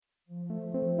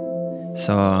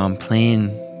So I'm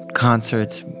playing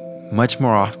concerts much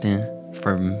more often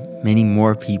for many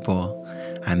more people.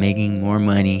 I'm making more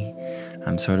money.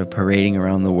 I'm sort of parading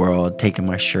around the world, taking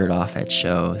my shirt off at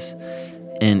shows.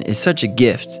 And it's such a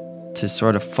gift to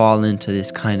sort of fall into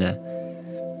this kind of,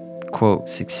 quote,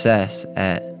 success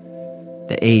at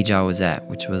the age I was at,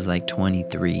 which was like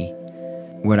 23.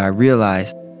 What I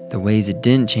realized, the ways it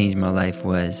didn't change my life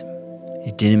was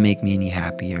it didn't make me any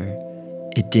happier.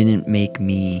 It didn't make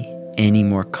me any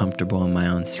more comfortable in my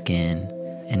own skin.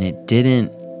 And it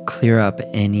didn't clear up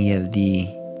any of the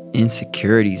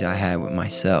insecurities I had with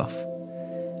myself.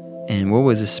 And what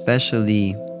was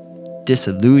especially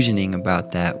disillusioning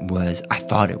about that was I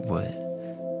thought it would.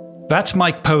 That's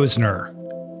Mike Posner,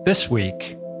 this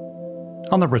week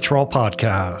on the Rich Roll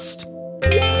Podcast.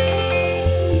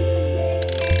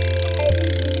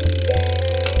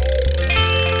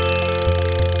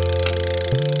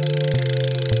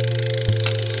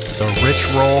 The Rich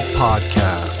Roll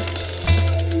Podcast.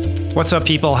 What's up,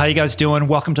 people? How you guys doing?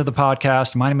 Welcome to the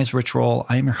podcast. My name is Rich Roll.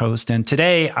 I am your host, and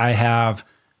today I have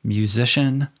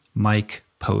musician Mike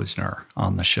Posner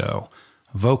on the show.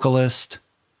 Vocalist,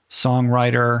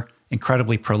 songwriter,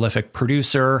 incredibly prolific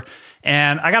producer.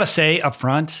 And I got to say up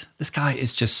front, this guy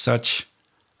is just such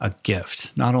a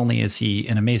gift. Not only is he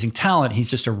an amazing talent,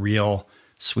 he's just a real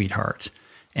sweetheart.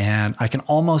 And I can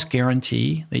almost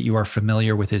guarantee that you are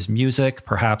familiar with his music,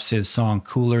 perhaps his song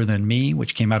Cooler Than Me,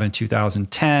 which came out in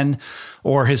 2010,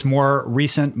 or his more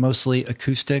recent, mostly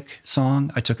acoustic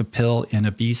song, I Took a Pill in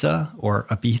Ibiza, or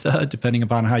Ibiza, depending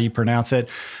upon how you pronounce it,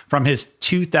 from his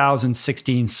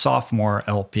 2016 sophomore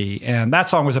LP. And that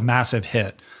song was a massive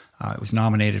hit. It was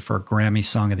nominated for Grammy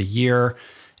Song of the Year.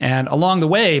 And along the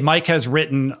way, Mike has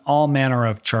written all manner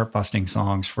of chart-busting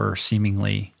songs for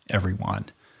seemingly everyone.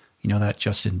 You know that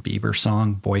Justin Bieber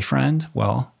song, Boyfriend?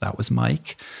 Well, that was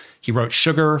Mike. He wrote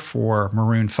Sugar for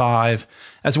Maroon 5,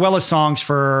 as well as songs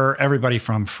for everybody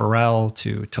from Pharrell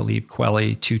to Talib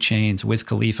Kweli, 2 Chainz, Wiz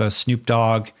Khalifa, Snoop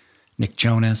Dogg, Nick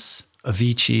Jonas,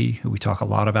 Avicii, who we talk a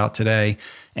lot about today,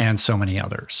 and so many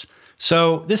others.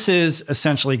 So this is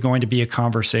essentially going to be a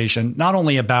conversation not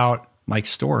only about Mike's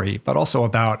story, but also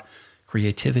about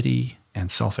creativity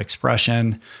and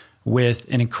self-expression with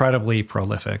an incredibly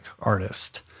prolific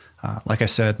artist. Like I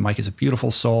said, Mike is a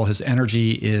beautiful soul. His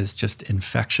energy is just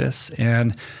infectious.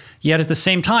 And yet at the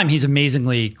same time, he's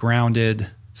amazingly grounded,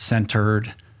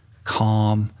 centered,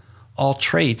 calm, all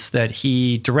traits that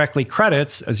he directly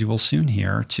credits, as you will soon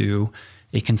hear, to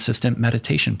a consistent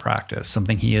meditation practice,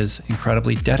 something he is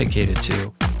incredibly dedicated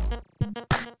to.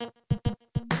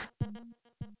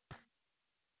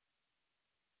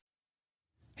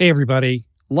 Hey, everybody.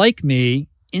 Like me,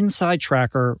 Inside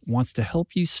Tracker wants to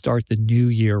help you start the new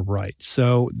year right.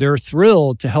 So they're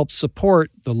thrilled to help support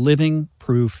the Living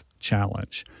Proof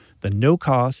Challenge, the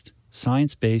no-cost,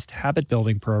 science-based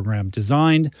habit-building program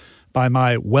designed by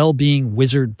my well-being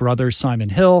wizard brother, Simon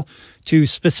Hill, to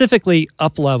specifically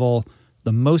up-level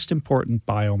the most important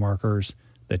biomarkers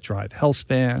that drive health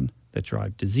span, that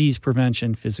drive disease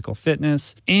prevention, physical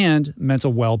fitness, and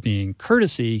mental well-being,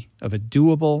 courtesy of a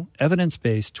doable,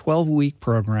 evidence-based 12-week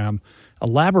program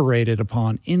elaborated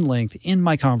upon in length in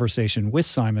my conversation with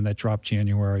Simon that dropped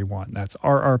January 1. That's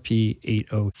RRP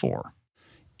 804.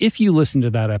 If you listen to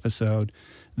that episode,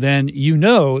 then you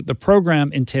know the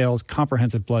program entails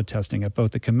comprehensive blood testing at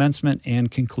both the commencement and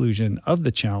conclusion of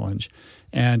the challenge.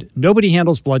 And nobody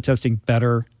handles blood testing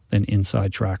better than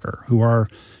Inside Tracker, who are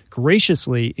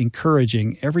graciously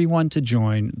encouraging everyone to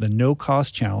join the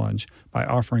no-cost challenge by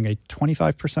offering a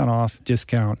 25% off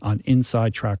discount on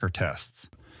Inside Tracker tests.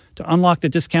 To unlock the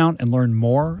discount and learn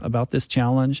more about this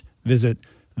challenge, visit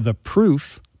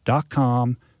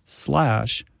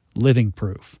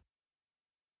theproof.com/livingproof.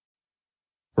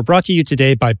 We're brought to you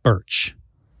today by Birch.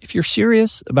 If you're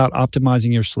serious about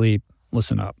optimizing your sleep,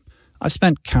 listen up. I've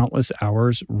spent countless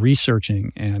hours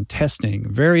researching and testing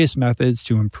various methods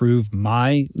to improve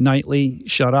my nightly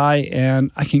shut-eye, and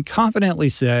I can confidently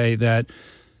say that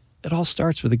it all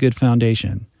starts with a good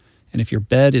foundation. And if your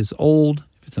bed is old,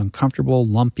 if it's uncomfortable,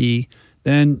 lumpy,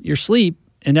 then your sleep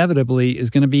inevitably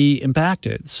is going to be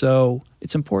impacted. So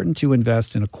it's important to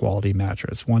invest in a quality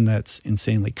mattress, one that's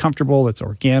insanely comfortable, that's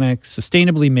organic,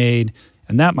 sustainably made,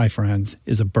 and that, my friends,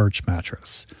 is a Birch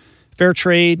mattress. Fair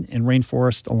Trade and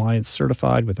Rainforest Alliance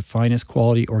certified with the finest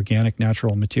quality organic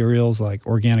natural materials like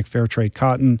organic fair trade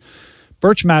cotton.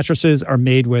 Birch mattresses are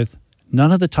made with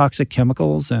none of the toxic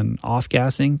chemicals and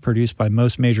off-gassing produced by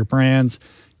most major brands.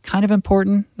 Kind of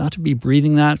important not to be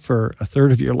breathing that for a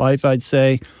third of your life, I'd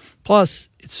say. Plus,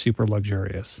 it's super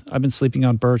luxurious. I've been sleeping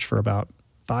on Birch for about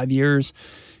 5 years,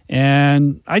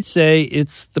 And I'd say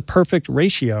it's the perfect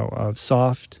ratio of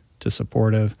soft to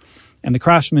supportive. And the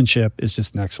craftsmanship is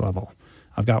just next level.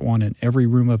 I've got one in every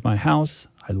room of my house.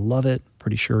 I love it.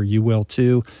 Pretty sure you will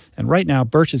too. And right now,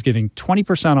 Birch is giving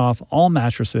 20% off all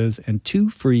mattresses and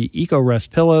 2 free EcoRest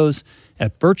pillows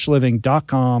at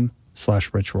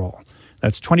birchliving.com/richroll.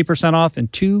 That's 20% off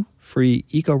and 2 free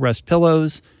EcoRest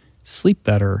pillows. Sleep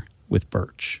better with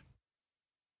Birch.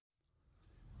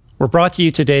 We're brought to you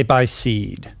today by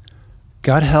Seed.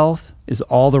 Gut health is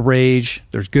all the rage.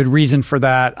 There's good reason for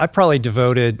that. I've probably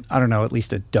devoted, at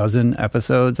least a dozen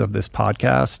episodes of this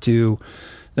podcast to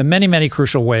the many, many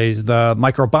crucial ways the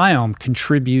microbiome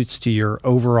contributes to your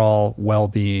overall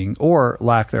well-being or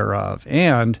lack thereof,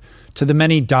 and to the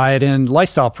many diet and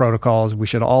lifestyle protocols we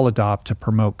should all adopt to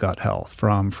promote gut health,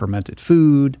 from fermented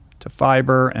food to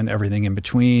fiber and everything in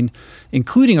between,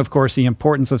 including, of course, the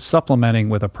importance of supplementing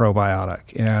with a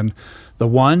probiotic. And the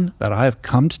one that I have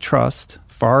come to trust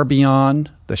far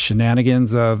beyond the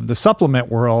shenanigans of the supplement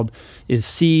world is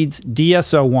Seed's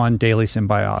DSO1 Daily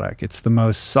Symbiotic. It's the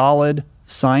most solid,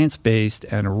 science-based,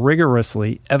 and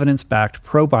rigorously evidence-backed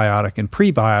probiotic and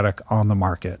prebiotic on the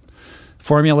market.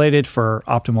 Formulated for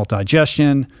optimal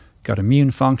digestion, gut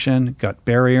immune function, gut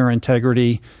barrier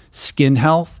integrity, skin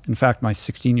health. In fact, my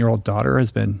 16-year-old daughter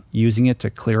has been using it to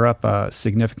clear up a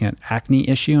significant acne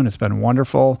issue, and it's been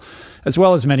wonderful, as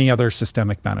well as many other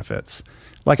systemic benefits.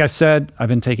 Like I said, I've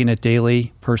been taking it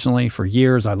daily personally for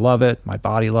years. I love it. My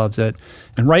body loves it.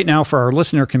 And right now, for our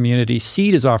listener community,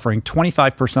 Seed is offering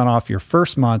 25% off your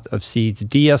first month of Seed's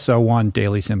DSO1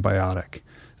 Daily Symbiotic.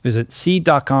 Visit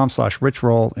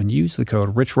seed.com/richroll and use the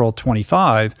code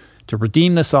richroll25 to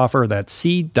redeem this offer. That's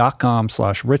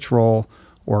seed.com/richroll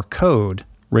or code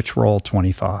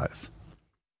richroll25.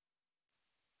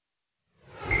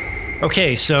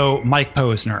 Okay, so Mike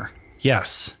Posner.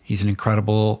 Yes, he's an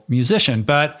incredible musician,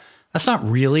 but that's not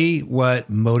really what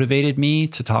motivated me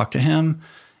to talk to him.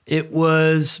 It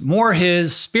was more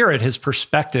his spirit, his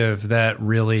perspective that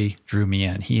really drew me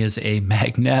in. He is a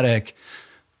magnetic,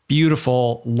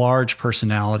 beautiful, large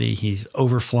personality. He's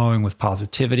overflowing with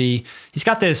positivity. He's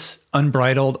got this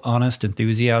unbridled, honest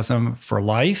enthusiasm for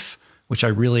life, which I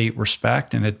really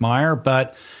respect and admire,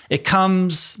 but it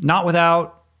comes not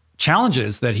without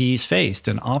challenges that he's faced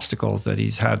and obstacles that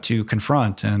he's had to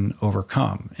confront and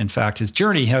overcome. In fact, his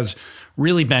journey has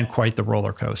really been quite the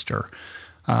roller coaster.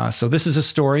 So this is a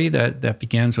story that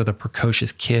begins with a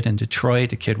precocious kid in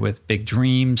Detroit, a kid with big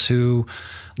dreams who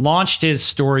launched his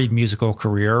storied musical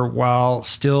career while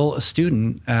still a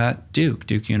student at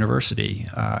Duke University.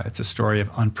 It's a story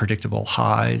of unpredictable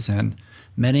highs and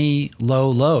many low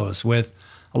lows, with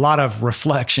a lot of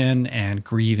reflection and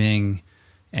grieving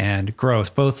and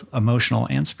growth, both emotional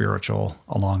and spiritual,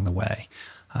 along the way.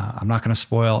 I'm not going to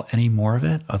spoil any more of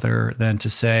it other than to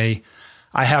say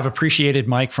I have appreciated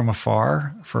Mike from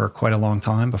afar for quite a long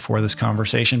time before this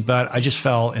conversation, but I just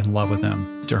fell in love with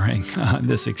him during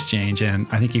this exchange, and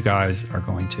I think you guys are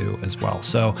going to as well.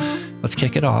 So let's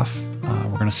kick it off.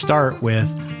 We're going to start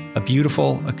with a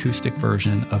beautiful acoustic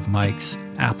version of Mike's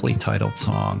aptly titled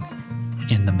song,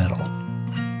 In the Middle.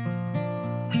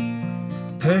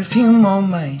 Perfume on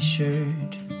my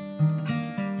shirt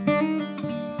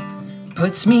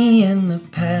puts me in the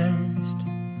past.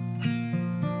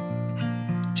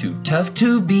 Too tough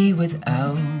to be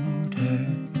without her,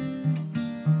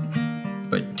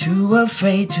 but too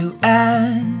afraid to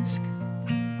ask.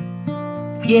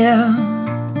 Yeah,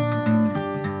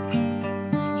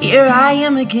 here I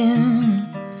am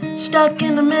again, stuck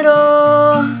in the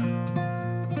middle.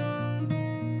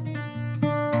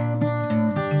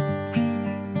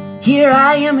 Here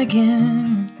I am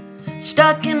again,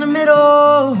 stuck in the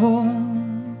middle.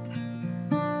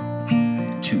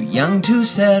 Too young to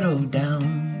settle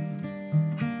down,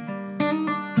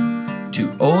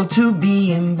 too old to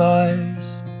be in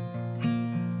bars.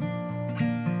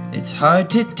 It's hard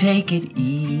to take it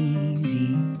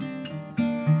easy,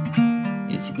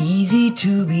 it's easy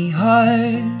to be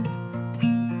hard.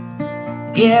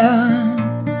 Yeah,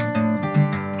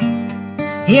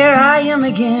 here I am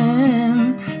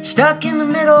again, stuck in the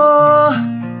middle.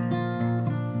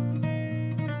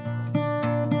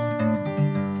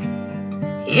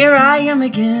 Here I am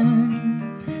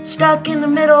again, stuck in the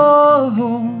middle.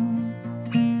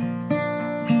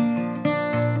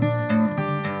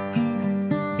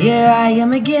 Here I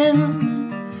am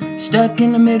again, stuck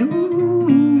in the middle.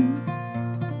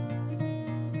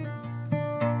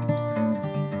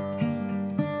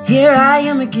 Here I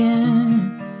am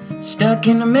again, stuck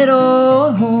in the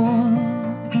middle.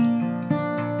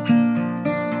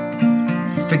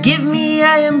 Forgive me,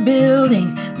 I am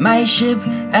building my ship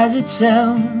as it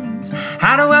sails.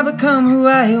 How do I become who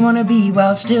I want to be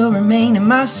while still remaining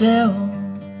myself?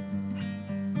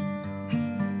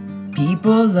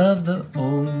 People love the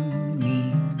old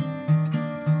me.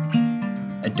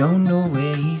 I don't know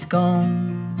where he's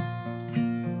gone.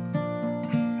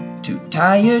 Too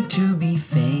tired to be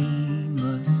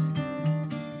famous,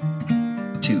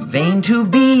 too vain to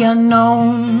be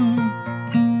unknown.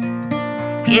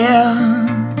 Yeah,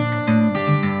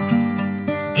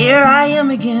 here I am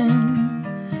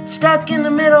again, stuck in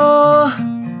the middle.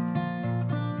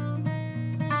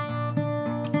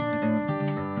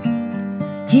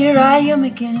 Here I am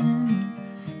again,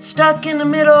 stuck in the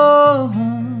middle.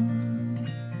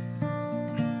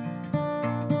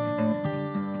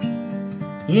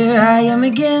 Here I am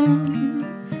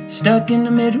again, stuck in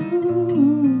the middle.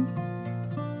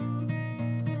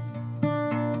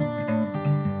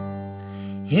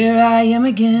 Here I am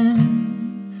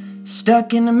again,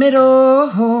 stuck in the middle.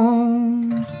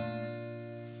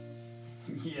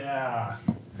 Yeah.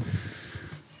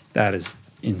 That is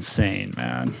insane,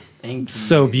 man. Thank you.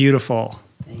 So beautiful.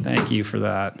 Thank you for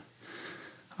that.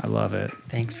 I love it.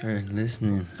 Thanks for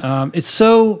listening. It's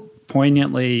so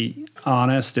poignantly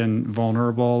honest and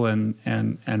vulnerable and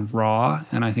raw,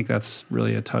 and I think that's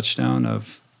really a touchstone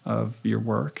of your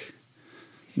work.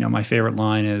 You know, my favorite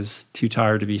line is "Too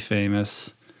tired to be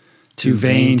famous, too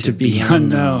vain to be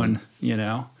unknown." You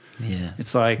know, Yeah.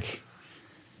 it's like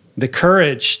the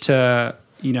courage to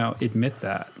admit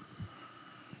that,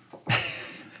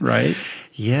 right?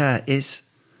 Yeah, it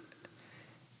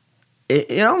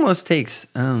almost takes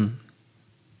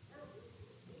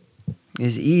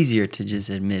it's easier to just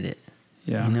admit it.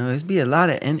 Yeah. You know,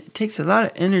 it takes a lot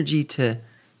of energy to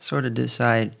sort of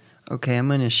decide, okay, I'm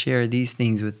going to share these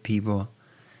things with people,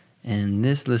 and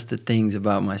this list of things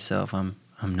about myself I'm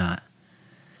not.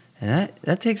 And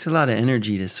that takes a lot of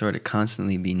energy to sort of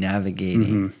constantly be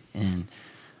navigating and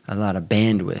a lot of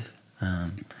bandwidth.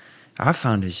 I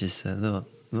found it's just a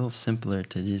little simpler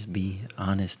to just be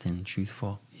honest and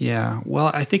truthful. Yeah. Well,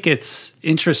 I think it's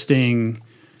interesting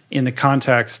in the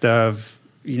context of,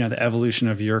 the evolution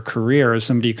of your career as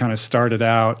somebody who kind of started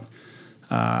out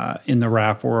in the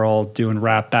rap world doing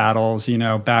rap battles,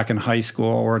 back in high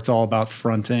school where it's all about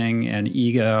fronting and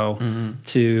ego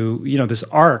to, this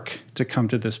arc to come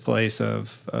to this place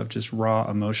of just raw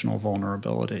emotional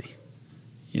vulnerability,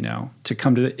 to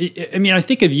come to I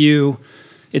think of you,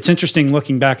 it's interesting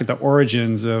looking back at the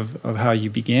origins of how you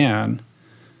began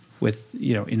with,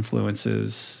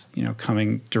 influences,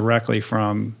 coming directly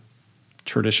from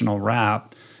traditional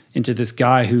rap into this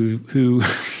guy who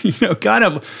kind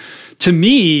of, to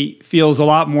me, feels a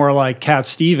lot more like Cat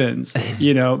Stevens,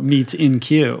 meets In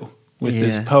Q with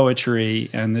this poetry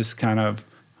and this kind of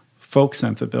folk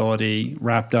sensibility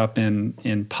wrapped up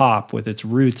in pop with its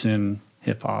roots in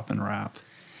hip hop and rap.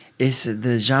 It's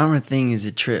the genre thing is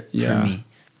a trip for me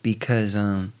because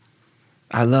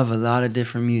I love a lot of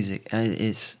different music.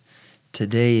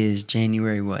 Today is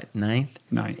January 9th?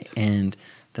 9th. And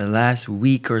the last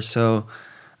week or so,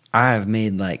 I have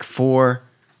made like 4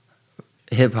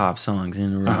 hip-hop songs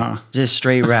in a row. Just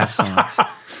straight rap songs,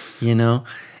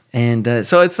 And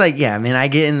so it's like, I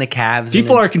get in the cabs.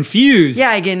 People are confused. Yeah,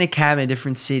 I get in a cab in a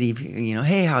different city.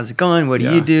 Hey, how's it going? What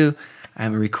do you do?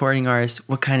 I'm a recording artist.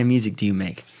 What kind of music do you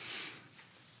make?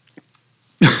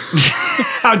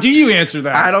 How do you answer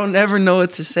that? I don't ever know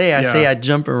what to say. I say I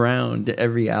jump around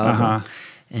every album.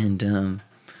 And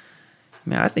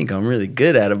I think I'm really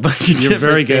good at a bunch of You're different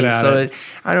very good things. at it.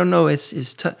 I don't know.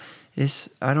 It's tough.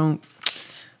 I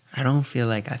don't feel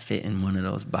like I fit in one of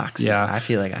those boxes. Yeah. I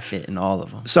feel like I fit in all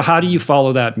of them. So how do you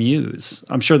follow that muse?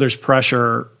 I'm sure there's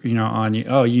pressure, on you.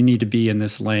 Oh, you need to be in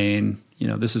this lane.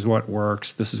 This is what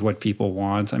works. This is what people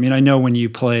want. I mean, I know when you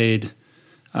played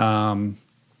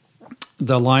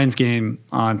the Lions game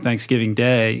on Thanksgiving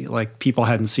Day, like people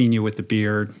hadn't seen you with the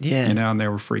beard, and they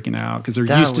were freaking out because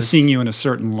they're used to seeing you in a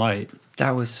certain light.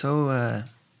 That was so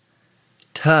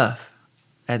tough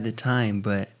at the time,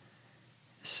 but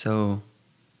so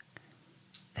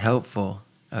helpful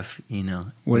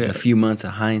with a few months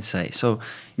of hindsight. So,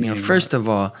 first of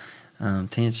all,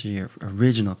 to answer your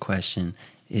original question,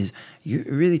 is you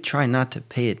really try not to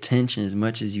pay attention as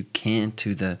much as you can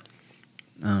to the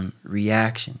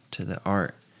reaction to the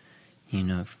art.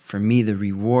 For me, the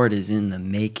reward is in the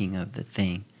making of the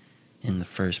thing in the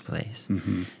first place.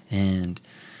 And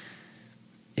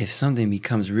if something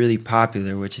becomes really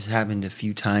popular, which has happened a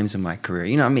few times in my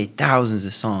career, I made thousands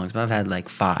of songs, but I've had like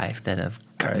 5 that have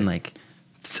gotten like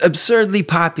absurdly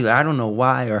popular. I don't know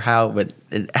why or how, but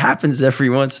it happens every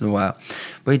once in a while.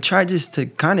 But I try just to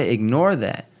kind of ignore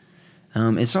that.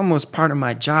 It's almost part of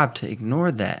my job to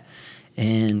ignore that.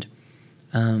 And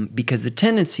Because the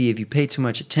tendency, if you pay too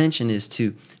much attention, is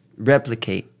to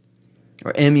replicate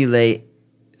or emulate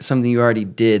something you already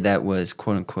did that was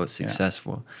quote unquote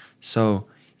successful. Yeah. So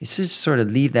you should sort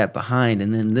of leave that behind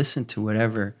and then listen to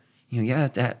whatever, you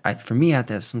have to for me, I have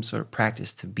to have some sort of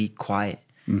practice to be quiet.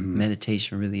 Mm-hmm.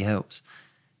 Meditation really helps.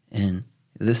 And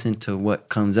listen to what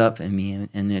comes up in me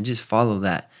and then just follow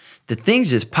that. The things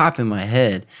just pop in my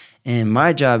head, and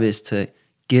my job is to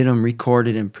get them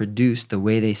recorded and produced the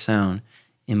way they sound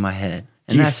in my head.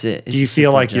 And that's it. Do you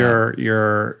feel like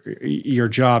your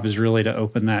job is really to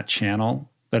open that channel,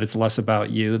 that it's less about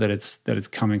you, that it's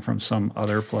coming from some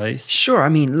other place? Sure. I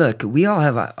mean, look, we all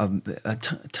have a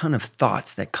ton of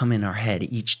thoughts that come in our head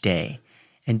each day.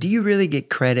 And do you really get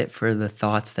credit for the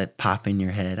thoughts that pop in your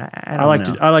head? I don't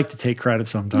know. I like to take credit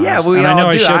sometimes. Yeah, we all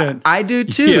I do. I shouldn't. I do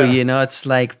too. Yeah. It's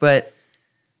like, but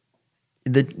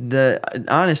the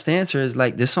honest answer is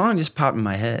like the song just popped in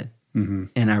my head, mm-hmm.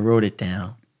 and I wrote it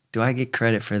down. Do I get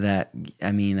credit for that?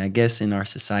 I mean, I guess in our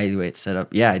society, the way it's set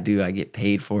up, yeah, I do. I get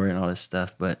paid for it and all this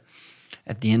stuff. But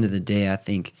at the end of the day, I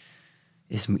think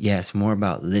it's more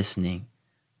about listening.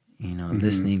 Mm-hmm.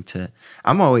 Listening to.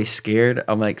 I'm always scared.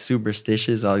 I'm like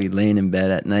superstitious. I'll be laying in bed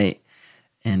at night,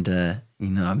 and a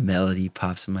melody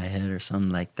pops in my head or something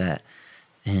like that,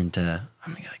 and I'm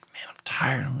like, man, I'm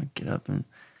tired. I'm gonna get up and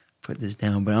put this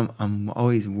down. But I'm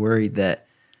always worried that.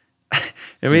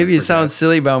 And maybe it sounds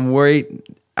silly, but I'm worried.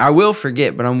 I will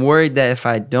forget, but I'm worried that if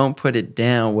I don't put it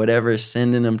down, whatever is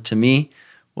sending them to me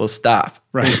will stop.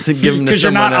 Right. Because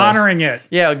you're not honoring it.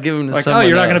 Yeah, I'll give them to like, someone else. Oh,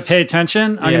 you're not going to pay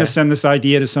attention? I'm going to send this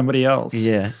idea to somebody else.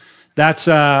 Yeah. That's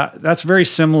very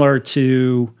similar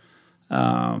to,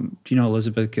 do you know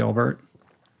Elizabeth Gilbert?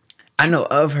 I know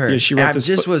of her. Yeah, she wrote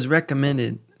this was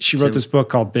recommended. She wrote this book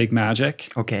called Big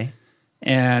Magic. Okay.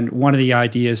 And one of the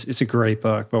ideas, it's a great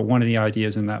book, but one of the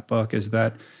ideas in that book is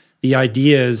that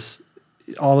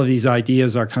all of these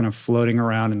ideas are kind of floating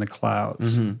around in the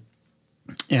clouds. Mm-hmm.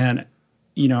 And,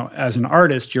 as an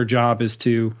artist, your job is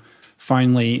to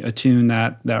finally attune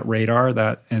that radar,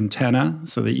 that antenna,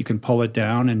 so that you can pull it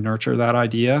down and nurture that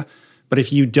idea. But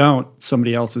if you don't,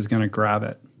 somebody else is going to grab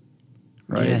it,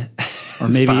 right? Yeah. Or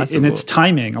maybe, and it's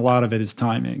timing. A lot of it is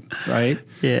timing, right?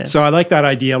 Yeah. So I like that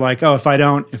idea. Like, if I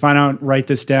don't write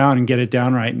this down and get it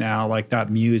down right now, like that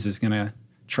muse is going to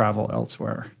travel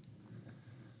elsewhere.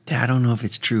 Yeah, I don't know if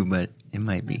it's true, but it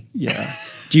might be. Yeah.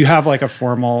 Do you have like a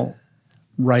formal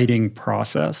writing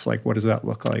process? Like, what does that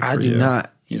look like for you? I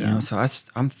do not. So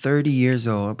I'm 30 years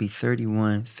old. I'll be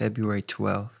 31 February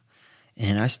 12th.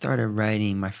 And I started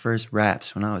writing my first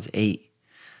raps when I was 8.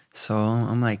 So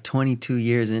I'm like 22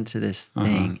 years into this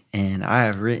thing, and I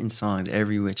have written songs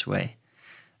every which way.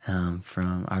 I've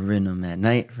written them at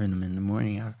night, I've written them in the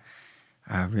morning.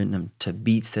 I've written them to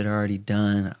beats that are already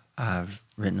done. I've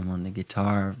written them on the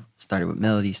guitar. Started with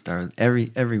melody. Started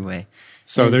with every way.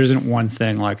 So there isn't one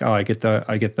thing like, I get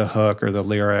the hook or the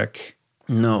lyric.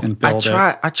 No, and build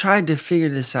I tried to figure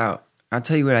this out. I'll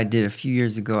tell you what I did a few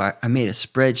years ago. I made a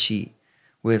spreadsheet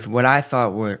with what I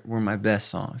thought were my best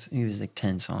songs. It was like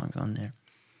 10 songs on there.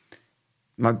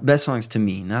 My best songs to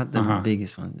me, not the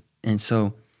biggest ones.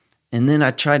 And then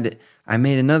I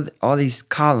made all these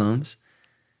columns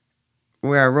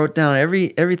where I wrote down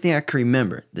everything I could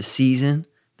remember. The season,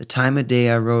 the time of day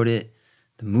I wrote it,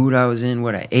 the mood I was in,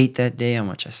 what I ate that day, how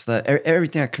much I slept,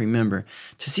 everything I could remember,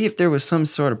 to see if there was some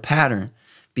sort of pattern.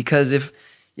 Because if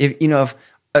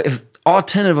all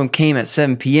 10 of them came at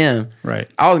 7 p.m., right,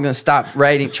 I was going to stop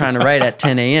trying to write at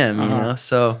 10 a.m.,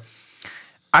 So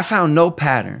I found no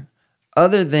pattern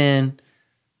other than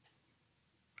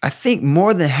I think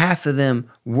more than half of them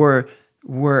were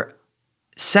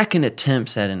second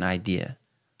attempts at an idea,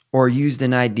 or used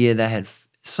an idea that had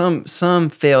some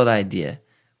failed idea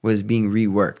was being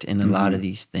reworked in a lot of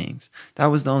these things. That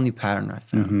was the only pattern I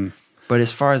found. Mm-hmm. But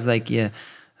as far as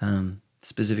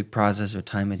specific process or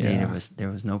time of day, there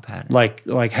was no pattern.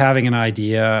 Like having an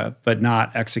idea but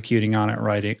not executing on it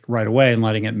right away and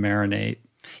letting it marinate.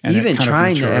 And even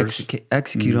trying to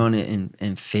execute on it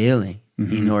and failing,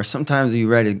 or sometimes you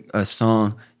write a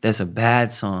song that's a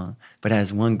bad song but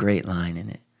has one great line in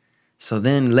it. So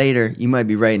then later you might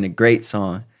be writing a great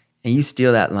song and you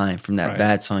steal that line from that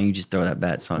bad song. You just throw that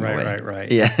bad song away.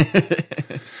 Right. Yeah.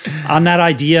 On that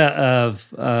idea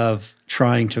of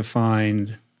trying to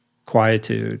find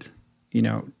quietude,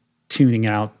 tuning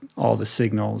out all the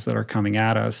signals that are coming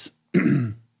at us,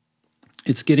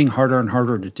 it's getting harder and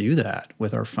harder to do that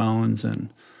with our phones and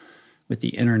with the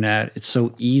internet. It's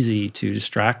so easy to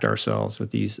distract ourselves with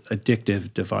these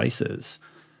addictive devices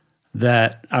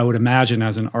that I would imagine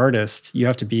as an artist, you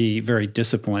have to be very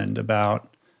disciplined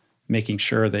about making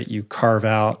sure that you carve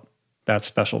out that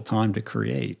special time to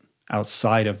create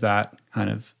outside of that kind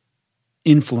of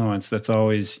influence that's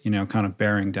always, kind of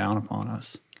bearing down upon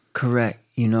us. Correct.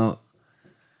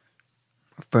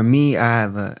 For me, I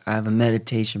have a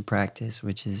meditation practice,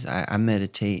 which is I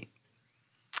meditate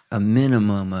a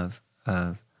minimum of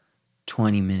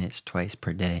 20 minutes twice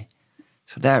per day.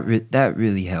 So that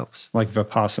really helps. Like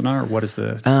Vipassana, or what is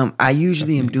the... I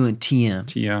usually am doing TM.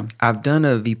 TM. I've done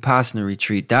a Vipassana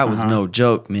retreat. That was no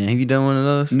joke, man. Have you done one of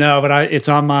those? No, but it's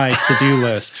on my to-do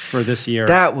list for this year.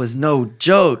 That was no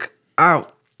joke.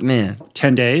 Man.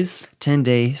 10 days? 10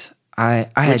 days.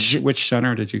 Which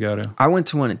center did you go to? I went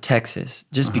to one in Texas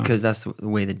just because that's the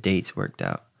way the dates worked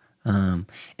out.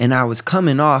 And I was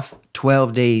coming off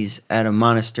 12 days at a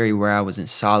monastery where I was in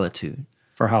solitude.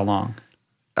 For how long?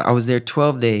 I was there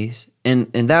 12 days. And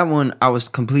that one, I was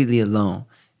completely alone.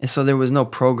 And so there was no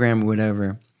program or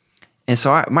whatever. And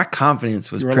so my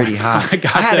confidence was pretty high.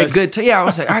 I had a good time. Yeah, I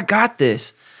was like, I got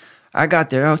this. I got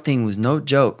there. That thing was no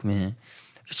joke, man.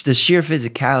 It's the sheer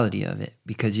physicality of it.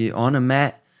 Because you're on a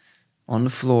mat, on the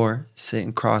floor,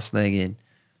 sitting cross-legged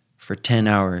for 10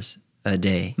 hours a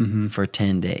day for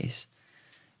 10 days.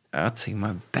 I'll tell you,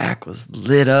 my back was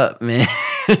lit up, man.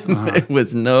 It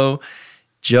was no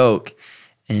joke.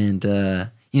 And,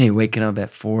 you're waking up at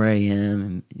 4 a.m.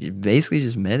 and you're basically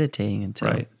just meditating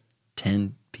until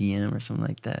 10 p.m. or something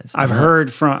like that. It's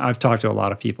I've talked to a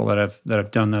lot of people that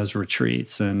have done those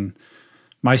retreats, and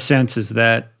my sense is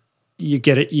that you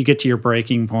get to your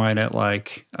breaking point at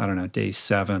day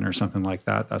 7 or something like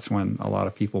that. That's when a lot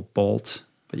of people bolt,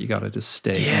 but you got to just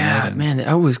stay. Yeah, man,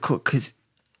 that was cool because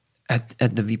at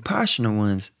the Vipassana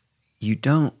ones, you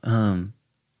don't.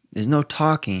 There's no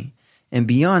talking. And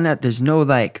beyond that, there's no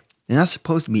there's not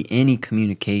supposed to be any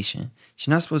communication.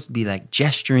 You're not supposed to be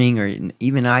gesturing or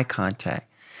even eye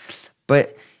contact.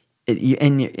 But,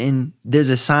 and there's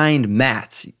assigned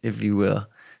mats, if you will.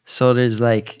 So there's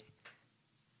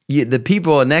the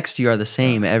people next to you are the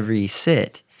same every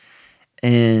sit.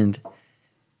 And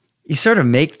you sort of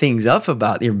make things up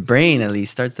about, your brain at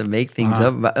least starts to make things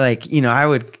up about,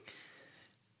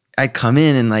 I'd come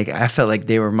in and I felt like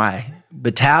they were my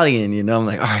battalion, I'm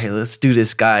like, all right, let's do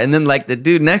this guy. And then the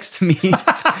dude next to me,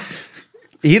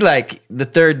 he the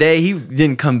third day, he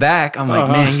didn't come back. I'm like,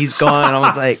 man, he's gone. I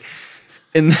was like,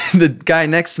 and the guy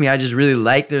next to me, I just really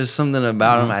liked, there's something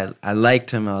about him. I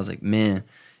liked him. I was like, man,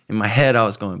 in my head, I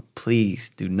was going,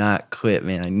 please do not quit,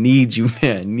 man. I need you,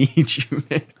 man. I need you,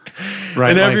 man.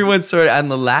 Right. And everyone sort of, on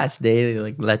the last day,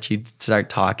 they let you start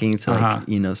talking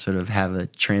to sort of have a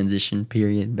transition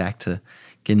period back to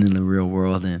getting in the real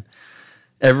world. And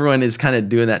everyone is kind of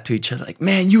doing that to each other,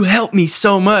 man, you helped me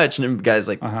so much. And the guy's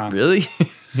like, really?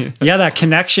 Yeah, that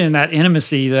connection, that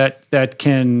intimacy that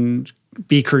can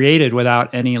be created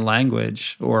without any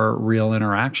language or real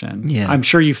interaction. Yeah. I'm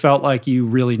sure you felt like you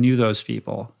really knew those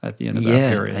people at the end of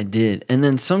that period. Yeah, I did. And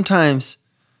then sometimes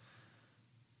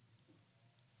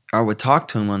I would talk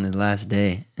to them on the last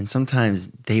day, and sometimes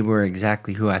they were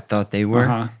exactly who I thought they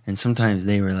were, and sometimes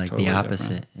they were totally the opposite.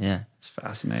 Different. Yeah. It's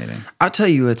fascinating. I'll tell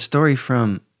you a story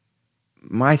from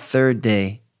my third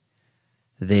day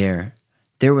there.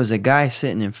 There was a guy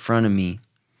sitting in front of me,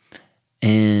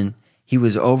 and he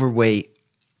was overweight.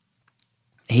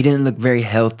 He didn't look very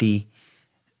healthy.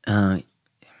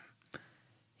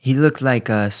 He looked like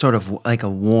a sort of like a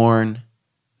worn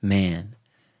man.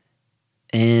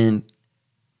 And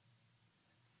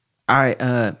I'm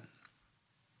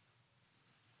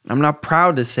not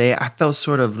proud to say I felt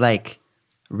sort of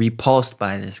repulsed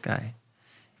by this guy.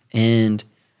 And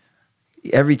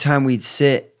every time we'd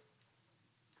sit,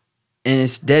 and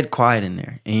it's dead quiet in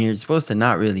there, and you're supposed to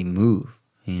not really move,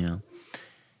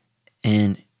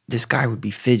 And this guy would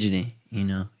be fidgeting,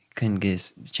 he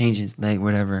couldn't change his leg,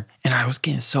 whatever. And I was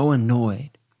getting so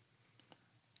annoyed.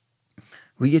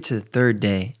 We get to the third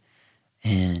day,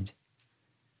 and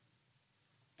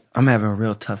I'm having a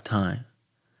real tough time.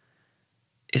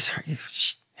 It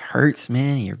hurts,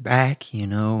 man, your back,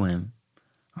 and I'm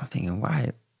thinking,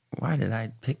 why did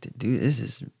I pick to do this?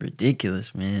 This is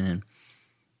ridiculous, man.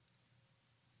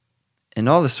 And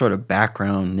all the sort of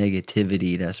background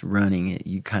negativity that's running it,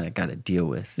 you kind of got to deal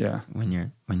with when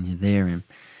you're there. And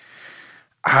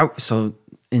so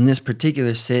in this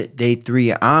particular sit, day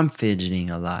 3, I'm fidgeting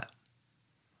a lot.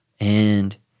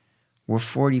 And we're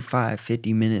 45,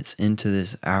 50 minutes into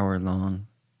this hour-long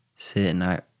sit,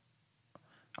 and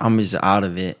I'm just out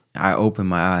of it. I open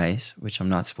my eyes, which I'm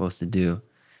not supposed to do,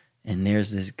 and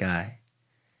there's this guy,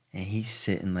 and he's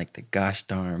sitting like the gosh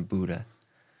darn Buddha.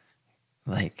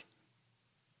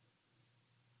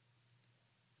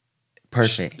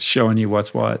 Perfect. Showing you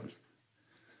what's what.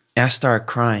 I started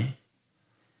crying.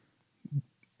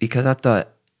 because I thought,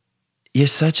 you're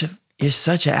such an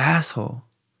asshole.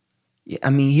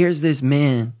 I mean, here's this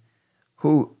man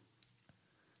who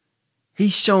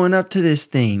he's showing up to this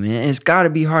thing, man. It's got to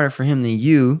be harder for him than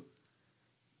you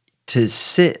to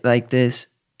sit like this,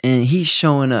 and he's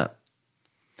showing up.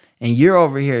 And you're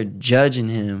over here judging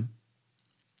him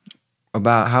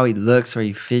about how he looks or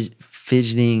he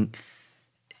fidgeting.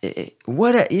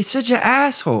 It's such an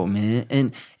asshole,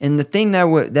 man. And the thing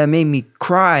that made me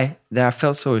cry, that I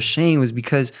felt so ashamed, was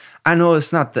because I know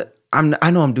it's not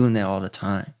I know I'm doing that all the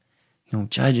time. You know,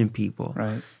 judging people,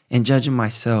 right, and judging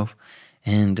myself.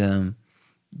 And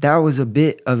that was a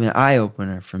bit of an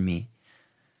eye-opener for me.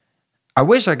 I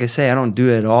wish I could say I don't do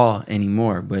it at all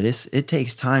anymore, but it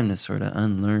takes time to sort of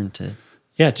unlearn to.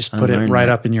 Yeah, just put it right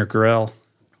up in your grill.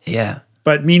 Yeah.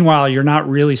 But meanwhile, you're not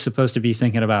really supposed to be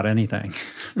thinking about anything.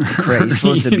 Correct. You're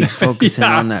supposed to be focusing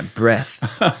on that breath.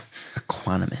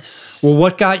 Equanimous. Well,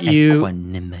 what got you...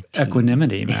 Equanimity.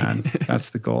 Equanimity, man. That's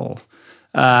the goal.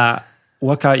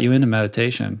 What got you into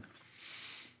meditation?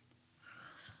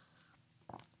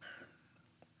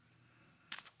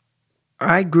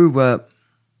 I grew up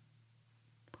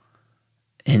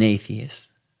an atheist.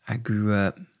 I grew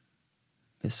up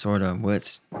as sort of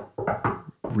what's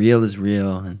real is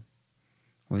real, and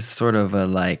was sort of a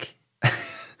like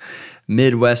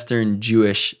Midwestern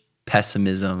Jewish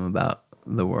pessimism about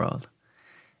the world.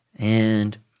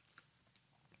 And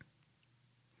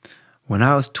when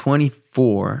I was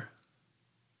 24,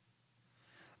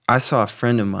 I saw a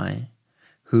friend of mine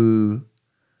who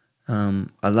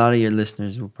a lot of your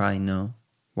listeners will probably know,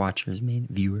 watchers, maybe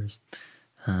viewers.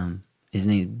 His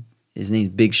name's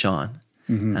Big Sean.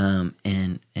 Mm-hmm.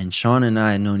 And Sean and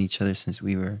I had known each other since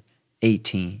we were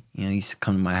 18. You know, he used to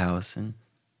come to my house and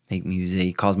make music.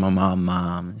 He calls my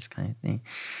mom, this kind of thing.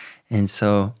 And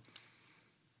so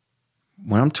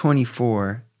when I'm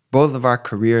 24, both of our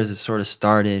careers have sort of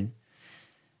started,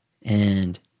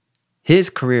 and his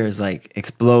career is like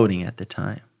exploding at the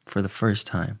time for the first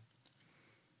time.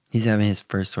 He's having his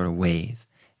first sort of wave.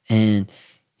 And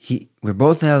we're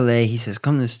both in LA. He says,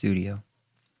 come to the studio.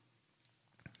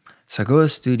 So I go to the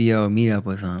studio, meet up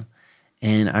with him.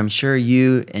 And I'm sure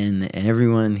you and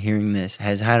everyone hearing this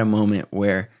has had a moment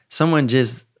where someone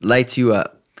just lights you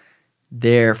up.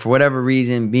 There, for whatever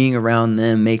reason, being around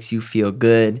them makes you feel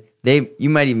good. You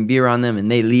might even be around them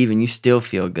and they leave and you still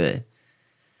feel good.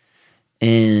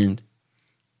 And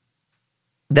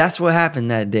that's what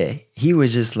happened that day. He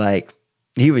was just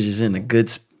in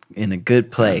a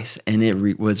good place, and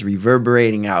it was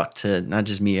reverberating out to not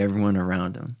just me, everyone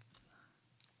around him.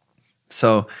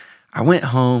 So I went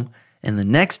home, and the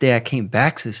next day I came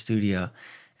back to the studio.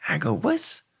 I go,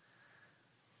 what's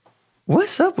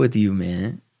up with you,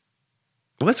 man?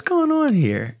 What's going on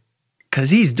here? Because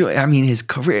his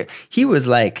career, he was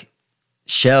like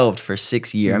shelved for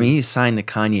 6 years. I mean, he was signed to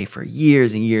Kanye for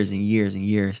years and years and years and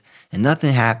years, and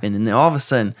nothing happened. And then all of a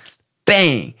sudden,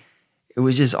 bang, it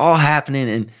was just all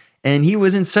happening, and he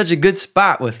was in such a good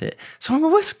spot with it. So I'm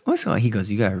like, what's going on? He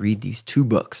goes, you got to read these 2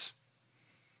 books.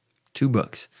 2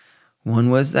 books.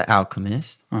 One was The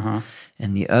Alchemist, and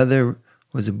the other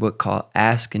was a book called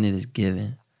Ask and It Is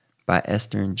Given by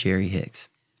Esther and Jerry Hicks.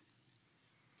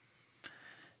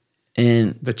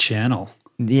 And the channel.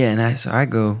 Yeah, and I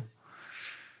go,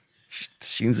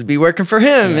 seems to be working for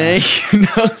him, man. You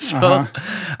know, so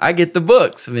I get the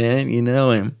books, man, you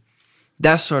know, and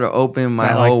that sort of opened my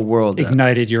whole world up.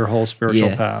 Ignited your whole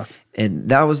spiritual path. And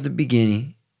that was the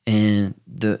beginning. And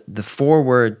the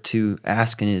foreword to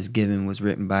Asking Is Given was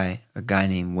written by a guy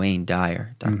named Wayne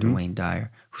Dyer, Dr. Wayne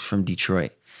Dyer, who's from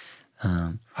Detroit.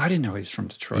 I didn't know he was from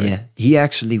Detroit. Yeah, he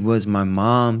actually was my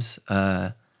mom's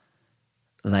high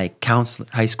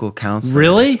school counselor.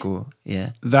 Really? At school.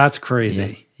 Yeah. That's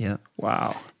crazy. Yeah.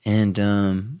 Wow.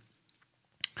 And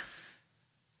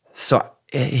so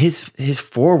his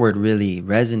foreword really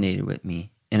resonated with me.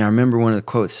 And I remember one of the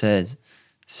quotes said,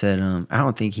 I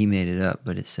don't think he made it up,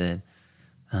 but it said,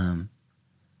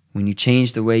 when you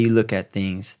change the way you look at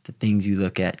things, the things you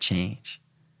look at change.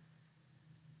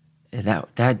 And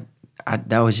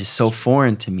that was just so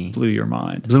foreign to me. Blew your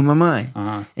mind. Blew my mind.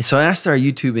 And so I started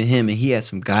YouTubing him, and he had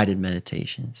some guided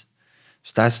meditations.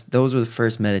 So those were the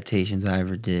first meditations I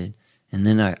ever did. And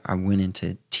then I went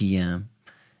into TM,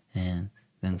 and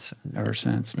then ever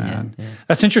since, man. Yeah.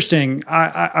 That's interesting.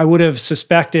 I would have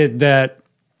suspected that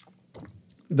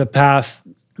the path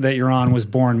that you're on was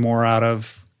born more out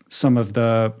of some of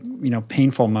the,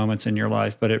 painful moments in your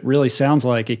life, but it really sounds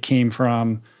like it came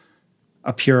from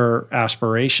a pure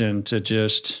aspiration to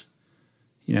just,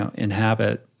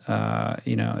 inhabit,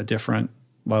 a different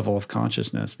level of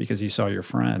consciousness because you saw your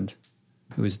friend.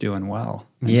 who was doing well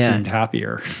and Yeah. seemed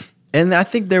happier. And I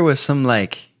think there was some there's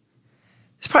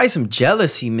probably some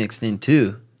jealousy mixed in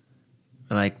too.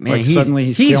 Like, man, Like, suddenly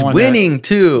he's killing winning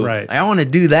too. Right. I want to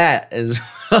do that as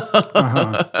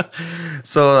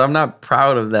So I'm not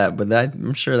proud of that, but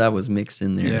I'm sure that was mixed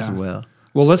in there as Yeah. well.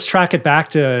 Well, let's track it back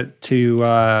to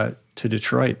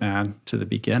Detroit, man, to the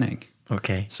beginning.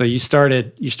 Okay. So you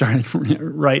started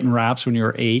writing raps when you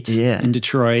were 8 in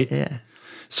Detroit. Yeah.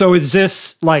 So is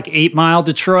this like 8 Mile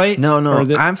Detroit? No. Or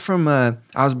I'm from I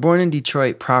was born in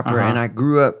Detroit proper, and I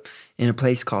grew up in a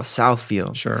place called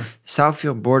Southfield. Sure.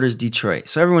 Southfield borders Detroit.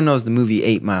 So everyone knows the movie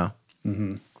 8 Mile.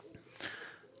 Mm-hmm.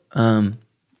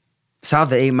 South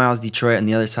of 8 Mile is Detroit. On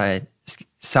the other side,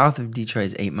 south of Detroit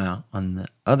is 8 Mile. On the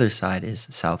other side is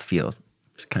Southfield.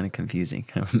 It's kind of confusing,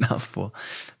 kind of a mouthful.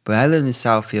 But I lived in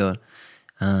Southfield,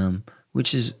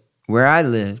 which is where I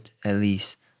lived, at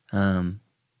least,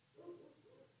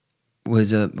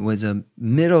 was a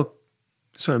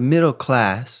middle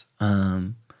class,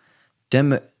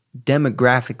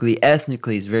 demographically,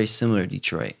 ethnically, is very similar to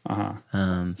Detroit.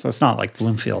 So it's not like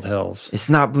Bloomfield Hills. It's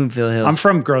not Bloomfield Hills. I'm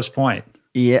from Grosse Pointe.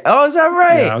 Yeah. Oh, is that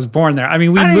right? Yeah, I was born there. I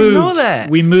mean, I didn't know that.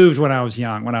 We moved when I was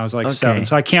young, when I was like Okay. 7.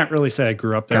 So I can't really say I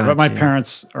grew up there, but my Gotcha.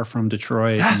 parents are from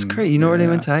Detroit. That's and, great. You know where they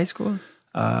went to high school?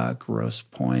 Grosse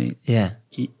Pointe. Yeah.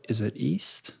 Is it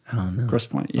East? I don't know. Grosse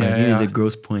Pointe. I Yeah. think yeah. it's a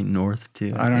Grosse Pointe North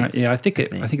too. I don't know. Yeah, I think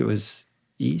think. it was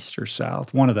East or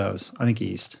South. One of those. I think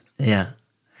East. Yeah.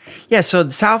 Yeah, so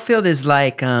Southfield is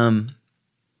like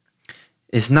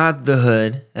it's not the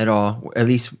hood at all, at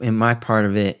least in my part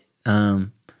of it.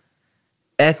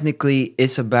 Ethnically,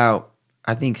 it's about,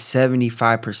 I think,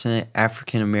 75%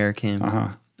 African American.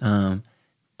 The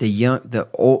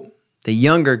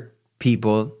younger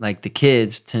people, like the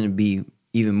kids, tend to be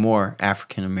even more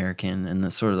African American, and the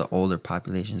sort of the older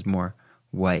population is more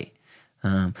white.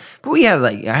 But we had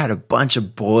I had a bunch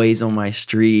of boys on my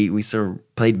street. We sort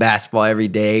of played basketball every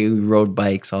day. We rode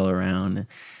bikes all around.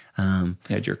 You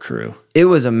had your crew. It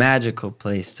was a magical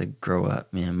place to grow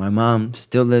up, man. My mom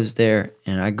still lives there,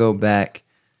 and I go back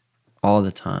all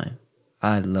the time.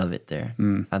 I love it there.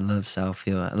 I love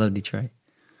Southfield. I love Detroit.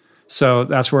 So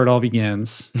that's where it all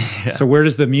begins. Yeah. So where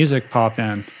does the music pop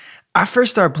in? I first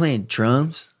started playing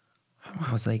drums.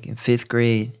 I was like in 5th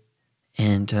grade,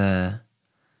 and I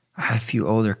had a few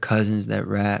older cousins that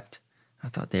rapped. I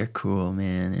thought they're cool,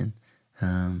 man.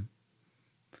 And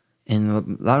a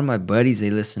lot of my buddies,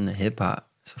 they listen to hip hop.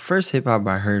 So first hip hop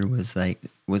I heard was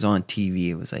on TV.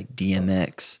 It was like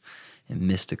DMX and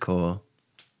Mystical.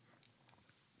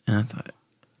 And I thought,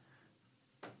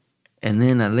 and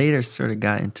then I later sort of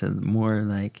got into more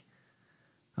like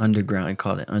underground. I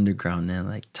called it underground then,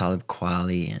 like Talib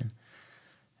Kweli and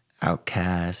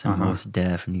Outkast and Mos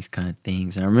Def and these kind of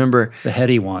things. And I remember The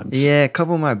heady ones. a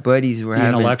couple of my buddies were The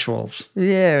having intellectuals.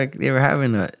 Yeah, they were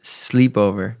having a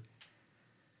sleepover.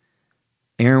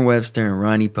 Aaron Webster and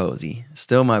Ronnie Posey,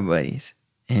 still my buddies.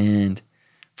 And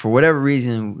for whatever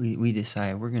reason, we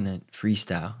decided we're going to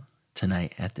freestyle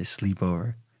tonight at this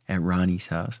sleepover at Ronnie's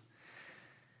house.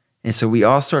 And so we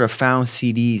all sort of found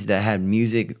CDs that had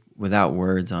music without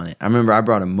words on it. I remember I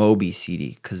brought a Moby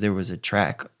CD because there was a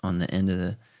track on the end of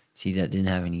the CD that didn't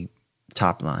have any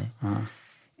top line.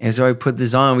 And so I put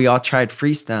this on. We all tried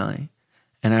freestyling.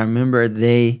 And I remember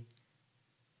they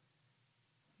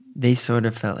sort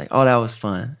of felt like, oh, that was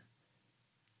fun.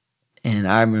 And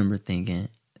I remember thinking,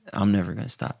 I'm never going to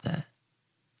stop that.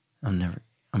 I'm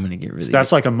going to get really So that's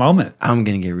good. like a moment. I'm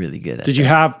going to get really good at Did that. you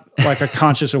have like a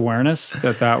conscious awareness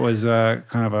that was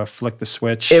kind of a flick the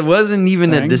switch? It wasn't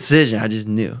even a thing? decision. I just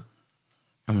knew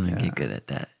I'm going to get good at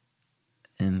that.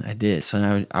 And I did.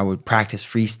 So I would practice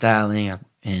freestyling.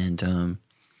 And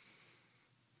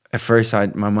at first,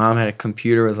 my mom had a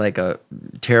computer with like a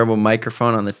terrible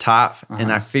microphone on the top. And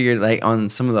I figured like on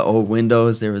some of the old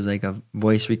Windows, there was like a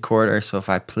voice recorder. So if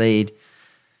I played,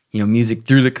 music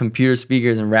through the computer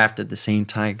speakers and rapped at the same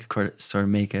time, I could sort of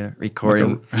make a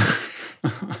recording.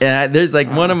 And there's like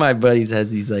one of my buddies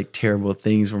has these like terrible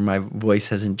things where my voice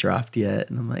hasn't dropped yet.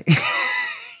 And I'm like,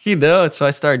 so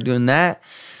I started doing that.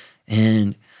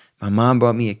 And my mom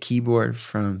bought me a keyboard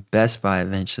from Best Buy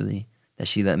eventually that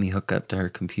she let me hook up to her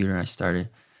computer. I started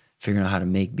figuring out how to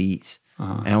make beats.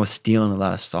 And I was stealing a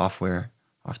lot of software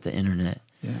off the internet.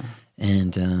 Yeah.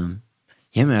 And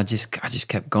yeah, man, I just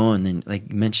kept going. Then, like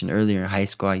you mentioned earlier, in high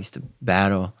school, I used to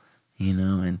battle,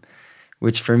 and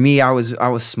which for me, I was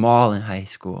small in high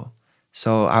school.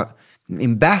 So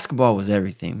basketball was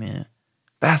everything, man.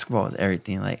 Basketball was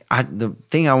everything. Like the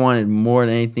thing I wanted more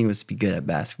than anything was to be good at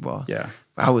basketball. Yeah.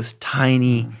 I was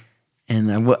tiny,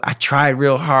 and I tried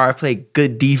real hard. I played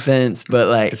good defense, but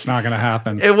like It's not going to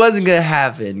happen. it wasn't gonna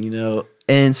happen,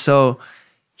 And so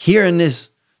here in this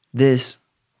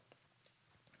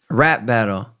rap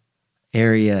battle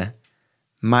area,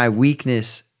 my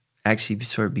weakness actually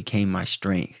sort of became my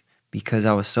strength because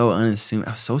I was so unassuming.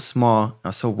 I was so small. I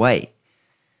was so white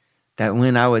that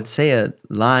when I would say a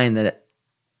line that,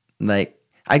 like,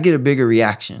 I'd get a bigger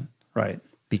reaction. Right.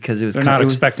 Because they're not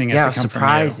expecting it to come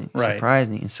surprising, from you. Right.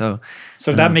 Surprising. And so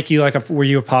did that make you were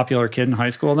you a popular kid in high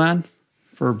school then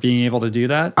for being able to do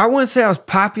that? I wouldn't say I was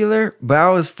popular, but I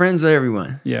was friends with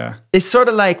everyone. Yeah. It's sort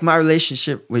of like my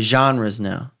relationship with genres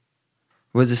now.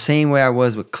 It was the same way I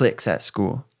was with cliques at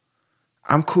school.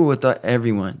 I'm cool with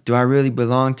everyone. Do I really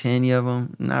belong to any of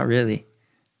them? Not really.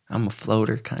 I'm a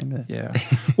floater, kind of. Yeah.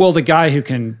 Well, the guy who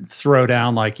can throw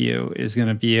down like you is going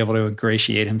to be able to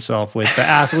ingratiate himself with the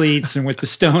athletes and with the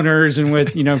stoners and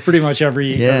with, pretty much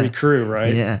every crew,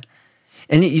 right? Yeah.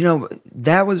 And,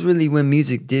 that was really when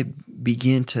music did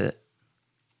begin to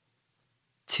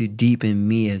deepen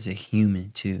me as a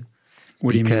human, too.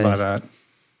 What do you mean by that?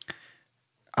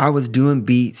 I was doing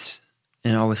beats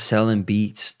and I was selling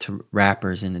beats to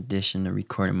rappers in addition to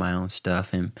recording my own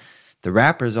stuff. And the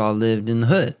rappers all lived in the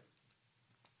hood.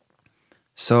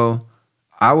 So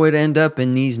I would end up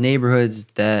in these neighborhoods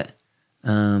that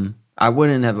I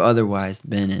wouldn't have otherwise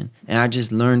been in. And I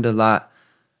just learned a lot.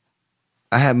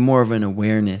 I had more of an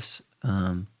awareness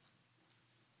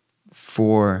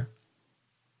for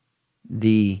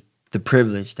the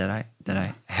privilege that I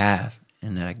have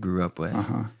and that I grew up with.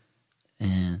 Uh-huh.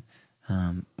 And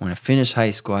when I finished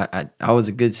high school, I was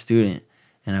a good student,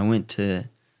 and I went to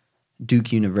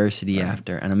Duke University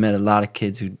after, and I met a lot of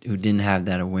kids who didn't have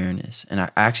that awareness, and I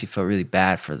actually felt really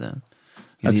bad for them.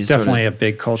 That's definitely a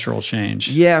big cultural change.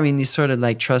 Yeah, I mean, these sort of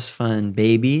like trust fund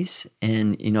babies,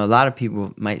 and a lot of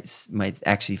people might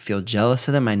actually feel jealous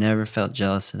of them. I never felt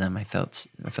jealous of them. I felt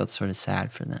sort of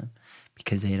sad for them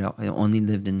because they only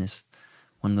lived in this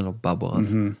one little bubble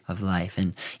of life.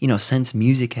 And since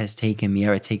music has taken me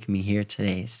here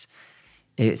today,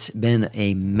 it's been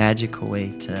a magical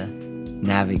way to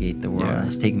navigate the world. Yeah.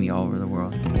 It's taken me all over the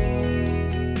world.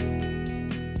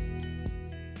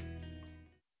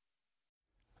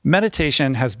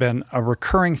 Meditation has been a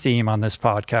recurring theme on this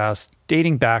podcast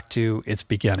dating back to its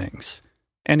beginnings.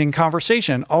 And in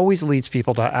conversation always leads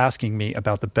people to asking me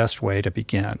about the best way to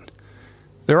begin.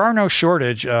 There are no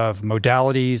shortage of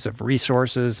modalities, of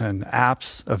resources, and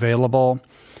apps available.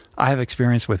 I have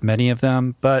experience with many of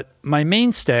them, but my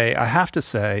mainstay, I have to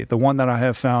say, the one that I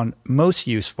have found most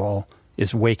useful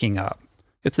is Waking Up.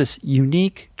 It's this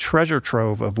unique treasure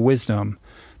trove of wisdom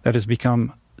that has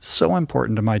become so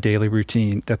important to my daily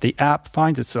routine that the app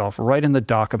finds itself right in the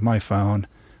dock of my phone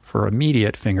for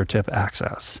immediate fingertip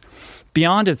access.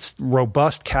 Beyond its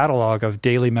robust catalog of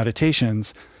daily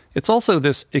meditations, it's also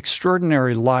this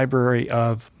extraordinary library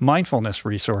of mindfulness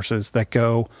resources that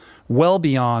go well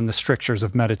beyond the strictures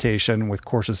of meditation, with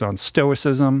courses on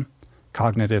stoicism,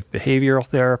 cognitive behavioral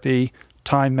therapy,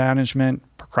 time management,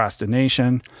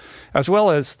 procrastination, as well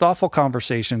as thoughtful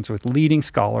conversations with leading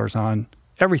scholars on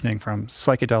everything from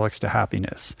psychedelics to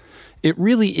happiness. It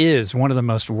really is one of the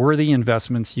most worthy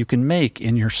investments you can make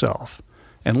in yourself.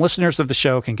 And listeners of the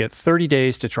show can get 30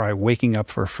 days to try Waking Up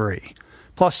for free.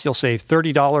 Plus, you'll save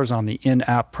 $30 on the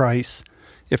in-app price.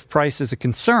 If price is a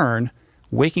concern,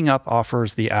 Waking Up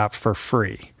offers the app for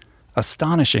free,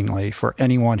 astonishingly for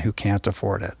anyone who can't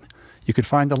afford it. You can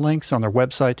find the links on their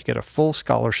website to get a full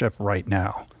scholarship right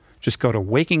now. Just go to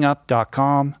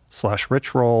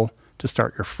wakingup.com/richroll to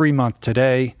start your free month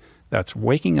today. That's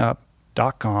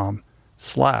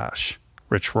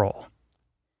wakingup.com/richroll.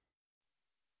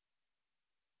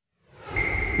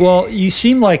 Well, you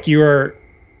seem like you were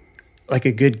like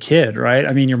a good kid, right?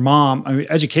 I mean, your mom,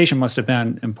 education must have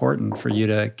been important for you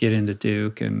to get into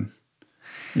Duke and,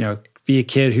 be a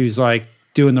kid who's like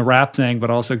doing the rap thing, but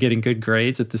also getting good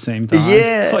grades at the same time.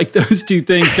 Yeah. Like those two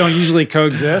things don't usually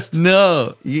coexist.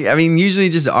 No. I mean, usually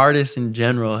just artists in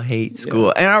general hate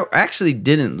school. Yeah. And I actually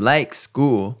didn't like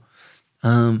school,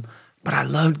 but I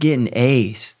loved getting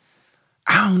A's.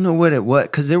 I don't know what it was,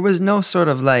 because there was no sort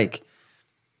of like,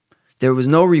 there was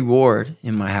no reward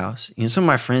in my house. Some of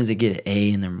my friends, they get an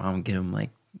A and their mom would get them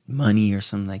like money or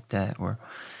something like that.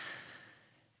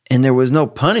 And there was no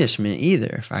punishment either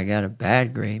if I got a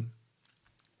bad grade.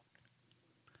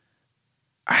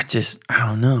 I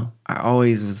don't know. I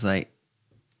always was like,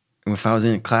 if I was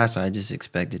in a class, I just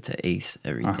expected to ace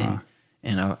everything. Uh-huh.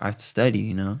 And I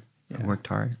studied, I worked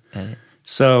hard at it.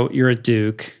 So you're at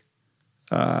Duke,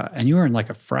 and you were in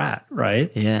like a frat,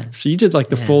 right? Yeah. So you did like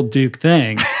the full Duke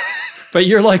thing. But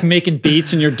you're like making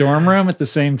beats in your dorm room at the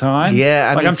same time?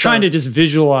 Yeah. I'm trying to just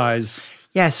visualize.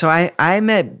 Yeah, so I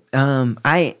met,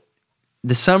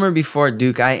 the summer before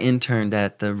Duke, I interned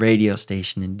at the radio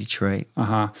station in Detroit.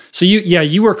 So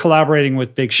you were collaborating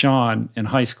with Big Sean in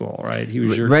high school, right? He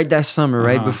was right that summer,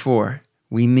 right before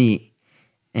we meet,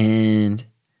 and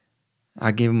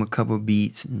I give him a couple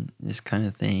beats and this kind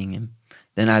of thing, and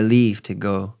then I leave to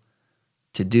go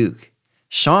to Duke.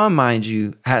 Sean, mind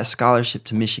you, had a scholarship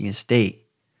to Michigan State,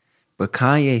 but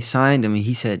Kanye signed him and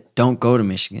he said, "Don't go to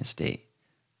Michigan State."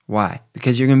 Why?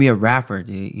 Because you're gonna be a rapper,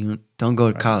 dude. You don't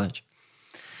go to college.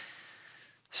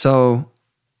 So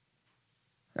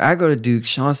I go to Duke.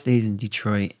 Sean stays in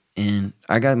Detroit, and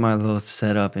I got my little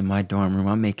setup in my dorm room.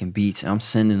 I'm making beats. I'm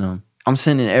sending them. I'm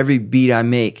sending every beat I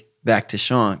make back to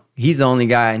Sean. He's the only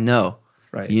guy I know.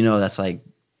 Right. That's like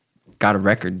got a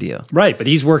record deal. Right, but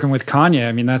he's working with Kanye.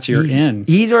 I mean, that's your in.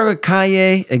 He's working with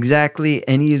Kanye, exactly,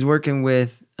 and he's working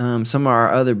with some of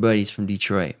our other buddies from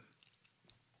Detroit.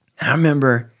 And I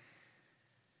remember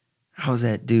I was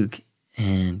at Duke,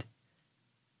 and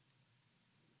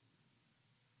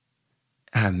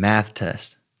I had a math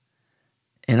test.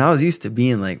 And I was used to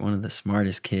being like one of the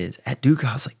smartest kids. At Duke,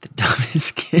 I was like the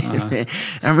dumbest kid, man. And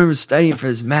I remember studying for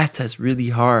this math test really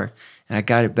hard, and I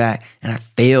got it back, and I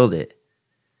failed it.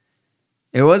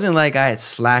 It wasn't like I had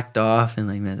slacked off and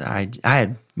like, man, I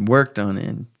had worked on it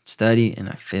and studied, and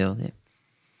I failed it.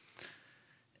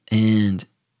 And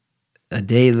a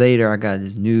day later, I got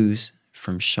this news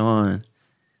from Sean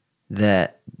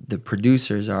that the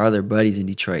producers, our other buddies in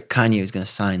Detroit, Kanye was going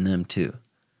to sign them too.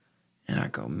 And I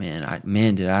go,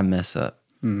 man, did I mess up?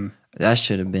 That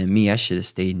should have been me. I should have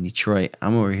stayed in Detroit.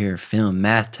 I'm over here filming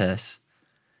math tests,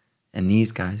 and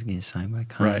these guys getting signed by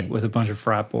Kanye. Right, with a bunch of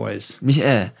frat boys.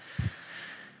 Yeah.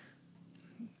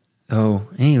 So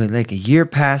anyway, like a year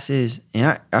passes,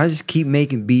 and I just keep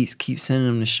making beats, keep sending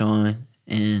them to Sean,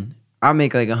 and I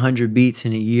make like 100 beats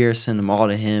in a year, send them all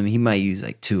to him. He might use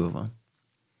like 2 of them.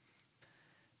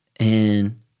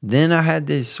 And then I had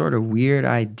this sort of weird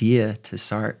idea to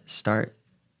start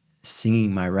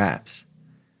singing my raps.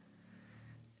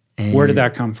 And where did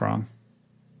that come from?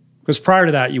 Because prior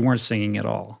to that, you weren't singing at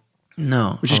all.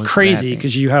 No. Which is crazy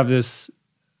because you have this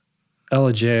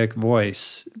elegiac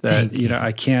voice that,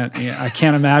 I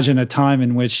can't imagine a time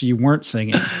in which you weren't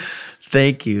singing.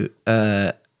 Thank you.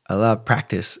 A lot of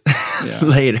practice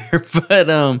later.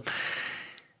 But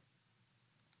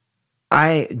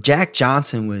Jack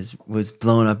Johnson was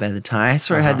blown up at the time. I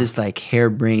sort of had this like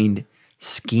harebrained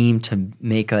scheme to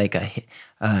make like a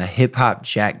hip hop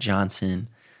Jack Johnson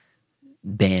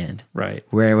band. Right.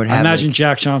 Where I would have I imagine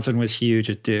Jack Johnson was huge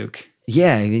at Duke.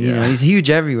 Yeah, you know, he's huge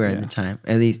everywhere at the time.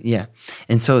 At least, yeah.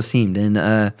 And so it seemed.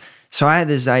 And so I had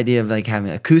this idea of like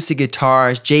having acoustic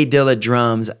guitars, Jay Dilla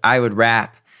drums, I would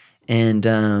rap and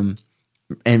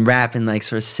rap and like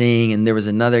sort of sing. And there was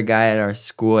another guy at our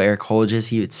school, Eric Holges,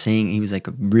 he would sing. He was like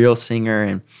a real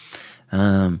singer.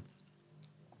 And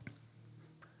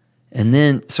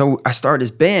then, so I started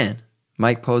this band,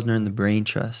 Mike Posner and the Brain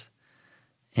Trust.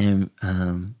 And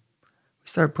we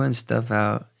started putting stuff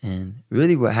out. And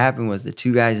really what happened was the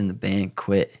 2 guys in the band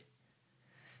quit.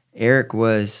 Eric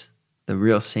was the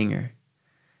real singer.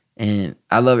 And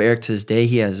I love Eric to this day.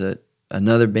 He has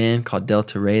another band called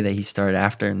Delta Ray that he started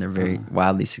after, and they're very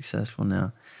wildly successful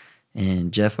now.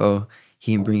 And Jeff O,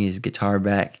 he can bring his guitar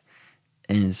back.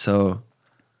 And so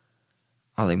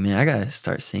I was like, man, I got to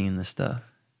start singing this stuff.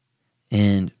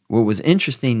 And what was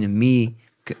interesting to me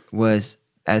was,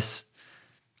 as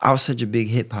I was such a big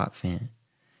hip hop fan,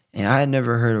 and I had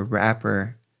never heard a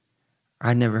rapper,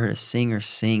 I'd never heard a singer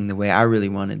sing the way I really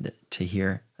wanted to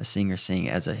hear a singer sing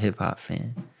as a hip hop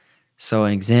fan. So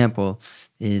an example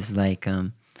is like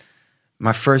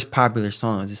my first popular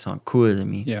song is this song, Cooler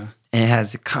Than Me. Yeah. And it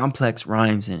has complex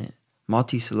rhymes in it,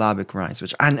 multisyllabic rhymes,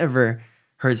 which I never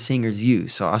heard singers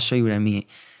use. So I'll show you what I mean.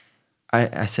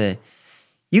 I said,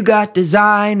 you got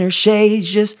designer shades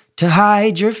just to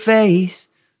hide your face.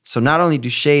 So not only do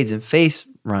shades and face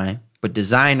rhyme, but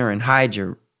designer and hide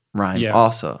your rhyme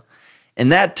also.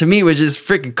 And that to me was just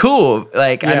freaking cool.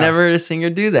 Like I never heard a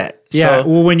singer do that. Yeah. So,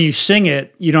 well, when you sing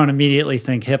it, you don't immediately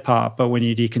think hip hop, but when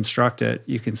you deconstruct it,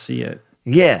 you can see it.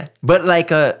 Yeah. But like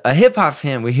a hip hop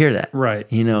fan would hear that. Right.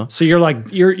 You know? So you're like,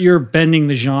 you're bending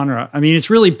the genre. I mean,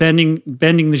 it's really bending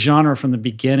the genre from the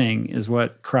beginning is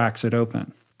what cracks it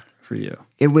open for you.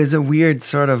 It was a weird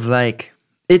sort of like,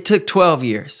 it took 12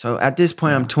 years. So at this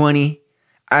point, I'm 20.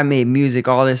 I made music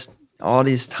all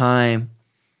this time.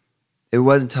 It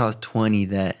wasn't until I was 20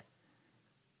 that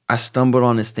I stumbled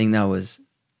on this thing that was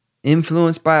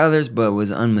influenced by others, but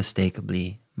was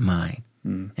unmistakably mine.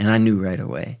 And I knew right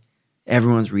away.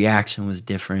 Everyone's reaction was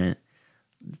different.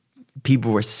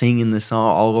 People were singing the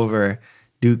song all over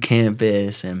Duke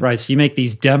campus. And right. So you make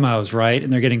these demos, right?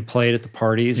 And they're getting played at the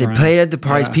parties. they right? played at the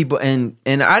parties, Yeah. people, and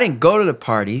I didn't go to the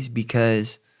parties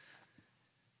because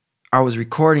I was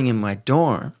recording in my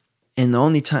dorm. And the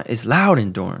only time, it's loud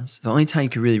in dorms. The only time you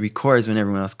can really record is when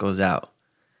everyone else goes out.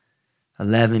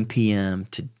 11 p.m.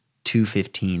 to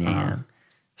 2:15 a.m.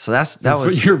 So that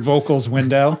was your vocals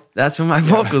window. That's when my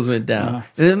vocals went down. Uh-huh.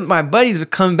 And then my buddies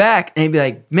would come back and they'd be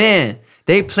like, man,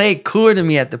 they played Cooler Than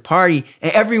Me at the party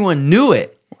and everyone knew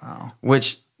it. Wow.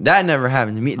 Which that never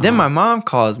happened to me. Then my mom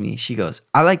calls me. She goes,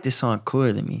 I like this song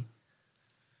Cooler Than Me.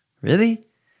 Really?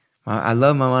 I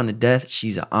love my mom to death.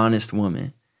 She's an honest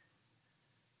woman.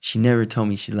 She never told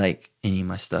me she liked any of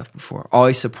my stuff before.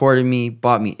 Always supported me,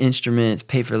 bought me instruments,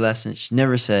 paid for lessons. She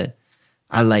never said,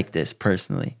 I like this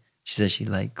personally. She said she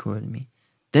liked Cooler Than Me.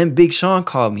 Then Big Sean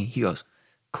called me. He goes,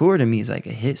 Cooler Than Me is like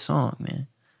a hit song, man.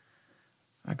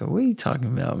 I go, what are you talking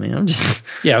about, man? I'm just...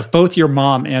 Yeah, if both your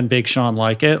mom and Big Sean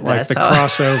like it, like the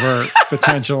crossover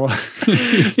potential.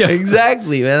 Yeah.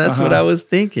 Exactly, man. That's what I was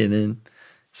thinking. And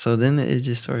so then it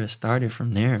just sort of started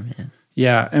from there, man.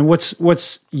 Yeah, and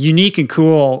what's unique and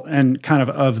cool and kind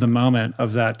of the moment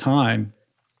of that time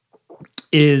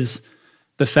is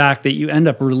the fact that you end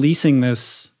up releasing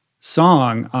this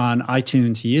song on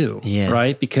iTunes U,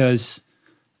 right? Because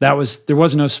there was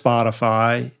no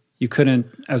Spotify. You couldn't,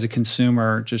 as a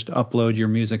consumer, just upload your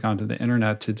music onto the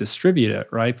internet to distribute it,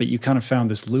 right? But you kind of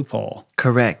found this loophole.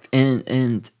 Correct.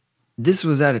 And this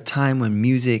was at a time when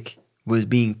music was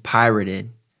being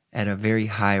pirated at a very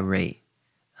high rate.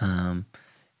 And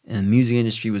the music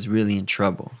industry was really in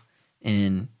trouble.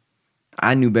 And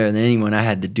I knew better than anyone. I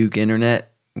had the Duke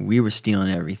internet. We were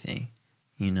stealing everything,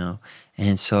 you know?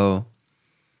 And so...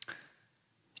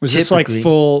 Was this like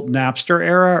full Napster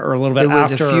era or a little bit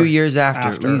after? It was a few years after.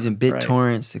 We were using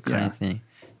BitTorrents, the kind of thing.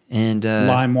 And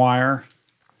LimeWire.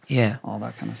 Yeah. All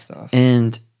that kind of stuff.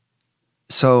 And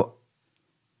so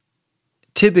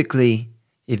typically,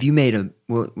 if you made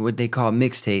what they call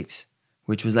mixtapes,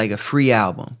 which was like a free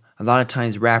album, a lot of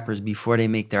times rappers, before they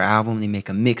make their album, they make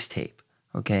a mixtape,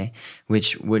 okay?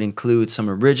 Which would include some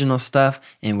original stuff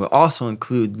and would also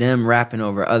include them rapping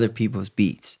over other people's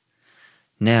beats.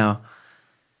 Now,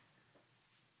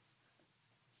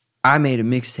 I made a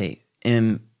mixtape,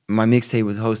 and my mixtape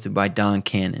was hosted by Don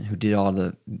Cannon, who did all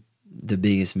the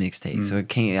biggest mixtapes. So it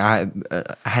came. I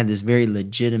had this very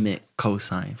legitimate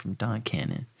cosign from Don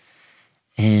Cannon,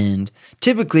 and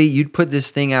typically you'd put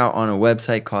this thing out on a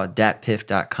website called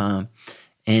datpiff.com,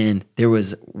 and there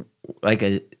was like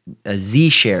a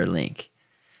Z-share link.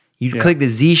 You'd click the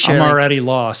Z-share link. I'm already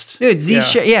lost. Dude,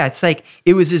 Z-share, it's like,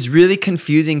 it was this really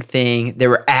confusing thing. There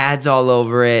were ads all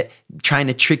over it, trying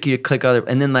to trick you to click other,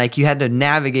 and then like you had to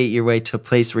navigate your way to a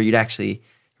place where you'd actually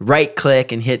right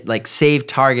click and hit like save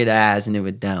target as, and it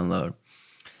would download.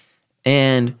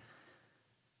 And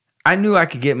I knew I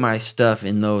could get my stuff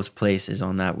in those places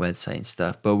on that website and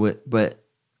stuff, but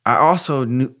I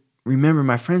also remember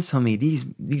my friends telling me these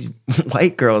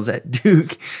white girls at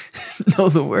Duke know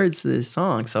the words to this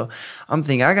song. So I'm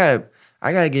thinking I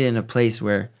gotta get in a place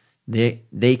where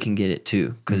they can get it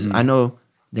too, because I know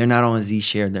they're not on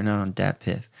Z-Share, they're not on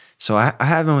DatPiff. So I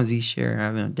have it on Z-Share, I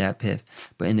have it on DatPiff.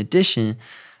 But in addition,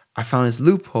 I found this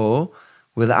loophole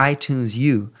with iTunes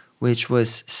U, which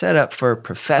was set up for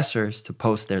professors to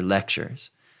post their lectures.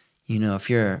 You know, if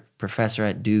you're a professor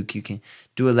at Duke, you can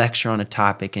do a lecture on a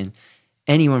topic, and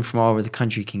anyone from all over the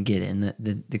country can get it. And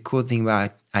the cool thing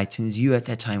about iTunes U at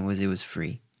that time was it was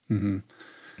free. Mm-hmm.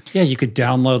 Yeah, you could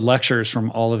download lectures from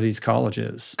all of these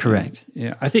colleges. Correct. And,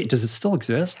 yeah, I think, does it still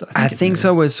exist? I think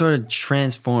so. It was sort of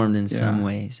transformed in some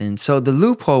ways. And so the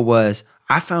loophole was,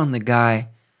 I found the guy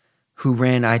who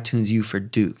ran iTunes U for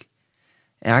Duke.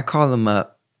 And I called him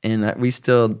up, and we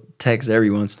still text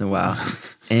every once in a while.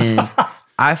 And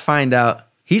I find out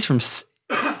he's from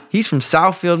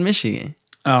Southfield, Michigan.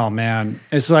 Oh man,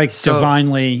 it's like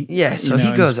divinely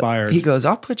inspired. He goes,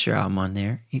 I'll put your album on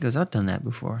there. He goes, I've done that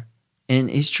before. And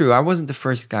it's true, I wasn't the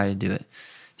first guy to do it.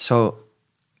 So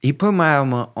he put my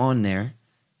album on there,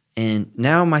 and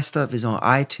now my stuff is on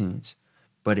iTunes,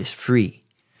 but it's free.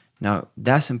 Now,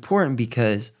 that's important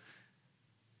because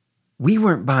we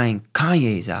weren't buying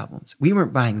Kanye's albums. We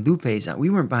weren't buying Lupe's albums. We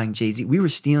weren't buying Jay-Z. We were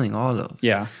stealing all those.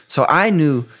 Yeah. So I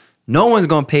knew no one's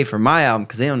going to pay for my album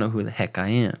because they don't know who the heck I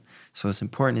am. So it's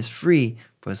important, it's free,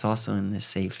 but it's also in this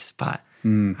safe spot,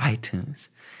 iTunes.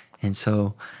 And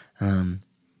so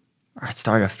I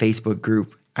started a Facebook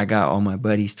group. I got all my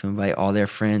buddies to invite all their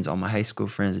friends, all my high school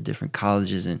friends at different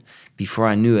colleges. And before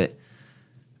I knew it,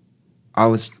 I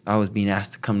was being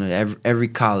asked to come to every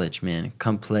college, man.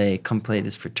 Come play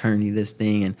this fraternity, this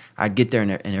thing, and I'd get there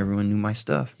and everyone knew my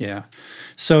stuff. Yeah.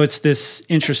 So it's this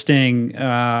interesting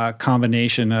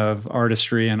combination of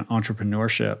artistry and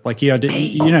entrepreneurship. Like you had to,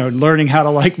 learning how to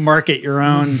like market your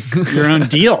own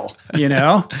deal,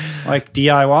 like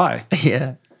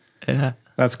DIY. Yeah.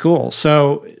 That's cool.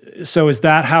 So is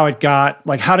that how it got?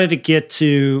 Like, how did it get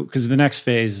to? Because the next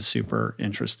phase is super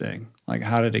interesting. Like,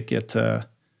 how did it get to?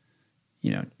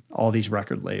 All these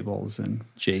record labels and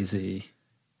Jay-Z.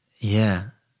 Yeah.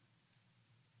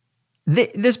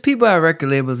 There's people at record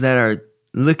labels that are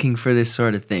looking for this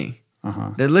sort of thing. Uh-huh.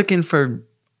 They're looking for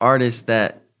artists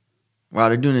that, while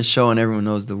they're doing a show and everyone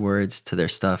knows the words to their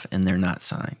stuff and they're not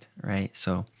signed, right?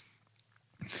 So,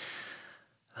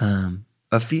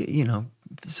 a few,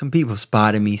 some people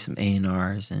spotted me, some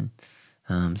A&Rs and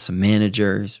some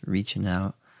managers reaching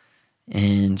out.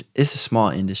 And it's a small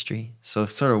industry. So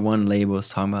if sort of one label is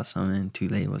talking about something, two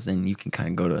labels, then you can kind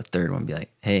of go to a third one and be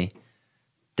like, hey,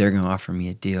 they're going to offer me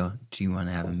a deal. Do you want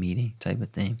to have a meeting type of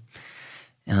thing?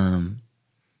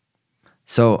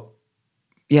 So,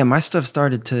 yeah, my stuff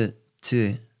started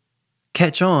to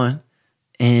catch on.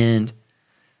 And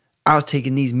I was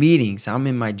taking these meetings. I'm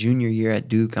in my junior year at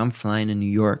Duke. I'm flying to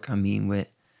New York. I'm meeting with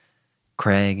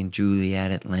Craig and Julie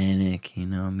at Atlantic.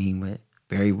 I'm meeting with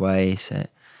Barry Weiss at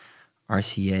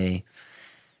RCA,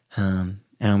 and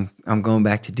I'm going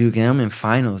back to Duke, and I'm in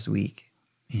finals week,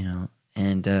 and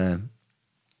I'm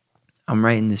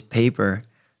writing this paper,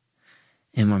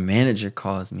 and my manager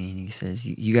calls me, and he says,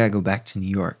 you gotta go back to New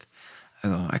York. I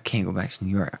go, I can't go back to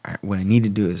New York. What I need to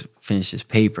do is finish this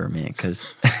paper, man, because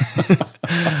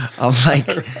I'm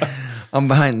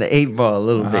behind the 8 ball a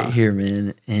little bit here,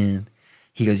 man, and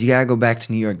he goes, you gotta go back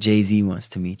to New York. Jay-Z wants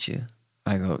to meet you.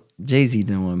 I go, Jay-Z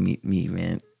didn't want to meet me,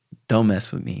 man. Don't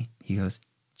mess with me. He goes,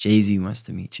 Jay-Z wants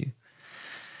to meet you.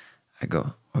 I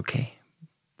go, okay,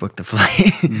 book the flight.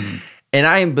 Mm-hmm. And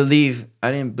I didn't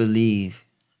believe.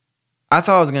 I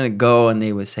thought I was going to go and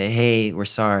they would say, hey, we're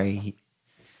sorry.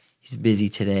 He's busy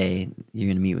today. You're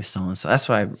going to meet with someone. So that's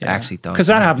what I actually thought. Because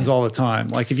that happens all the time.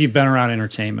 Like if you've been around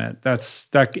entertainment,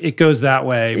 it goes that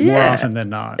way more often than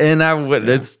not. And I would,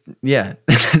 that's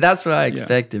what I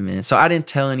expected, man. So I didn't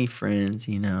tell any friends,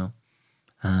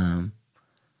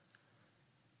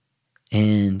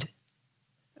 and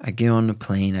I get on the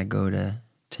plane. I go to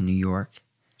New York.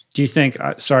 Do you think,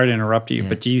 sorry to interrupt you,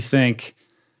 but do you think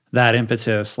that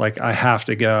impetus, like I have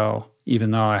to go,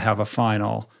 even though I have a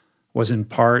final, was in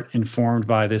part informed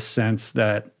by this sense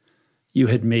that you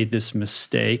had made this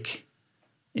mistake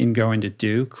in going to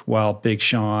Duke while Big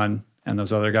Sean and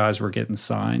those other guys were getting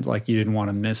signed? Like you didn't want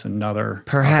to miss another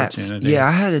opportunity? Yeah,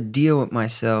 I had a deal with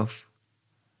myself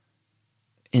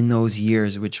in those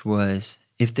years, which was,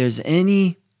 if there's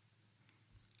any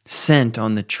scent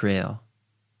on the trail,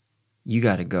 you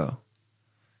got to go.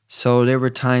 So there were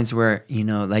times where,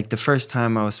 like the first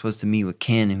time I was supposed to meet with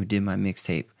Cannon, who did my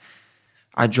mixtape,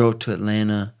 I drove to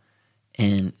Atlanta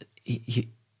and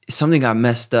something got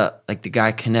messed up. Like the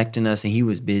guy connecting us and he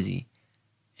was busy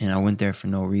and I went there for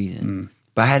no reason.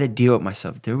 But I had to deal with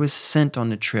myself. There was scent on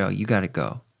the trail. You got to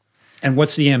go. And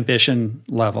what's the ambition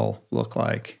level look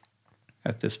like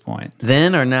at this point?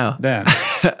 Then or now? Then.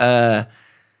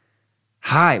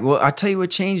 High. Well, I'll tell you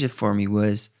what changed it for me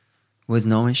was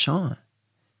knowing Sean.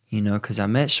 Because I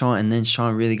met Sean and then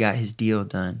Sean really got his deal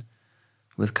done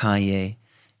with Kanye.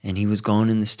 And he was going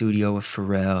in the studio with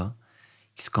Pharrell.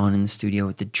 He's going in the studio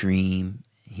with The Dream.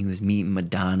 He was meeting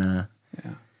Madonna.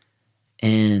 Yeah.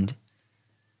 And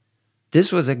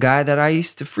this was a guy that I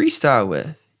used to freestyle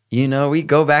with. We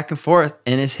go back and forth,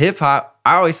 and it's hip hop.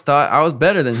 I always thought I was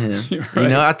better than him.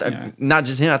 Right. Not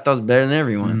just him, I thought I was better than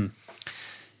everyone.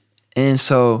 And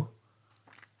so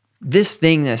this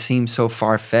thing that seemed so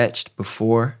far-fetched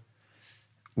before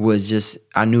was just,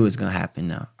 I knew it was going to happen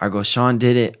now. I go, Sean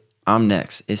did it, I'm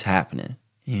next. It's happening,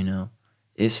 I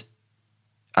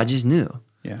just knew.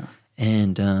 Yeah.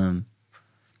 And,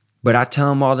 but I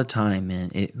tell him all the time,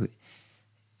 man,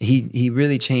 he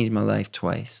really changed my life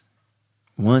twice.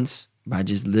 Once by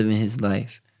just living his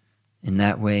life in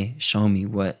that way, showing me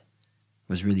what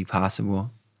was really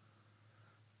possible.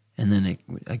 And then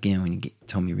again, when you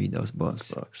told me to read those books.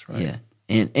 Those books, right.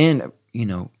 Yeah. And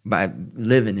by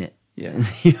living it,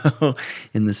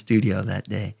 in the studio that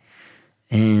day.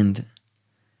 And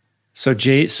so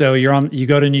you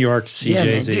go to New York to see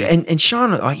Jay-Z. And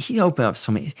Sean, he opened up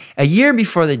so many. A year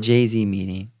before the Jay-Z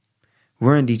meeting,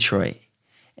 we're in Detroit,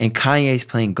 and Kanye's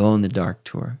playing Glow in the Dark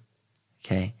tour.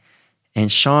 Okay.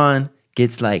 And Sean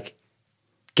gets like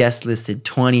guest listed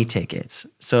 20 tickets.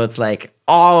 So it's like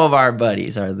all of our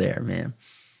buddies are there, man.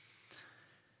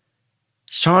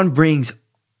 Sean brings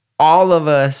all of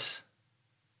us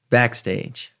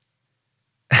backstage.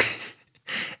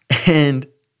 And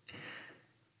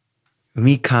we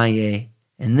meet Kanye.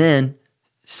 And then,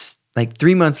 like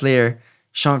 3 months later,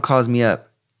 Sean calls me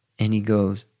up and he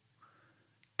goes,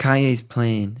 Kanye's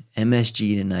playing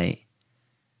MSG tonight.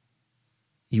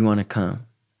 You want to come?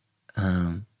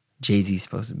 Jay-Z's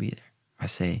supposed to be there. I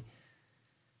say,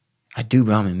 I do,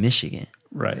 but I'm in Michigan.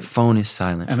 Right. Phone is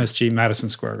silent. MSG, Madison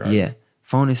Square Garden. Yeah.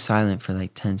 Phone is silent for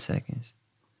like 10 seconds.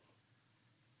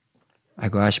 I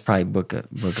go, I should probably book a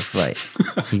flight.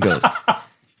 He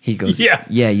goes,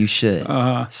 yeah, you should.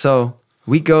 So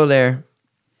we go there.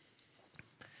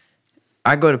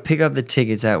 I go to pick up the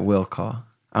tickets at Will Call.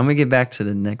 I'm going to get back to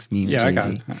the next meme with Jay-Z. I got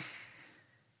it.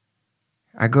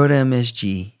 I go to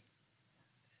MSG.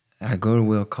 I go to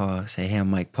Will Call, say, hey, I'm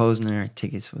Mike Posner.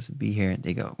 Tickets supposed to be here.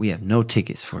 They go, we have no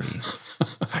tickets for you.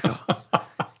 I go,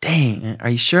 dang, are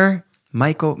you sure?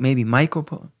 Michael,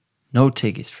 no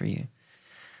tickets for you.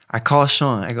 I call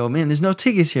Sean. I go, man, there's no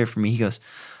tickets here for me. He goes,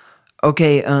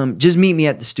 okay, just meet me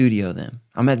at the studio then.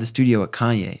 I'm at the studio with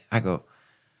Kanye. I go,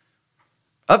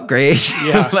 upgrade.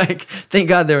 Yeah. Like, thank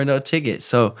God there were no tickets.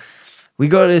 So we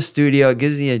go to the studio,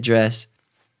 gives the address.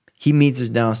 He meets us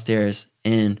downstairs.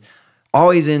 And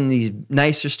always in these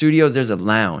nicer studios, there's a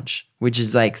lounge, which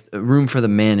is like a room for the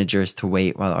managers to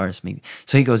wait while the artists meet.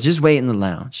 So he goes, just wait in the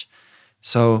lounge.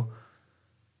 So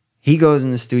he goes in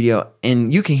the studio,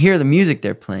 and you can hear the music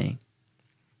they're playing.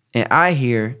 And I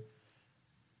hear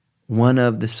one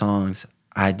of the songs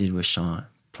I did with Sean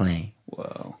playing.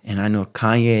 Whoa. And I know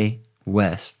Kanye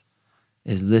West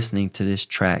is listening to this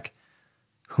track,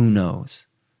 Who Knows,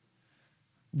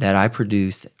 that I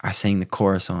produced. I sang the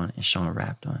chorus on, and Sean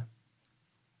rapped on.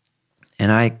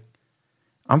 And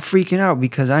I'm freaking out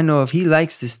because I know if he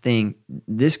likes this thing,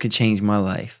 this could change my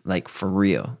life, like for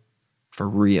real. For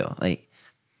real. Like,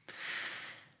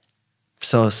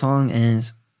 so a song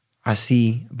ends. I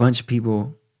see a bunch of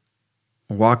people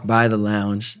walk by the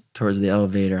lounge towards the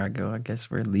elevator. I go, I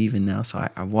guess we're leaving now. So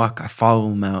I follow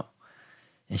them out.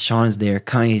 And Sean's there.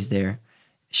 Kanye's there.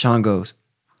 Sean goes,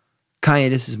 Kanye,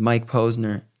 this is Mike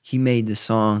Posner. He made the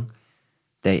song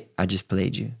that I just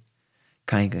played you.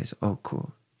 Kanye goes, oh,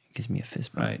 cool. He gives me a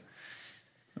fist bump. Right.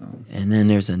 Oh. And then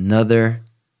there's another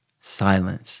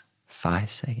silence. 5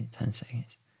 seconds, 10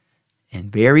 seconds.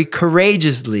 And very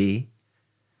courageously,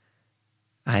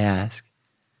 I ask,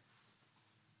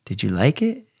 did you like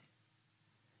it?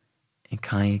 And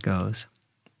Kanye goes,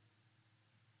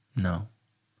 no.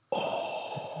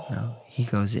 Oh. No. He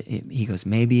goes,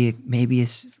 maybe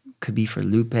it could be for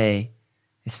Lupe.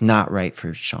 It's not right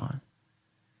for Sean.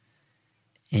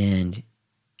 And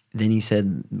then he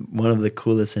said one of the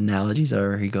coolest analogies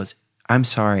ever. He goes, I'm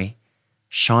sorry.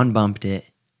 Sean bumped it.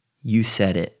 You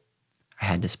said it. I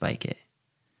had to spike it.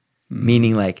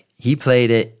 Meaning like he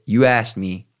played it. You asked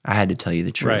me. I had to tell you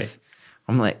the truth. Right.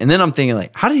 I'm like, and then I'm thinking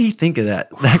like, how did he think of that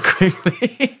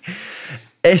quickly?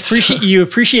 You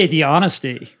appreciate the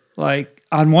honesty. Like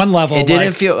on one level, it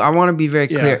didn't feel, I want to be very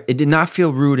clear. Yeah. It did not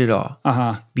feel rude at all.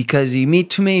 Because you meet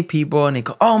too many people and they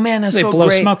go, oh man, that's so blow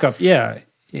great. Smoke up. Yeah.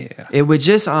 Yeah. It was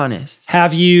just honest.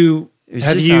 Have you, and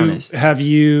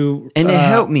it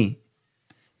helped me.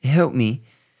 It helped me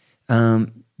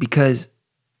because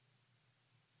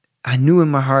I knew in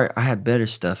my heart I had better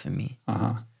stuff in me.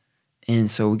 And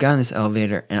so we got in this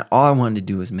elevator and all I wanted to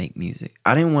do was make music.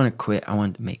 I didn't want to quit. I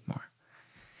wanted to make more.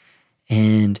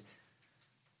 And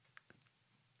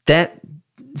that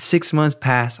 6 months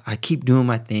pass. I keep doing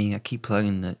my thing. I keep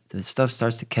plugging. The stuff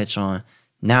starts to catch on.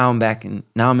 Now I'm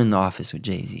in the office with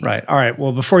Jay-Z. Right. All right.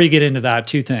 Well, before you get into that,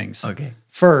 2 things. Okay.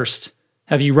 First,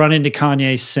 have you run into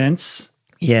Kanye since?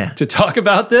 Yeah. To talk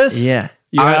about this? Yeah.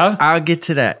 You have? I'll get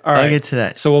to that. All right. I'll get to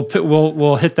that. So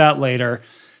we'll hit that later.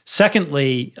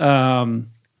 Secondly, I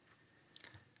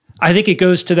think it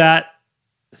goes to that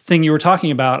thing you were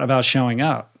talking about showing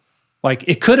up.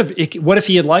 Like what if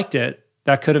he had liked it?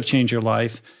 That could have changed your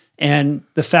life. And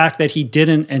the fact that he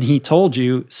didn't and he told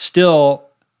you still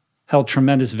held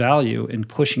tremendous value in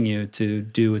pushing you to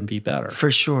do and be better.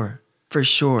 For sure.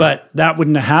 But that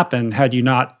wouldn't have happened had you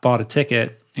not bought a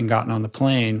ticket and gotten on the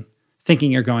plane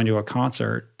thinking you're going to a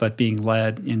concert, but being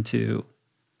led into,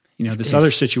 this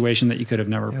other situation that you could have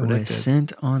never predicted. It was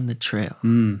sent on the trail.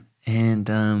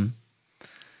 And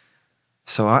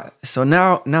so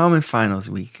now I'm in finals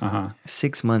week.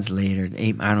 6 months later,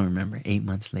 8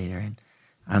 months later, and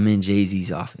I'm in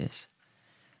Jay-Z's office.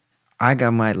 I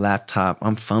got my laptop.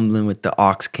 I'm fumbling with the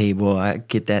aux cable. I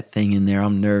get that thing in there.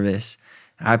 I'm nervous.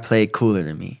 I play it cooler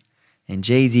than me. And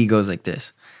Jay-Z goes like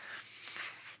this.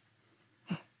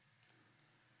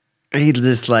 he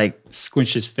just like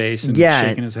squinched his face and Yeah,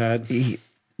 shaking his head. he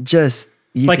just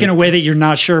Like in a way that you're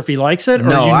not sure if he likes it, or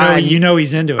No, you know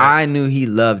he's into it. I knew he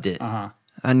loved it. Uh-huh.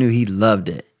 I knew he loved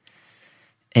it.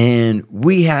 And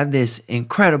we had this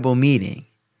incredible meeting.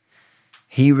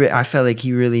 I felt like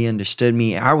he really understood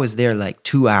me. I was there like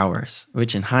 2 hours,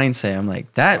 which in hindsight, I'm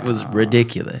like, that was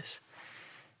ridiculous.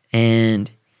 And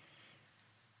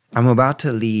I'm about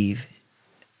to leave,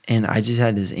 and I just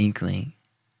had this inkling.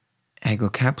 I go,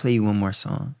 can I play you one more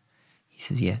song? He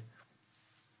says, yeah.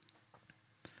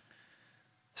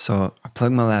 So I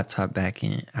plug my laptop back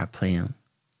in. I play him,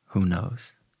 Who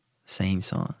Knows? Same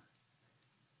song.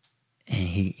 And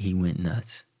he went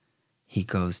nuts. He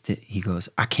goes,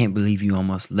 I can't believe you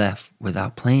almost left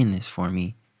without playing this for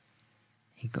me.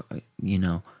 He go,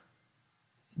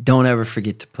 don't ever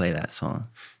forget to play that song.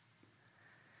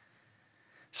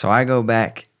 So I go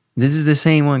back. This is the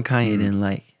same one Kanye didn't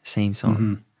like. Same song.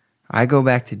 Mm-hmm. I go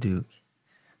back to Duke.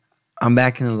 I'm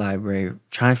back in the library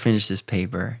trying to finish this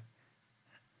paper.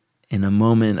 In a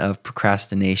moment of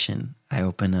procrastination, I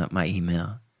open up my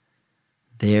email.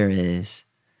 There is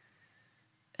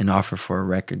an offer for a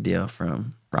record deal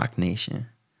from Rock Nation.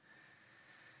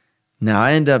 Now,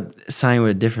 I end up signing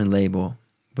with a different label,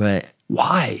 but...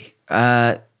 Why?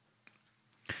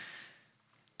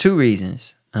 2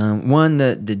 reasons. One,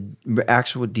 the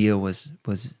actual deal was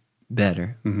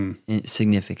better,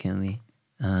 significantly.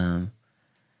 And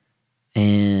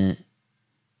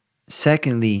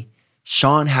secondly,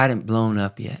 Sean hadn't blown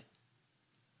up yet.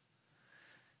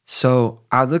 So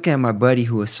I look at my buddy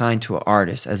who was signed to an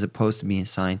artist as opposed to being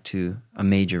signed to a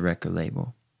major record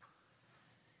label.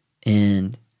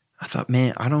 And I thought,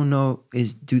 man, I don't know,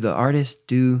 do the artists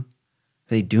do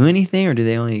they do anything, or do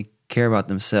they only care about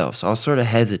themselves? So I was sort of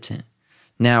hesitant.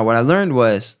 Now, what I learned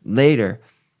was later,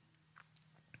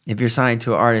 if you're signed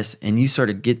to an artist and you sort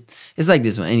of it's like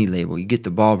this with any label, you get the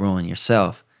ball rolling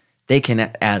yourself, they can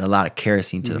add a lot of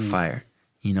kerosene to the fire.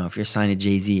 If you're signed to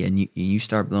Jay-Z and you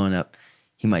start blowing up,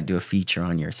 he might do a feature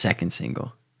on your second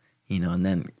single, and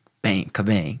then bang,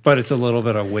 kabang. But it's a little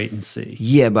bit of wait and see.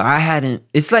 Yeah, but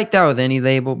it's like that with any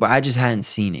label, but I just hadn't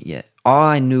seen it yet. All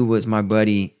I knew was my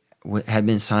buddy had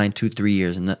been signed 2-3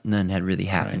 years and none had really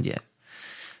happened yet.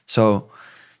 So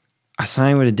I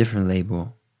signed with a different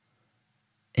label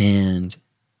and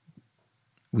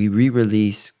we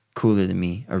re-released Cooler Than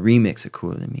Me, a remix of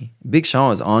Cooler Than Me. Big Sean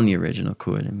was on the original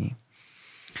Cooler Than Me.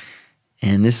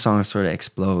 And this song sort of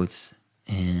explodes.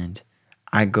 And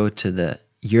I go to the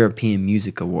European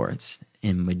Music Awards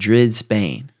in Madrid,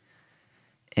 Spain.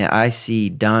 And I see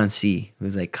Don C,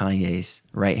 who's like Kanye's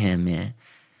right-hand man.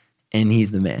 And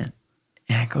he's the man.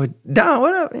 And I go, Don,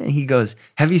 what up? And he goes,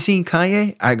 have you seen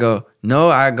Kanye? I go, no.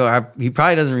 He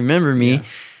probably doesn't remember me. Yeah.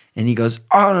 And he goes,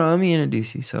 oh, no, let me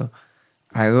introduce you. So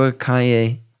I go to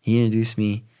Kanye. He introduced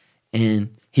me.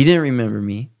 And he didn't remember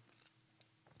me.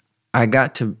 I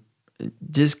got to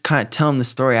just kind of tell him the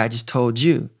story I just told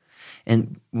you.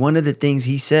 And one of the things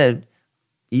he said,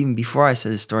 even before I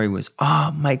said the story, was,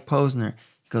 oh, Mike Posner.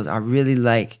 He goes, I really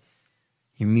like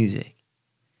your music.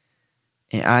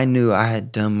 And I knew I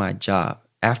had done my job.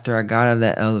 After I got out of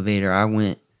that elevator, I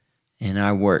went and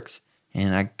I worked.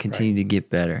 And I continued to get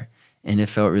better. And it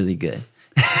felt really good.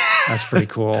 That's pretty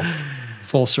cool.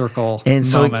 Full circle and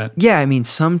moment. So, yeah, I mean,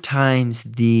 sometimes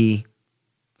the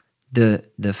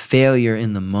failure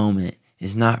in the moment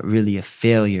is not really a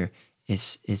failure.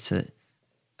 It's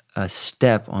a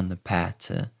step on the path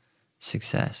to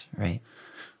success, right?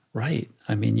 Right.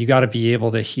 I mean, you got to be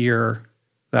able to hear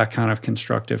that kind of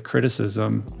constructive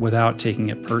criticism without taking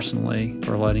it personally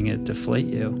or letting it deflate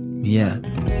you. Yeah.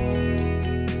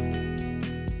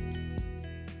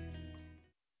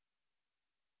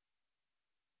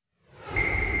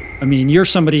 I mean, you're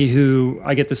somebody who,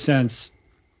 I get the sense,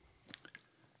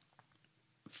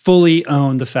 fully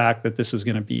owned the fact that this was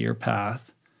going to be your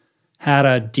path, had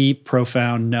a deep,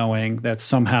 profound knowing that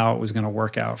somehow it was going to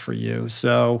work out for you.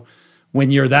 So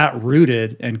when you're that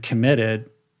rooted and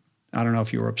committed, I don't know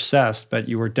if you were obsessed, but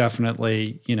you were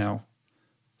definitely,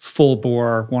 full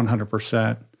bore,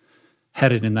 100%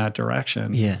 headed in that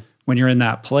direction. Yeah. When you're in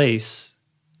that place,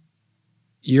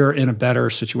 you're in a better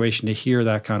situation to hear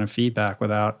that kind of feedback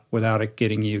without it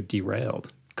getting you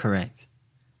derailed. Correct.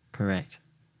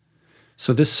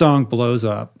 So this song blows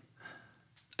up.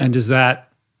 And does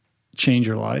that change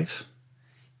your life?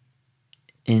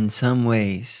 In some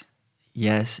ways,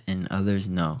 yes, in others,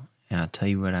 no. And I'll tell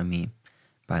you what I mean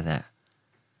by that.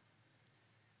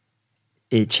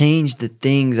 It changed the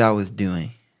things I was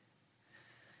doing.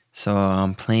 So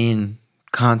I'm playing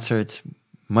concerts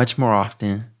much more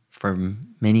often for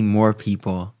many more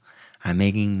people. I'm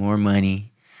making more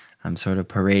money. I'm sort of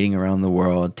parading around the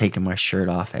world, taking my shirt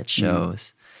off at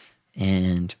shows.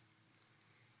 And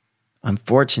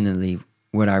unfortunately,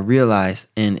 what I realized,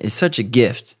 and it's such a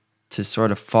gift to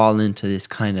sort of fall into this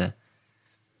kind of,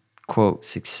 quote,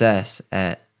 success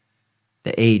at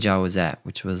the age I was at,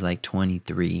 which was like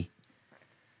 23.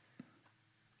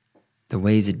 The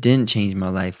ways it didn't change my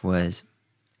life was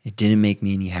it didn't make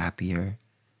me any happier.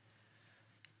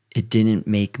 It didn't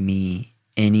make me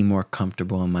any more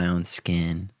comfortable in my own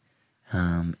skin.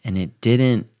 And it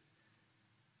didn't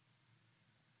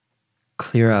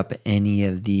clear up any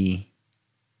of the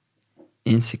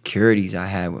insecurities I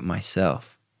had with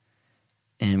myself.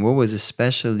 And what was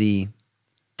especially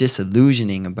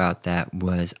disillusioning about that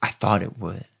was I thought it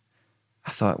would.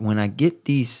 I thought when I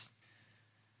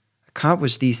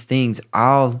accomplish these things,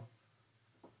 I'll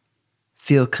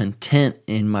feel content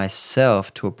in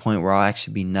myself to a point where I'll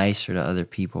actually be nicer to other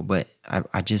people. But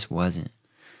I just wasn't.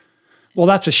 Well,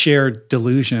 that's a shared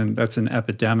delusion. That's an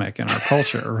epidemic in our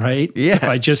culture, right? Yeah. If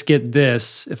I just get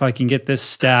this, if I can get this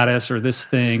status or this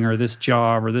thing or this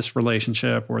job or this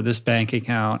relationship or this bank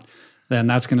account, then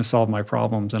that's going to solve my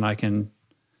problems, and I can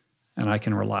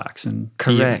relax and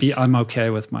Correct. I'm okay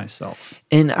with myself.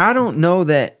 And I don't know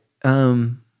that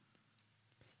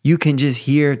you can just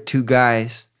hear two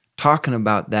guys talking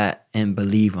about that and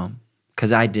believe them,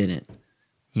 because I didn't.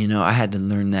 I had to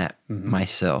learn that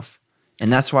myself.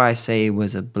 And that's why I say it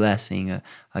was a blessing,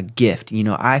 a gift.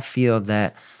 I feel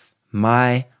that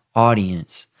my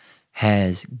audience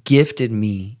has gifted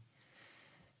me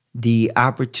the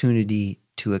opportunity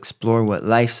to explore what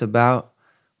life's about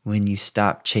when you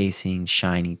stop chasing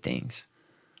shiny things.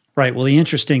 Right. Well, the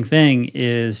interesting thing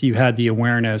is you had the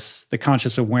awareness, the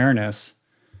conscious awareness,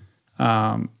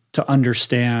 to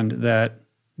understand that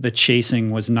the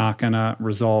chasing was not going to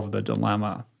resolve the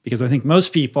dilemma. Because I think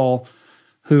most people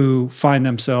who find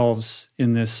themselves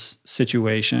in this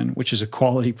situation, which is a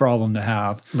quality problem to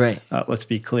have, right? Let's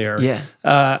be clear.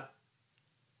 Yeah.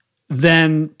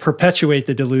 Then perpetuate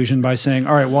the delusion by saying,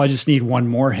 all right, well, I just need one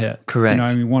more hit. Correct.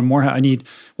 One more.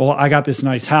 I got this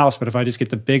nice house, but if I just get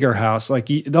the bigger house,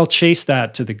 they'll chase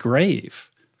that to the grave.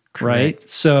 Correct. Right?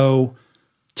 So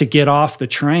to get off the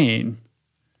train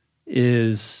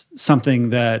is something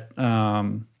that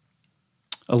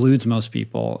eludes most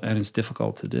people and is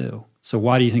difficult to do. So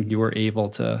why do you think you were able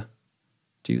to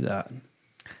do that?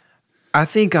 I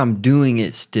think I'm doing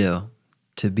it still,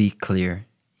 to be clear.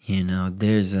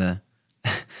 There's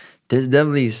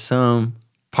definitely some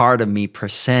part of me,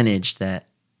 percentage, that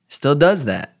still does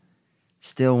that.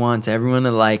 Still wants everyone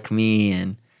to like me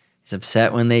and is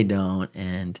upset when they don't,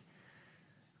 and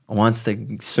wants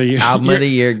the album of the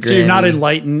year Grammy. So you're not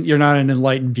enlightened. You're not an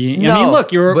enlightened being. No, I mean,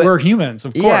 look, we're humans,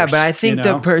 of course. Yeah, but I think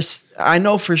I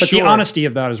know for sure. But the honesty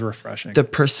of that is refreshing. The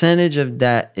percentage of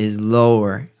that is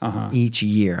lower each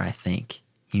year, I think.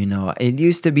 It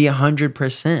used to be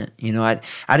 100%.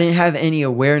 I didn't have any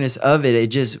awareness of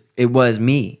it. It was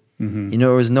me. Mm-hmm.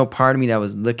 There was no part of me that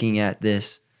was looking at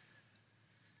this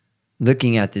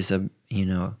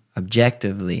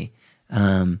objectively.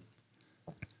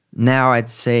 Now I'd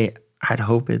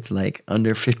hope it's like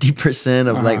under 50%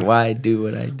 of like why I do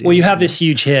what I do. Well, you have this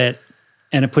huge hit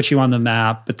and it puts you on the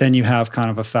map, but then you have kind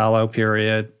of a fallow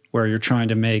period where you're trying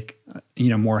to make,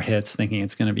 more hits, thinking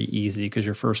it's going to be easy because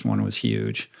your first one was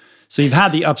huge. So you've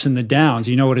had the ups and the downs.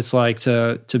 You know what it's like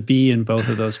to be in both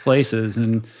of those places.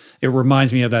 And it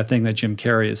reminds me of that thing that Jim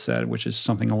Carrey has said, which is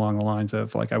something along the lines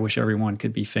of I wish everyone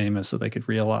could be famous so they could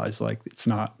realize it's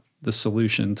not the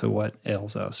solution to what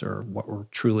ails us or what we're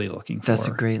truly looking for. That's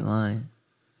a great line.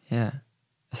 Yeah,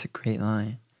 that's a great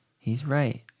line. He's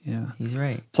right. Yeah, he's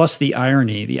right. Plus the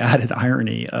irony, the added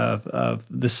irony of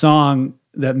the song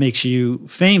that makes you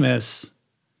famous,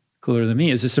 Cooler Than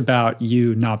Me, is just about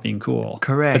you not being cool.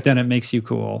 Correct. But then it makes you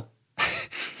cool.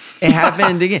 It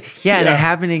happened again. Yeah, and it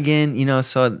happened again,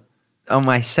 so on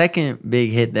my second big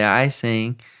hit that I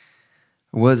sang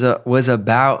was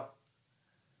about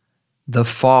the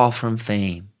fall from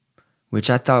fame, which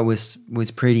I thought was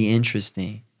pretty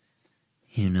interesting.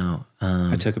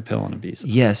 I Took a Pill in Ibiza.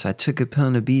 Yes, I Took a Pill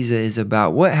in Ibiza is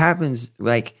about what happens,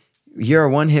 you're a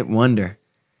one-hit wonder.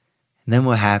 And then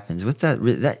what happens? What's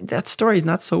that story is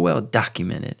not so well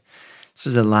documented. This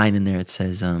is a line in there. It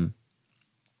says, I'm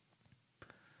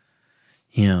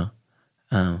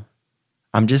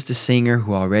just a singer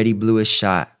who already blew a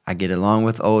shot. I get along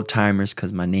with old timers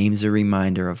because my name's a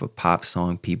reminder of a pop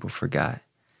song people forgot.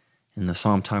 And the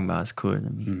song I'm talking about is Cooler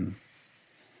Than Me. Mm-hmm.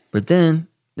 But then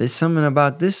there's something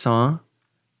about this song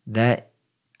that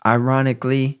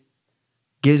ironically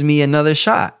gives me another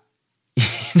shot.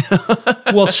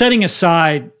 Well, setting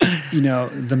aside,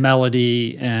 the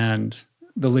melody and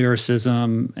the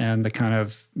lyricism and the kind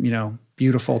of,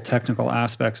 beautiful technical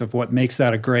aspects of what makes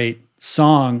that a great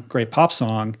song, great pop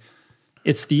song.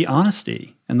 It's the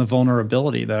honesty and the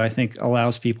vulnerability that I think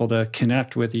allows people to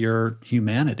connect with your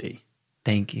humanity.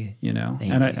 Thank you.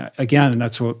 Thank you. Again,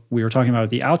 that's what we were talking about at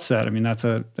the outset. I mean, that's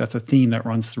a theme that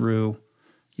runs through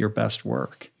your best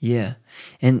work. Yeah.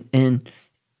 And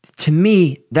to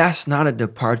me, that's not a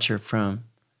departure from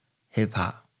hip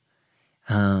hop.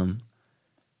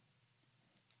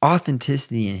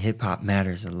 Authenticity in hip hop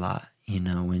matters a lot.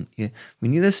 When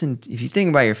you listen, if you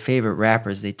think about your favorite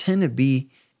rappers, they tend to be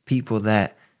people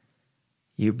that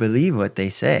you believe what they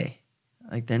say.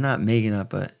 Like they're not making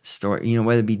up a story.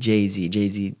 Whether it be Jay-Z.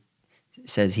 Jay-Z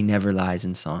says he never lies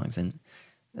in songs, and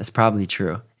that's probably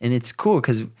true. And it's cool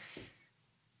because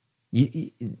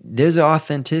there's an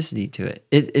authenticity to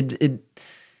it.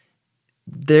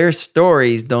 Their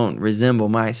stories don't resemble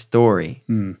my story.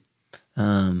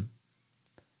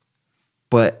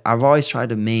 But I've always tried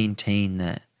to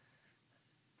maintain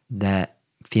that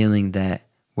feeling that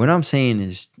what I'm saying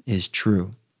is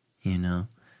true, Now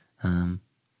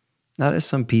there's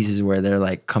some pieces where they're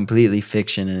like completely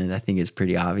fiction, and I think it's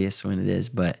pretty obvious when it is,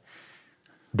 but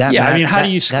that how do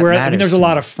you square it? I mean, there's a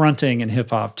lot of fronting in hip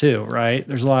hop too, right?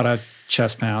 There's a lot of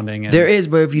chest pounding. There is,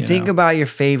 but if you think about your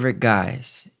favorite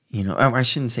guys, I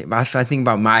shouldn't say, but I think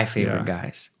about my favorite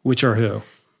guys. Which are who?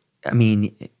 I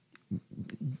mean,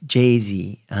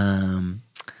 Jay-Z,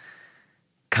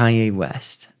 Kanye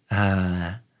West.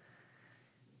 Now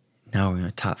we're on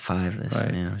a top 5 list,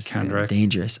 right. Man. It's Kendrick.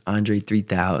 Dangerous. Andre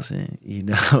 3000,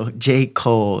 J.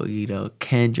 Cole,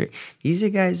 Kendrick. These are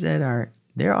guys that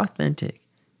they're authentic,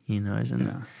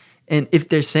 And if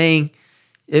they're saying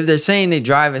they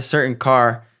drive a certain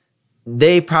car,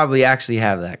 they probably actually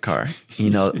have that car.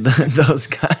 Those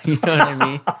guys, you know what I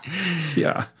mean?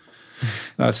 Yeah.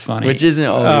 That's funny. Which isn't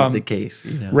always the case,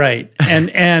 Right.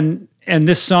 And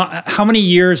this song, how many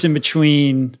years in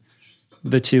between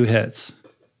the two hits?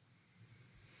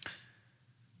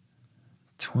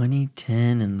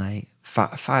 2010 and like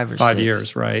 5 or 6. 5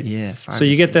 years, right? Yeah, 5. So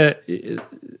you get the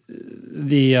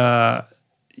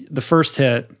first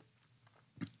hit,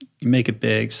 you make it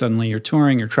big. Suddenly you're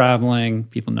touring, you're traveling,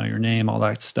 people know your name, all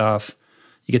that stuff.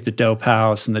 You get the dope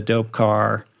house and the dope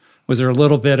car. Was there a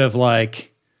little bit of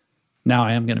like, now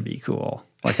I am going to be cool.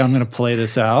 Like, I'm going to play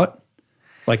this out.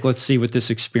 Like, let's see what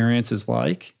this experience is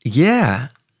like. Yeah.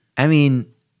 I mean,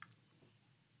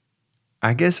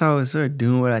 I guess I was sort of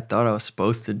doing what I thought I was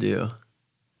supposed to do,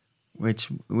 which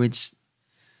is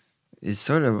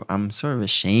I'm sort of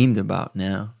ashamed about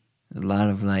now. A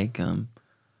lot of like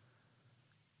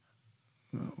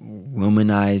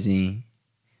womanizing,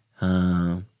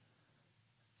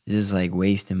 just like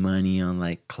wasting money on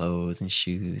like clothes and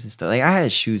shoes and stuff. Like I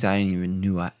had shoes I didn't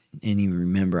even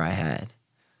remember I had.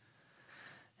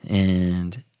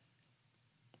 And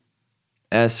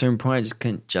at a certain point I just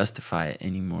couldn't justify it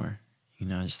anymore.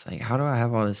 Just like, how do I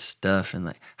have all this stuff? And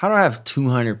like, how do I have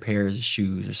 200 pairs of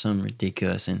shoes or something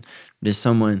ridiculous? And there's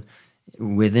someone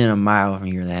within a mile from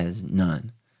here that has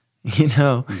none,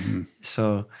 Mm-hmm.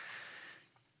 So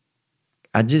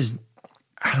I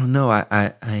don't know.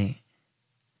 I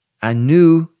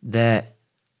knew that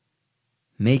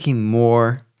making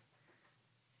more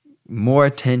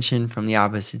attention from the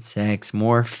opposite sex,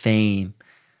 more fame,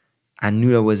 I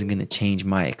knew that wasn't going to change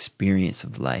my experience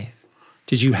of life.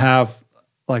 Did you have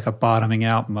like a bottoming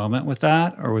out moment with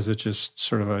that? Or was it just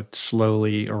sort of a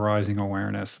slowly arising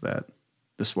awareness that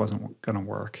this wasn't going to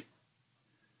work?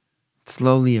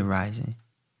 Slowly arising.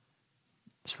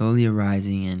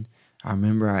 And I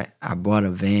remember I bought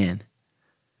a van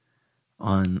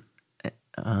on,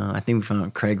 I think we found it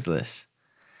on Craigslist.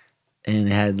 And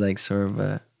it had like sort of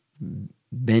a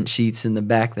bench sheets in the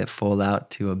back that fold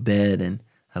out to a bed and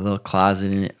a little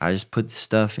closet in it. I just put the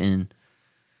stuff in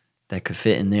that could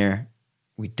fit in there.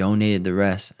 We donated the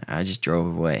rest. I just drove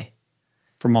away.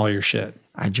 From all your shit?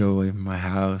 I drove away from my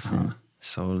house. And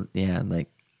so, yeah, like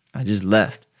I just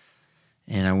left.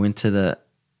 And I went to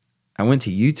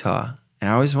Utah. And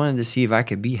I always wanted to see if I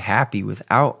could be happy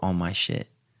without all my shit.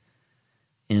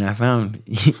 And I found,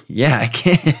 yeah, I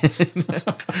can.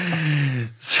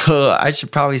 So I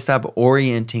should probably stop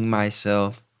orienting my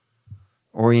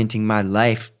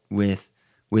life with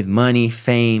money,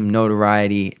 fame,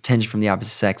 notoriety, attention from the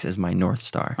opposite sex as my North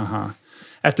Star. Uh-huh.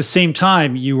 At the same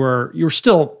time, you were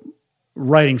still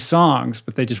writing songs,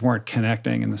 but they just weren't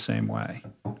connecting in the same way.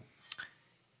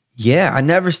 Yeah, I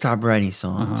never stopped writing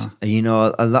songs.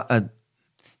 Uh-huh.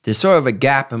 There's sort of a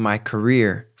gap in my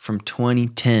career from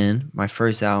 2010, my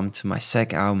first album, to my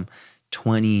second album,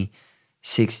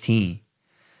 2016.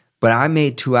 But I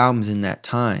made 2 albums in that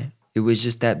time. It was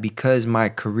just that because my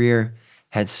career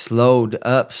had slowed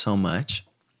up so much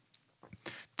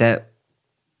that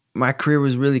my career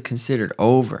was really considered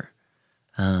over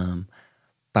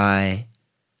by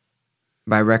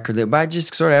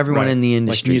just sort of everyone in the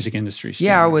industry. Like music industry.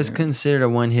 Yeah, I was considered a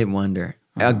one-hit wonder.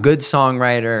 A good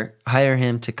songwriter, hire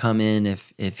him to come in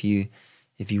if you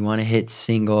want to hit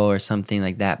single or something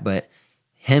like that. But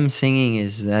him singing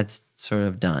that's sort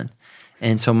of done.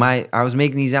 And so I was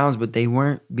making these albums, but they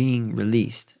weren't being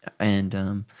released.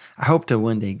 And I hope to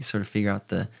one day sort of figure out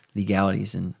the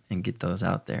legalities and get those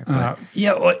out there. Well,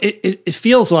 it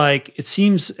feels like, it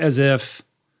seems as if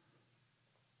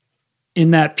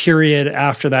in that period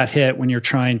after that hit, when you're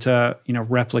trying to,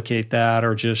 replicate that,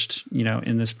 or just,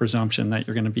 in this presumption that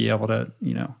you're going to be able to,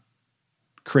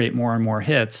 create more and more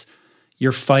hits,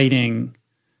 you're fighting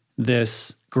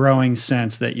this growing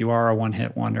sense that you are a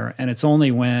one-hit wonder. And it's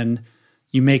only when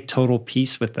you make total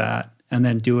peace with that and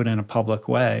then do it in a public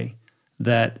way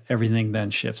that everything then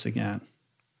shifts again.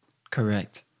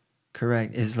 Correct.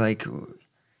 It's like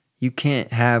you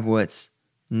can't have what's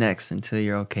next until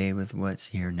you're okay with what's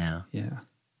here now. Yeah.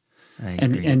 I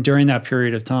agree. And during that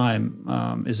period of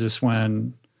time, is this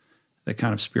when the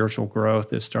kind of spiritual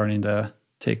growth is starting to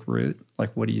take root?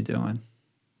 Like, what are you doing?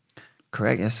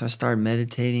 Correct. So I started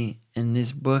meditating, and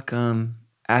this book,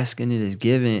 Asking It Is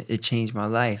Given, it changed my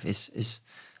life. It's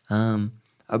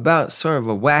about sort of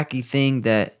a wacky thing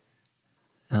that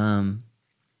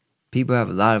people have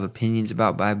a lot of opinions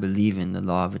about, but I believe in the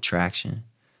law of attraction,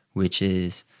 which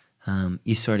is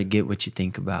you sort of get what you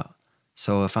think about.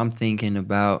 So if I'm thinking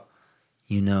about,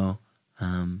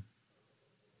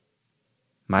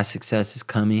 my success is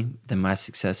coming, then my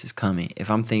success is coming.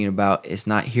 If I'm thinking about it's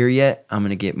not here yet, I'm going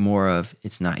to get more of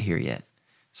it's not here yet.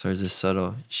 So there's a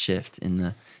subtle shift in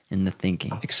the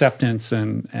thinking. Acceptance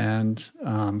and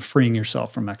freeing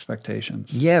yourself from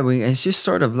expectations. Yeah, it's just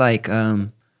sort of like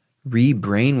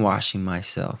re-brainwashing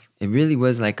myself. It really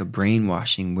was like a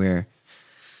brainwashing where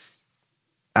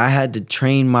I had to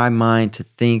train my mind to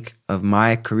think of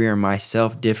my career and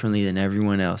myself differently than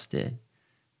everyone else did.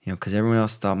 Because everyone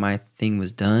else thought my thing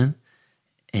was done.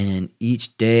 And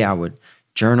each day I would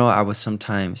journal. I would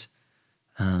sometimes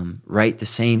write the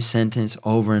same sentence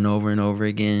over and over and over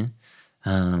again.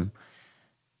 And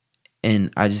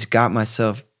I just got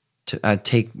myself I'd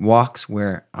take walks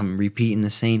where I'm repeating the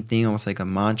same thing, almost like a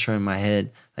mantra in my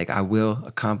head, like I will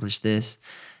accomplish this.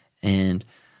 And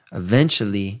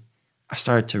eventually I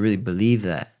started to really believe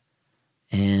that.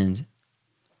 And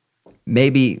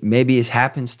maybe it's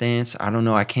happenstance. I don't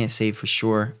know. I can't say for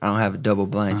sure. I don't have a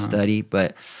double-blind study,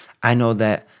 but I know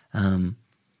that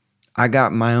I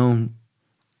got my own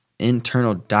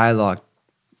internal dialogue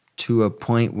to a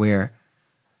point where,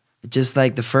 just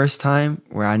like the first time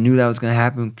where I knew that was going to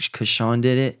happen because Sean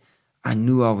did it, I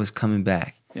knew I was coming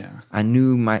back. Yeah. I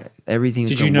knew everything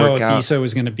was going to work out. Did you know Ibiza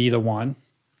was going to be the one?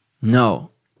 No,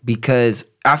 because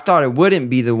I thought it wouldn't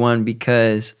be the one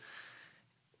because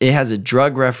it has a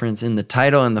drug reference in the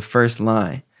title and the first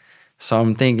line. So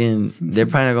I'm thinking they're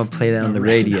probably not going to play that on the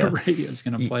radio. The radio's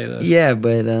going to play this. Yeah,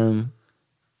 but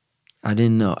I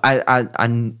didn't know. I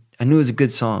knew it was a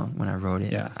good song when I wrote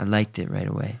it. Yeah. I liked it right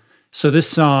away. So this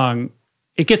song,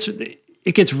 it gets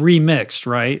remixed,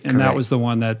 right? And Correct. That was the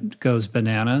one that goes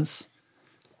bananas.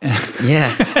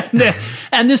 Yeah.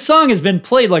 And this song has been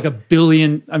played like 1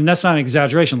 billion, I mean, that's not an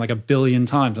exaggeration, like 1 billion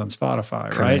times on Spotify,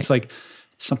 right? Correct. It's like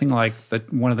something like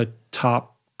one of the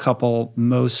top couple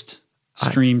most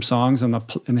streamed songs in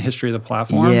the history of the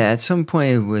platform. Yeah, at some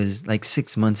point it was like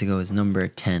 6 months ago, it was number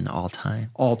 10 all time.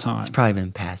 All time. It's probably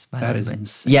been passed by. That is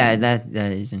insane. Yeah, that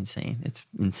is insane. It's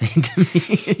insane to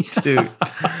me too.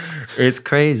 It's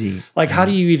crazy. Like, how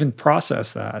do you even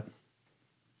process that?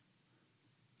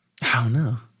 I don't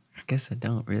know. I guess I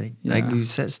don't really. Yeah. Like you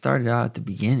said, started out at the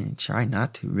beginning. Try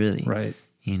not to really. Right.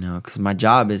 Because my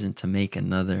job isn't to make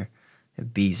another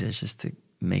Ibiza. It's just to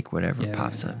make whatever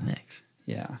pops up next.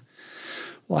 Yeah.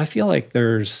 Well, I feel like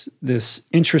there's this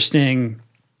interesting,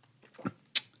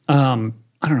 I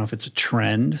don't know if it's a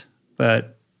trend,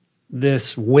 but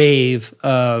this wave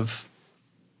of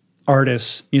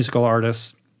artists, musical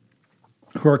artists,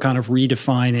 who are kind of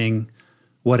redefining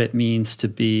what it means to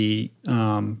be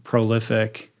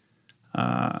prolific,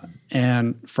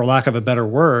 and for lack of a better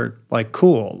word, like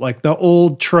cool. Like the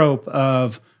old trope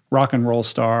of rock and roll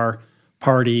star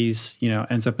parties,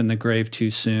 ends up in the grave too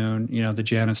soon. The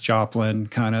Janis Joplin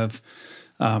kind of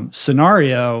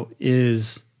scenario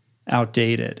is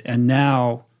outdated. And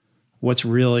now what's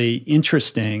really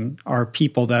interesting are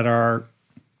people that are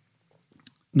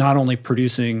not only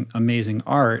producing amazing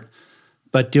art,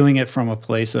 but doing it from a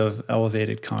place of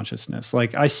elevated consciousness.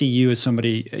 Like I see you as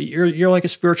somebody, you're like a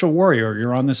spiritual warrior.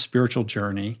 You're on this spiritual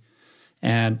journey.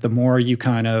 And the more you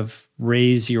kind of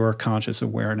raise your conscious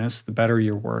awareness, the better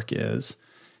your work is.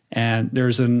 And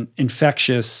there's an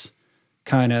infectious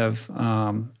kind of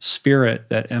spirit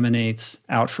that emanates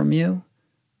out from you,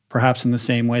 perhaps in the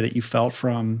same way that you felt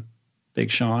from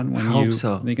Big Sean when you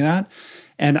think that.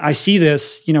 And I see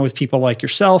this, with people like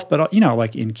yourself, but,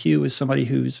 like InQ is somebody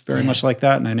who's very much like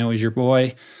that. And I know he's your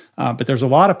boy. But there's a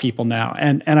lot of people now.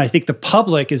 And I think the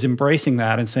public is embracing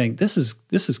that and saying, this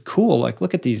is cool. Like,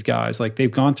 look at these guys. Like, they've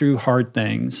gone through hard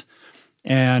things.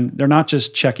 And they're not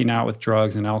just checking out with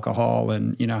drugs and alcohol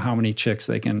and, how many chicks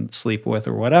they can sleep with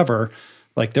or whatever.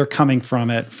 Like, they're coming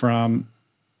from it from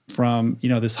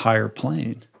this higher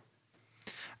plane.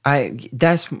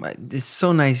 It's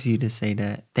so nice of you to say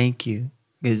that. Thank you.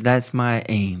 Because that's my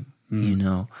aim,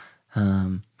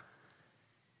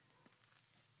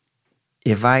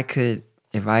 If I could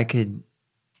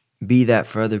be that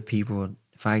for other people,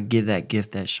 if I give that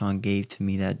gift that Sean gave to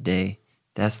me that day,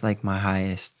 that's like my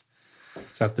highest.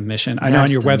 Is that the mission? I know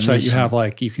on your website mission. You have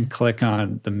you can click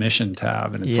on the mission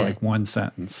tab and it's like one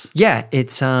sentence. Yeah,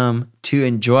 it's to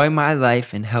enjoy my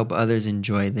life and help others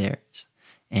enjoy theirs.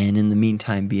 And in the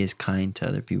meantime, be as kind to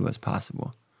other people as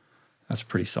possible. That's a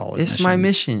pretty solid It's my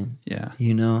mission. Yeah.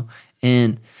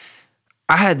 And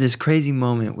I had this crazy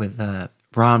moment with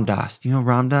Ram Dass. Do you know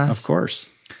Ram Dass? Of course.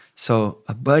 So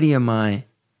a buddy of mine,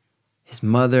 his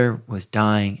mother was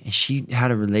dying, and she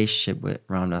had a relationship with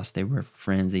Ram Dass. They were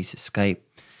friends. They used to Skype,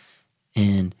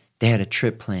 and they had a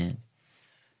trip planned.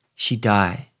 She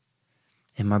died,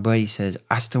 and my buddy says,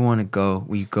 I still want to go.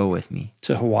 Will you go with me?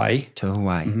 To Hawaii? To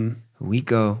Hawaii. Mm-hmm. We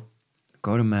go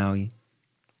to Maui,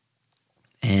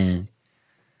 and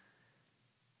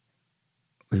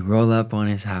we roll up on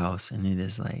his house, and it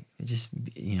is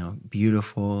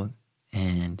beautiful.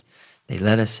 And they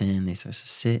let us in. They sort of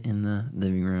sit in the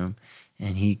living room,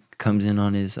 and he comes in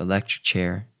on his electric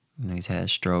chair. He's had a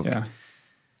stroke. Yeah.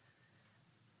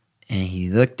 And he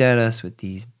looked at us with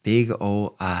these big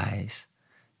old eyes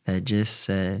that just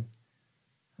said,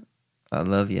 I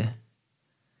love you.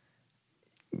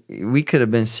 We could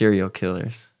have been serial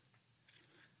killers.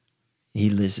 He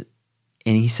listened.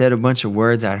 And he said a bunch of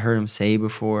words I'd heard him say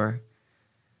before,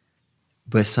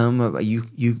 but some of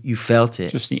you felt it.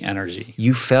 Just the energy.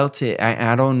 You felt it.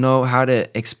 I don't know how to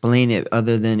explain it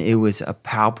other than it was a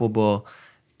palpable,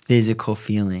 physical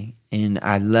feeling. And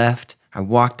I left. I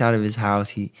walked out of his house.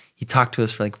 He talked to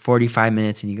us for 45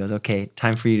 minutes, and he goes, "Okay,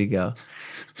 time for you to go."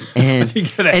 And you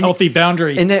got a healthy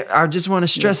boundary. And I just want to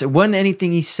stress, it wasn't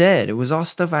anything he said. It was all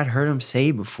stuff I'd heard him say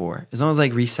before. It was almost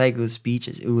like recycled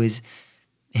speeches. It was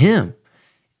him.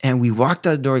 And we walked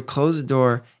out the door, closed the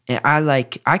door, and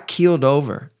I keeled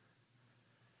over.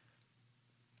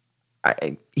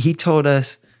 He told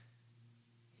us,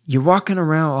 you're walking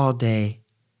around all day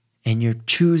and you're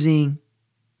choosing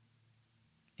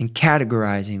and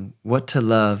categorizing what to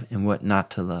love and what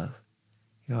not to love.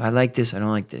 You go, I like this, I don't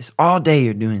like this. All day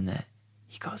you're doing that.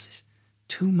 He goes, it's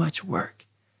too much work.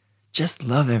 Just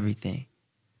love everything.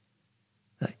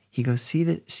 He goes,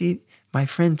 see, my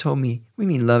friend told me, we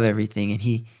mean love everything. And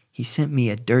he sent me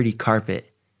a dirty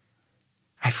carpet.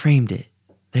 I framed it.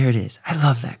 There it is. I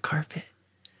love that carpet.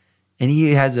 And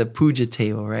he has a puja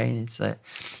table, right? And it's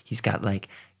he's got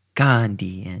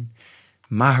Gandhi and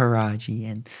Maharaji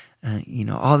and,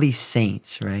 all these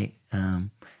saints, right? And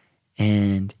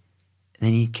then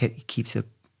he keeps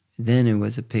then it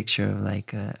was a picture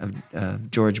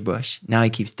of George Bush. Now he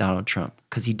keeps Donald Trump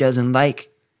because he doesn't like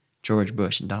George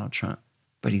Bush and Donald Trump,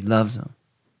 but he loves them.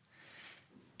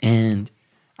 And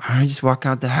I just walk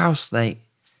out the house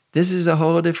this is a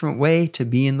whole different way to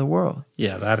be in the world.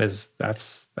 Yeah,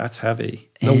 that's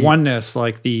heavy. The oneness,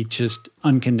 the just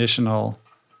unconditional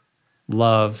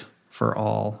love for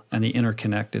all and the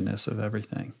interconnectedness of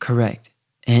everything. Correct.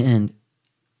 And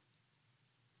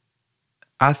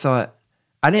I thought,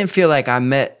 I didn't feel like I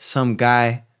met some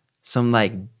guy,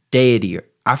 some deity.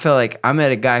 I felt like I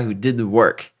met a guy who did the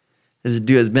work. This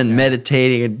dude has been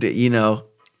meditating and,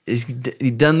 he's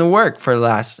done the work for the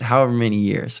last however many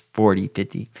years, 40,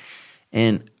 50.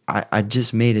 And I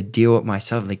just made a deal with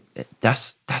myself.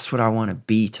 That's what I want to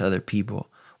be to other people.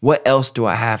 What else do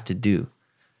I have to do?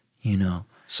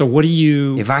 So what do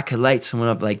you... If I could light someone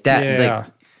up like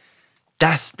that,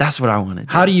 that's what I want to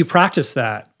do. How do you practice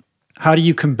that? How do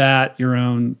you combat your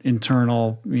own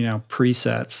internal,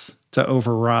 presets to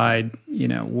override,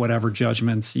 whatever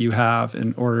judgments you have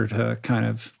in order to kind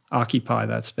of occupy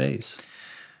that space?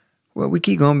 Well, we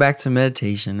keep going back to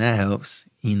meditation. That helps.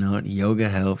 Yoga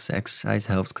helps. Exercise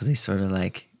helps because they sort of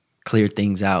clear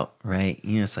things out, right?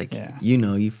 It's like,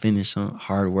 you finish some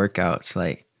hard workouts,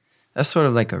 like that's sort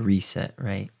of like a reset,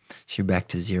 right? So you're back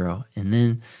to zero. And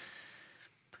then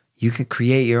you can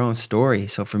create your own story.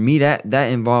 So for me, that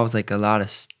involves like a lot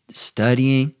of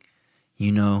studying,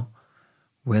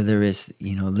 whether it's,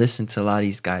 listen to a lot of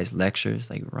these guys' lectures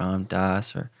like Ram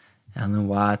Dass or Alan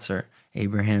Watts or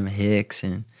Abraham Hicks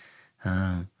and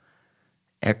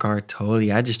Eckhart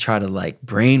Tolle. I just try to like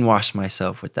brainwash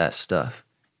myself with that stuff.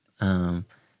 And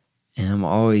I'm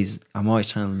always trying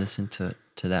to listen to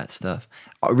that stuff.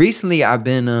 Recently, I've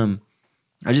been,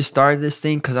 I just started this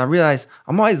thing because I realized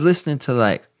I'm always listening to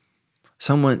like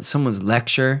someone's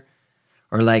lecture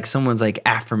or like someone's like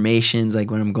affirmations, like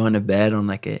when I'm going to bed on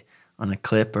a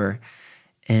clip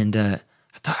and I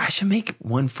thought I should make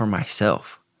one for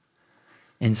myself.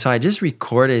 And so I just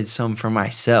recorded some for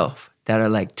myself that are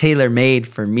like tailor-made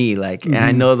for me. Like, and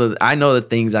I know the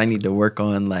things I need to work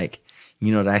on, like,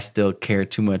 that I still care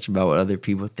too much about what other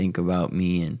people think about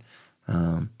me. And,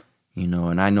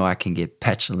 and I know I can get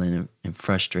petulant and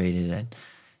frustrated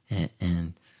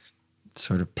and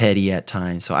sort of petty at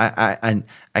times. So I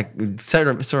sort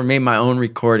of made my own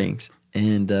recordings,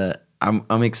 and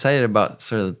I'm excited about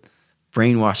sort of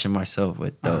brainwashing myself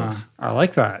with those. I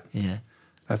like that. Yeah.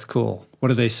 That's cool. What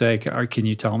do they say? Can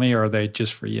you tell me, or are they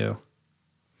just for you?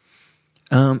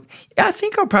 I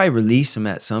think I'll probably release them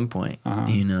at some point,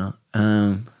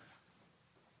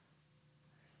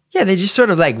 Yeah, they just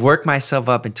sort of like work myself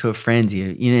up into a frenzy,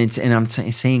 and I'm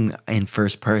saying in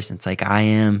first person. It's like I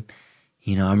am,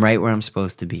 I'm right where I'm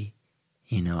supposed to be.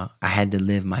 I had to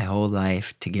live my whole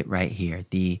life to get right here.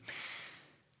 The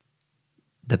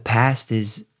past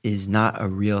is not a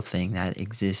real thing that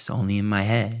exists only in my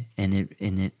head, and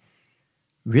it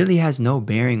really has no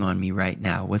bearing on me right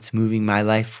now. What's moving my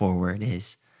life forward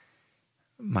is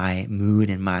my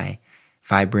mood and my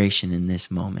vibration in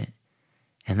this moment,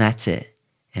 and that's it.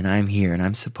 And I'm here, and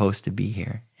I'm supposed to be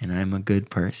here, and I'm a good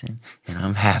person, and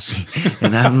I'm happy,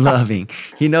 and I'm loving,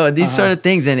 these sort of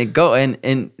things. And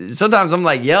and sometimes I'm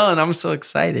like yelling. I'm so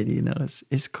excited,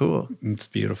 it's cool. It's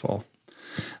beautiful.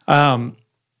 When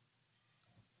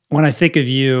I think of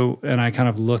you and I kind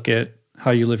of look at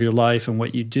how you live your life and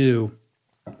what you do,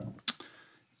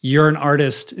 you're an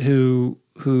artist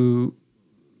whose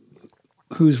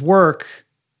work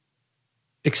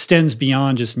extends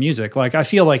beyond just music. Like, I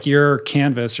feel like your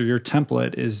canvas or your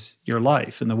template is your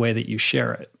life and the way that you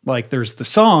share it. Like, there's the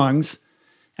songs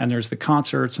and there's the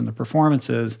concerts and the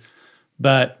performances,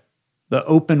 but the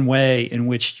open way in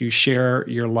which you share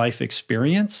your life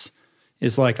experience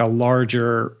is like a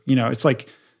larger, it's like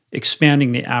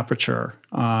expanding the aperture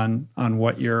on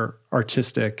what your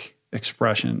artistic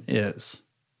expression is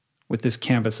with this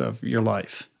canvas of your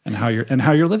life and how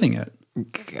you're living it.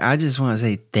 I just want to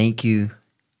say thank you,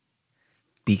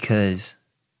 because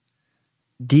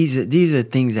these are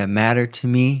things that matter to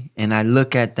me, and I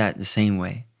look at that the same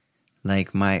way. Like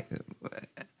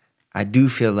I do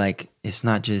feel like it's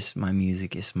not just my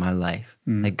music, it's my life.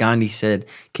 Like Gandhi said,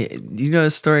 the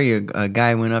story? A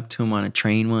guy went up to him on a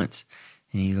train once,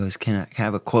 and he goes, can I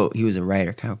have a quote? He was a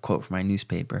writer. Can I have a quote for my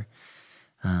newspaper?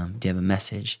 Do you have a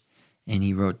message? And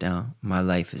he wrote down, my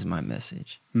life is my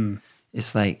message.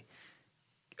 It's like,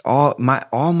 all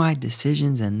my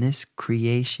decisions and this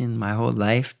creation, my whole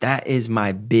life, that is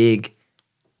my big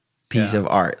piece of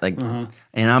art. Like, and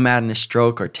I'm adding a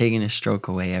stroke or taking a stroke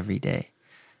away every day.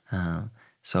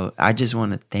 So I just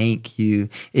want to thank you.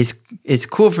 It's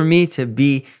cool for me to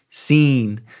be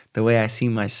seen the way I see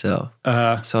myself.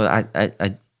 So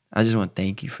I just want to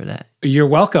thank you for that. You're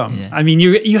welcome. Yeah. I mean,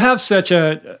 you have such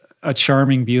a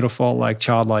charming, beautiful, like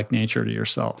childlike nature to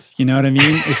yourself. You know what I mean?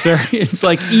 It's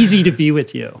like easy to be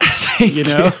with you,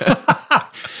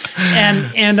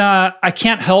 and I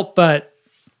can't help but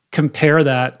compare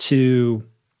that to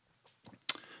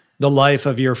the life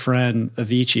of your friend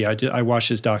Avicii. I watched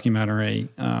his documentary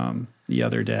the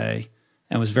other day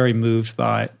and was very moved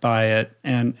by it.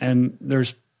 And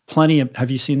there's plenty of.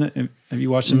 Have you seen it? Have you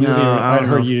watched the movie? No, I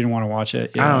heard you didn't want to watch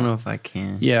it. Yeah. I don't know if I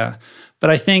can. Yeah, but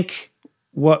I think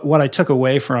what I took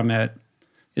away from it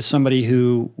is somebody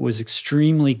who was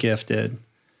extremely gifted,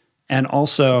 and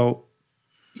also,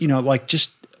 like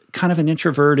just kind of an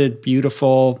introverted,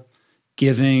 beautiful,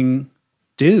 giving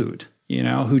dude,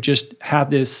 who just had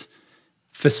this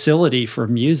facility for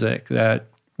music that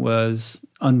was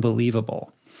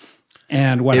unbelievable.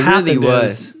 And what happened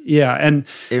is, and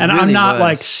I'm not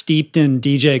like steeped in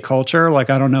DJ culture. Like,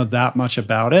 I don't know that much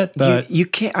about it, but you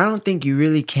can't, I don't think you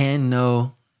really can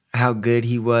know how good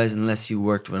he was unless you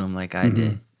worked with him like I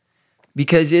did.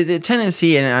 Because the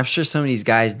tendency, and I'm sure some of these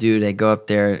guys do, they go up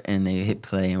there and they hit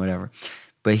play and whatever.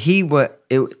 But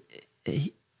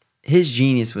his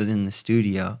genius was in the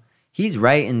studio. He's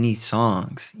writing these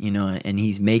songs, you know, and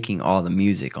he's making all the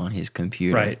music on his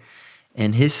computer. Right.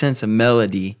 And his sense of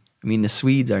melody, I mean, the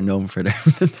Swedes are known for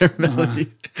their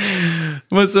melody.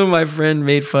 Most of my friend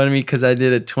made fun of me because I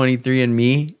did a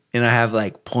 23andMe and I have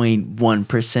like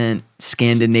 0.1%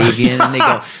 Scandinavian. And they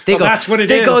go, that's what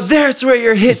it is. They go, that's where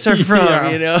your hits are from, Yeah.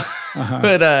 you know?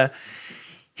 But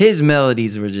his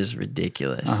melodies were just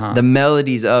ridiculous. The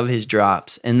melodies of his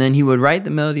drops. And then he would write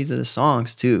the melodies of the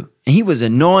songs too. And he was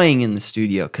annoying in the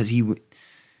studio because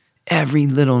every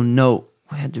little note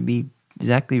had to be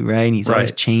exactly right. And he's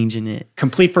always changing it.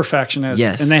 Complete perfectionist.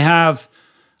 Yes. And they have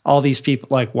all these people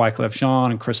like Wyclef Jean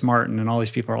and Chris Martin, and all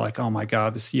these people are like, oh my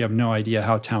God, you have no idea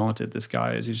how talented this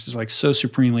guy is. He's just like so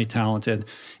supremely talented.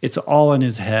 It's all in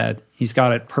his head. He's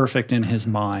got it perfect in his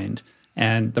mind.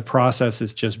 And the process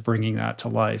is just bringing that to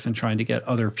life and trying to get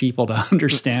other people to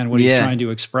understand what he's trying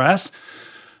to express.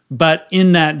 But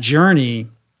in that journey,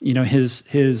 you know,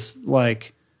 his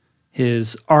arc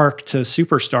to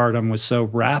superstardom was so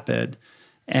rapid,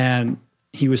 and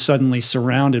he was suddenly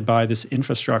surrounded by this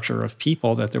infrastructure of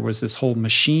people that there was this whole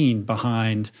machine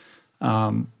behind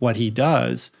what he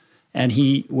does, and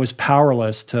he was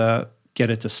powerless to get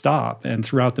it to stop. And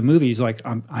throughout the movie, he's like,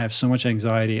 I have so much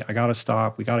anxiety. I got to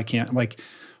stop. We got to can't, like,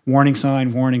 warning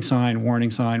sign, warning sign,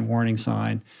 warning sign, warning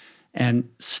sign. And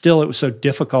still, it was so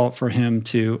difficult for him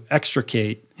to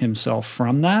extricate himself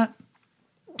from that.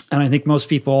 And I think most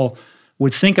people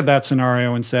would think of that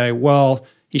scenario and say, well,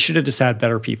 he should have just had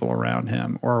better people around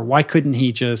him. Or why couldn't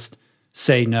he just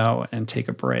say no and take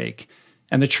a break?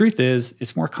 And the truth is,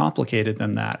 it's more complicated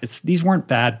than that. These weren't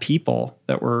bad people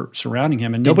that were surrounding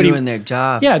him. And they're doing their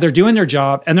job. Yeah, they're doing their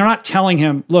job. And they're not telling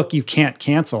him, look, you can't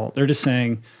cancel. They're just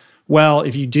saying, well,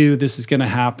 if you do, this is going to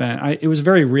happen. It was a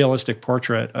very realistic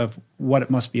portrait of what it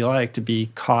must be like to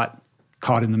be caught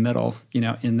in the middle, you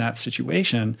know, in that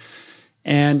situation.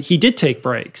 And he did take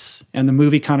breaks. And the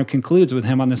movie kind of concludes with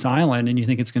him on this island, and you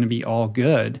think it's going to be all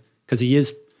good because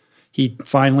he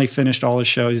finally finished all his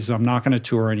shows. He says, I'm not going to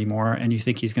tour anymore. And you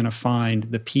think he's going to find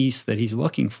the peace that he's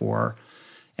looking for.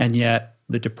 And yet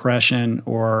the depression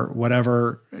or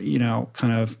whatever, you know,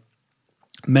 kind of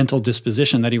mental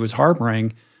disposition that he was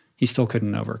harboring, he still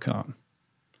couldn't overcome.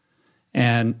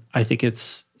 And I think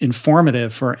it's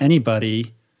informative for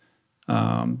anybody,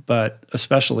 but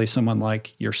especially someone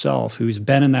like yourself who's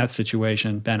been in that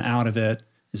situation, been out of it,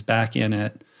 is back in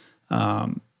it.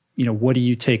 You know, what do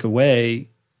you take away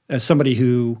as somebody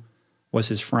who was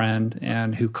his friend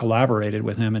and who collaborated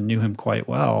with him and knew him quite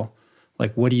well?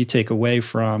 Like, what do you take away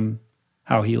from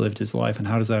how he lived his life, and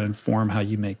how does that inform how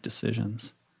you make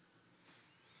decisions?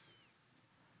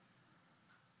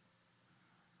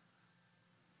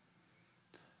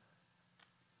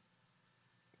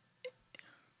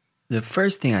 The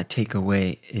first thing I take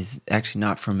away is actually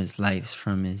not from his life, it's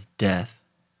from his death.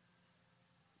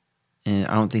 And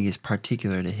I don't think it's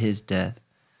particular to his death.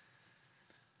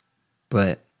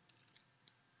 But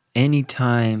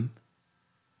anytime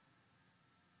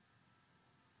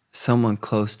someone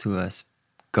close to us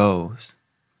goes,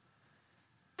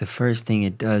 the first thing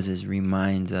it does is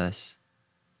reminds us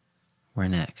we're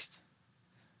next.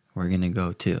 We're going to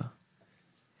go too.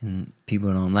 And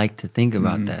people don't like to think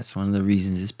about that. It's one of the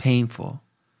reasons it's painful.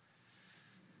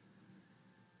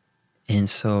 And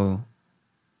so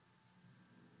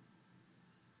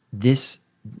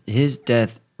his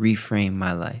death reframed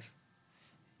my life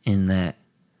in that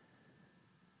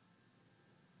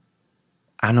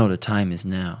I know the time is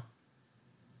now.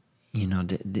 You know,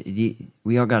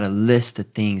 we all got a list of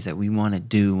things that we want to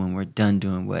do when we're done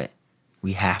doing what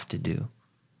we have to do.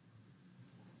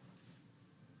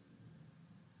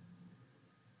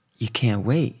 You can't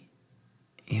wait.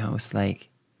 You know, it's like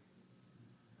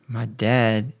my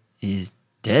dad is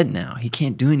dead now. He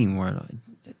can't do anymore.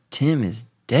 Tim is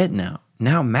dead now.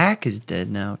 Now Mac is dead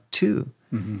now too.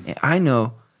 And I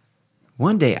know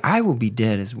one day I will be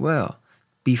dead as well.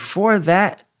 Before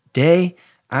that day,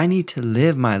 I need to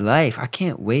live my life. I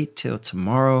can't wait till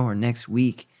tomorrow or next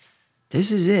week.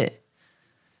 This is it.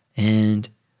 And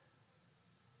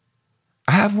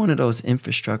I have one of those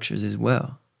infrastructures as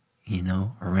well, you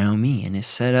know, around me. And it's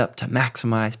set up to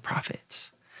maximize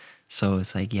profits. So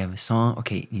it's like you have a song.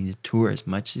 Okay, you need to tour as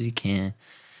much as you can.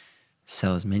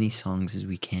 Sell as many songs as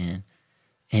we can.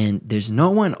 And there's no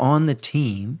one on the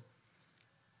team.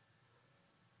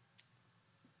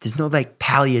 There's no like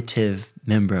palliative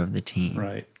member of the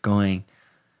team going,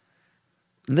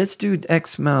 let's do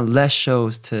X amount less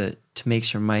shows to make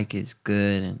sure Mike is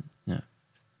good. And you know,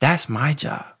 that's my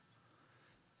job.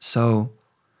 So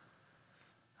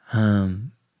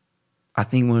I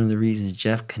think one of the reasons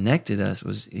Jeff connected us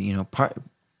was,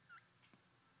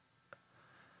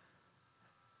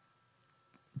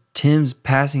 Tim's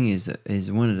passing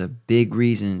is one of the big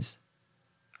reasons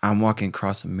I'm walking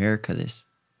across America this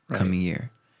coming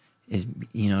year. Is,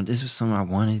 this was something I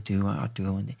wanted to do. I'll do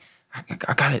it one day. I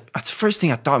got it. That's the first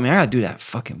thing I thought, man, I got to do that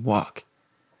fucking walk.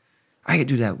 I could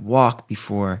do that walk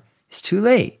before it's too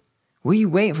late. What are you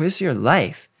waiting for? This is your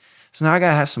life. So now I got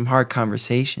to have some hard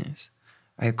conversations.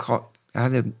 I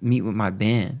had to meet with my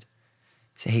band.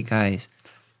 Say, hey, guys,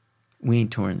 we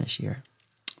ain't touring this year.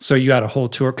 So you had a whole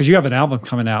tour, because you have an album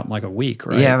coming out in like a week,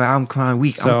 right? Yeah, I'm coming a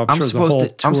week. So I'm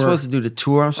supposed to do the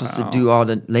tour. I'm supposed to do all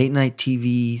the late night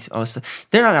TVs, all this stuff.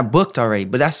 They're not booked already,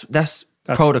 but that's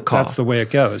protocol. That's the way it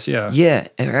goes. Yeah. Yeah,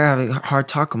 and I have a hard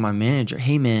talk with my manager.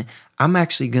 Hey, man, I'm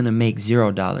actually gonna make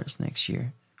 $0 next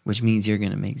year, which means you're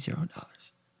gonna make $0.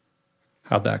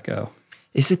 How'd that go?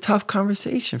 It's a tough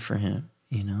conversation for him,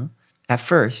 at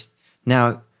first.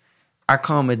 Now, I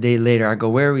call him a day later. I go,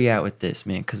 where are we at with this,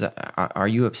 man? Because are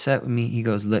you upset with me? He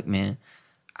goes, look, man,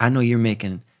 I know you're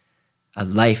making a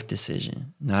life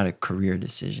decision, not a career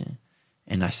decision,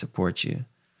 and I support you.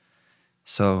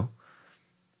 So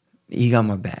he got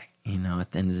my back,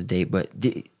 at the end of the day. But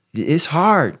it's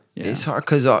hard. Yeah. It's hard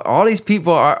because all these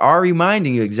people are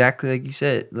reminding you exactly like you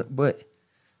said. But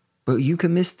you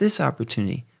could miss this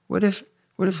opportunity. What if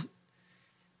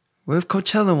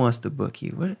Coachella wants to book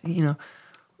you?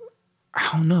 I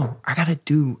don't know. I gotta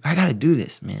do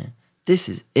this, man. This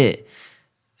is it.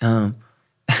 I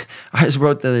just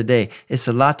wrote the other day. It's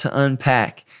a lot to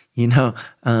unpack. It's a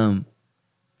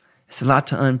lot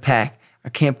to unpack. I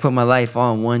can't put my life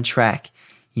all on one track.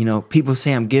 People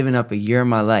say I'm giving up a year of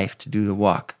my life to do the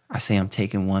walk. I say I'm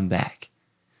taking one back.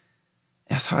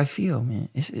 That's how I feel, man.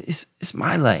 It's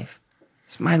my life.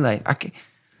 It's my life.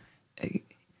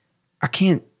 I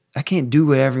can't do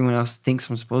what everyone else thinks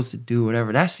I'm supposed to do,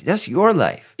 whatever. That's your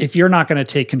life. If you're not going to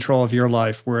take control of your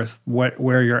life with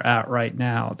where you're at right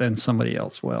now, then somebody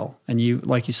else will. And you,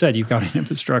 like you said, you've got an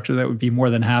infrastructure that would be more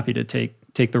than happy to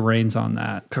take the reins on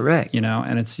that. Correct.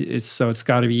 And it's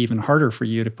got to be even harder for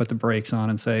you to put the brakes on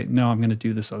and say, no, I'm going to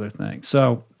do this other thing.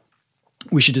 So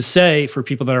we should just say, for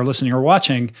people that are listening or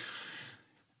watching,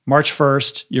 March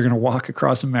 1st, you're going to walk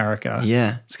across America.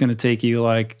 Yeah. It's going to take you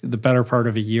like the better part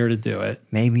of a year to do it.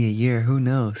 Maybe a year. Who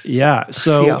knows? Yeah.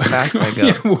 So see how fast I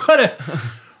go.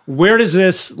 Where does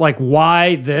this,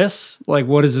 why this?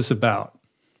 What is this about?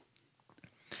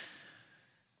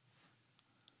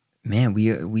 Man,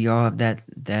 we all have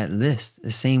that list.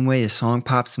 The same way a song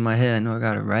pops in my head, I know I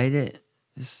got to write it.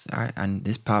 This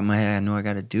popped in my head, I know I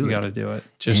got to do it. You got to do it.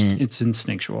 It's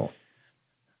instinctual.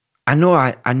 I know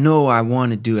I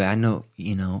want to do it. I know,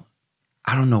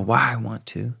 I don't know why I want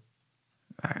to.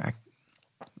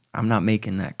 I'm not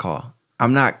making that call.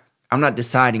 I'm not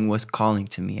deciding what's calling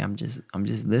to me. I'm just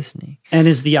listening. And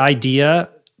is the idea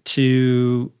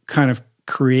to kind of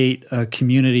create a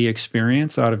community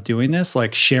experience out of doing this,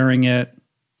 like sharing it?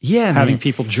 Yeah, having man.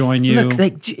 people join you. Look,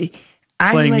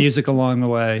 playing music along the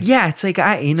way. Yeah, it's like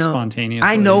spontaneously.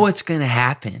 I know what's gonna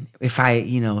happen if I,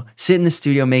 sit in the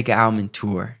studio, make an album, and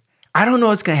tour. I don't know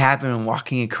what's gonna happen when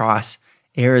walking across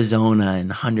Arizona in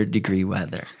 100-degree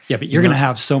weather. Yeah, but you're gonna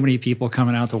have so many people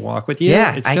coming out to walk with you.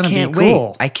 Yeah, it's gonna be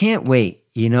cool. I can't wait.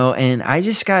 And I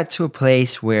just got to a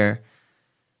place where,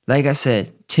 like I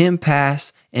said, Tim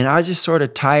passed, and I was just sort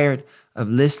of tired of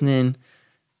listening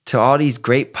to all these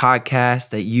great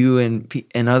podcasts that you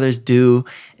and others do,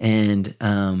 and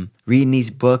reading these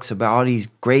books about all these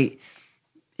great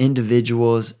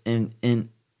individuals, and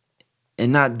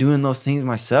not doing those things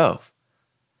myself.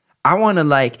 I want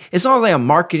to it's almost like I'm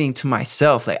marketing to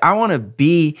myself. I want to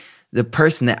be the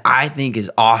person that I think is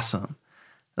awesome.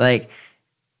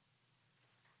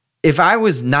 If I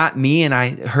was not me and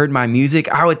I heard my music,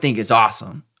 I would think it's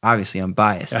awesome. Obviously, I'm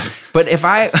biased. But if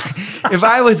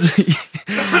I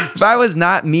was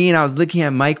not me and I was looking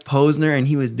at Mike Posner and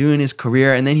he was doing his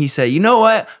career, and then he said, you know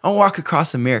what? I'll walk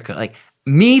across America.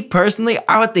 Me personally,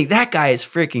 I would think that guy is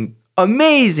freaking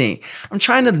amazing. I'm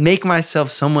trying to make myself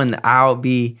someone that I'll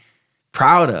be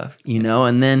proud of,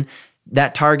 and then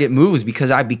that target moves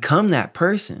because I become that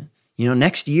person.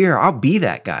 Next year I'll be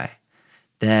that guy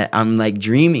that I'm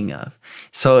dreaming of.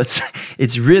 So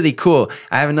it's really cool.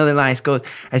 I have another line. It goes,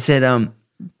 I said,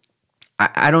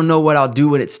 I don't know what I'll do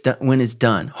when it's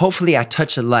done. Hopefully I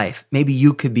touch a life. Maybe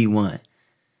you could be one.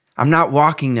 I'm not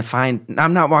walking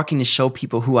to show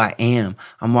people who I am.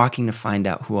 I'm walking to find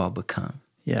out who I'll become.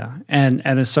 Yeah. And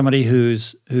as somebody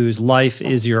whose life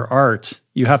is your art,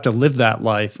 you have to live that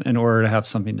life in order to have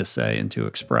something to say and to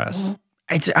express.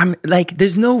 I'm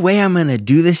there's no way I'm going to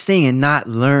do this thing and not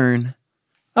learn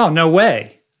Oh, no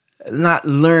way. Not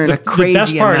learn a crazy amount.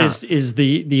 The best part is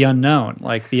the unknown,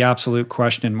 like the absolute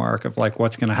question mark of like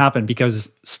what's going to happen,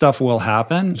 because stuff will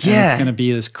happen and it's going to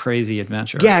be this crazy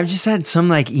adventure. Yeah, I've just had some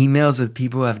like emails with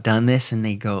people who have done this and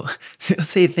they'll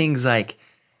say things like,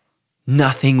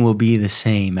 nothing will be the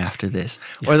same after this.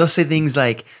 Or they'll say things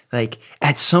like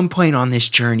at some point on this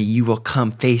journey, you will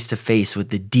come face to face with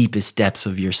the deepest depths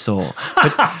of your soul.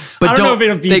 But I don't know if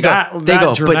it'll be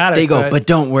that dramatic. But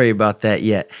don't worry about that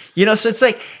yet. So it's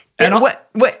like, and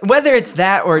whether it's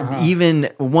that or even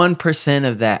 1%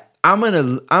 of that, I'm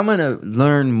gonna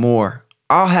learn more.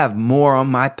 I'll have more on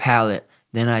my palette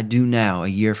than I do now a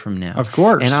year from now. Of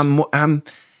course. And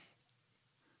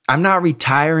I'm not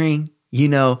retiring,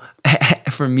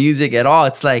 from music at all.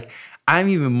 It's like I'm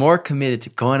even more committed to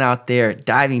going out there,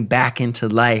 diving back into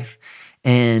life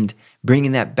and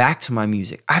bringing that back to my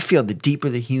music. I feel the deeper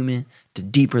the human, the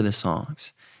deeper the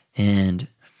songs. And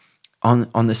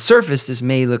on the surface, this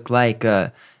may look like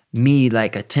me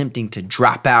like attempting to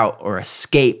drop out or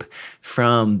escape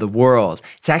from the world.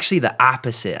 It's actually the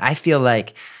opposite. I feel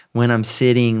like when I'm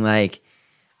sitting like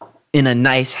in a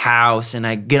nice house and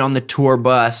I get on the tour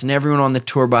bus and everyone on the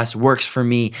tour bus works for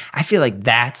me, I feel like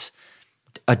that's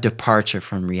a departure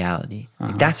from reality.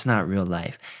 Like, that's not real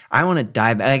life. I want to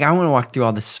dive back. Like, I want to walk through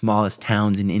all the smallest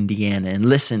towns in Indiana and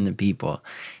listen to people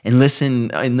and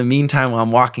listen in the meantime while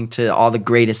I'm walking to all the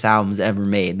greatest albums ever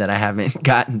made that I haven't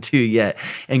gotten to yet,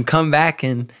 and come back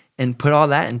and put all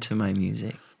that into my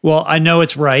music. Well, I know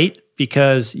it's right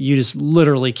because you just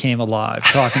literally came alive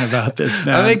talking about this,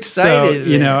 man. I'm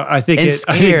excited. So, I think this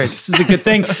is a good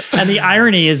thing. And the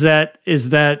irony is that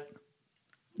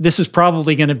this is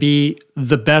probably going to be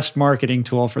the best marketing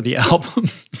tool for the album.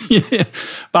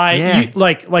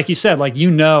 Like you said, like,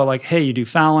 hey, you do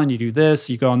Fallon, you do this,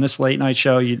 you go on this late night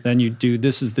show, then you do,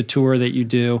 this is the tour that you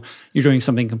do. You're doing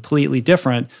something completely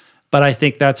different. But I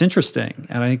think that's interesting.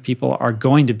 And I think people are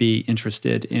going to be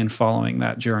interested in following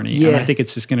that journey. Yeah. And I think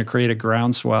it's just going to create a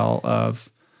groundswell of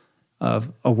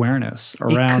awareness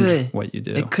around what you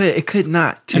do. It could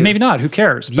not too. And maybe not, who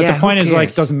cares? But the point is,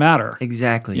 like, it doesn't matter.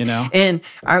 Exactly. And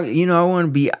I want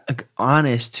to be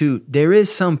honest too. There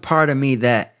is some part of me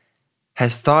that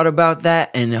has thought about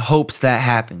that and hopes that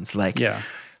happens.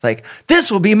 Like,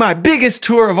 this will be my biggest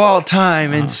tour of all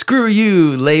time, and screw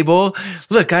you, label.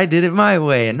 Look, I did it my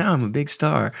way, and now I'm a big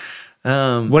star.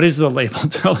 What is the label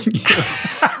telling you?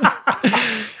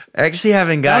 I actually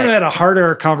haven't I had a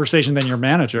harder conversation than your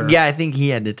manager. Yeah, I think he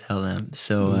had to tell them.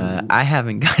 So I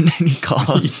haven't gotten any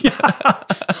calls.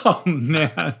 Oh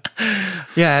man.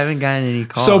 Yeah, I haven't gotten any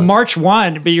calls. So March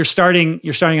 1, but you're starting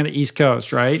on the East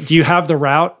Coast, right? Do you have the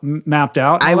route mapped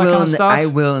out? I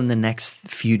will in the next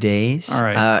few days. All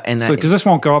right. Because this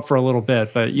won't go up for a little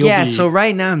bit, but you'll be... So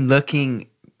right now I'm looking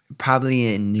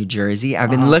probably in New Jersey.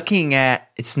 I've been looking at,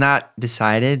 it's not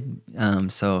decided.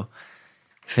 So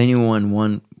if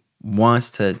anyone wants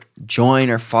to join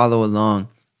or follow along,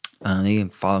 they can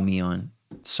follow me on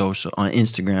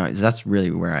Instagram. That's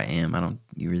really where I am. I don't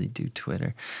really do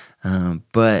Twitter.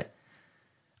 But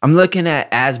I'm looking at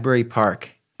Asbury Park.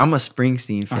 I'm a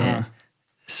Springsteen fan.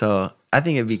 So I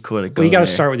think it'd be cool to go. Well, you got to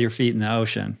start with your feet in the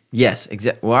ocean. Yes,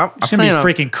 exactly. Well, it's going to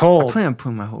be freaking cold. I plan on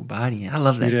putting my whole body in. I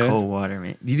love that cold water,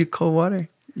 man. Do you do cold water?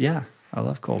 Yeah, I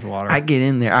love cold water. I get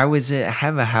in there. I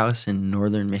have a house in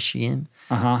northern Michigan.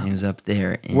 And it was up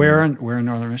there. Where in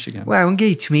northern Michigan? Well, I won't give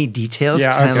you too many details.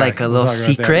 It's kind of like a little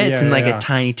secret. It's in like a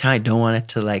tiny. I don't want it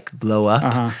to like blow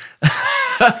up.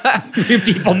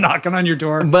 People knocking on your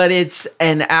door. But it's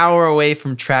an hour away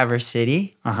from Traverse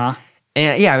City.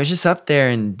 And I was just up there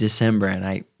in December and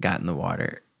I got in the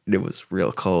water. It was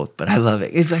real cold, but I love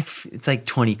it. It's like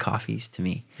 20 coffees to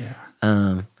me.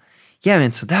 Yeah. Yeah,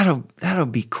 man. So that'll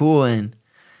be cool. And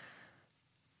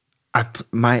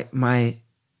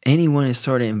anyone is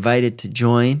sort of invited to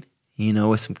join,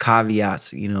 with some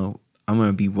caveats. I'm going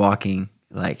to be walking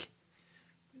like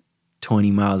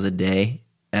 20 miles a day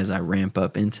as I ramp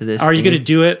up into this. Are you going to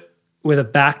do it with a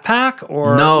backpack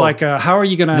or how are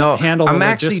you going to handle the logistics? I'm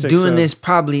actually doing this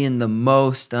probably in the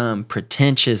most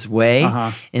pretentious way,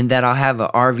 in that I'll have an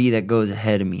RV that goes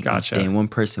ahead of me each day and one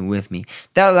person with me.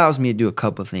 That allows me to do a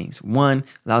couple of things. One,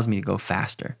 allows me to go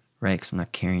faster, right? Because I'm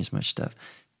not carrying as much stuff.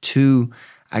 Two,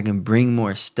 I can bring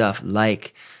more stuff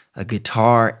like a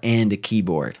guitar and a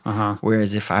keyboard.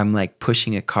 Whereas if I'm like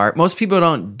pushing a cart, most people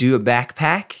don't do a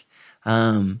backpack.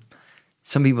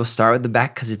 Some people start with the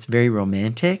back because it's very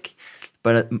romantic,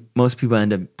 but most people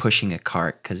end up pushing a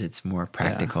cart because it's more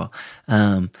practical.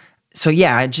 So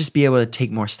I'd just be able to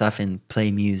take more stuff and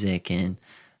play music and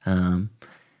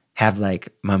have like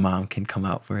my mom can come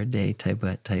out for a day type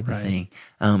of thing.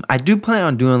 I do plan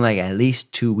on doing like at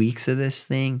least 2 weeks of this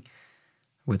thing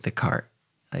with the cart,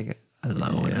 like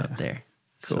alone up there.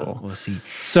 Cool. So we'll see.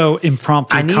 So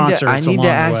impromptu concerts I need along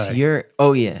to ask the way. your.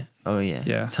 Oh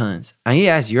yeah. Tons. I need to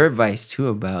ask your advice too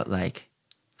about like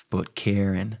foot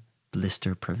care and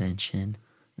blister prevention.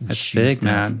 That's big, stuff.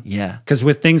 man. Yeah. Because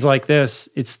with things like this,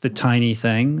 it's the tiny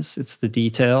things, it's the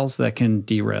details that can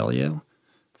derail you.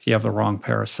 If you have the wrong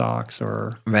pair of socks,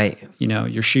 or right,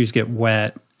 your shoes get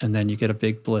wet and then you get a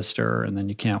big blister and then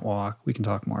you can't walk. We can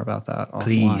talk more about that offline.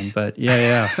 Please. But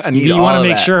yeah. you want to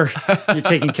make that. sure you're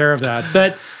taking care of that.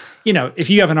 But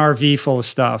if you have an RV full of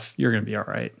stuff, you're going to be all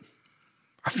right.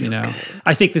 I feel good.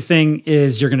 I think the thing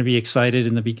is you're going to be excited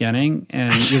in the beginning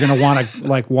and you're going to want to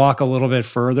like walk a little bit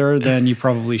further than you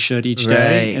probably should each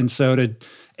day. Right. And so to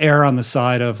err on the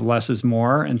side of less is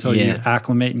more until you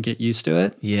acclimate and get used to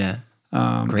it. Yeah.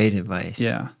 Great advice.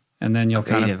 Yeah. And then you'll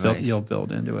Great kind of advice. you'll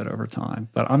build into it over time.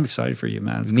 But I'm excited for you,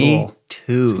 man. It's Me cool.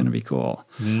 too. It's going to be cool.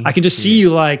 Me I can just too. see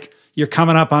you like you're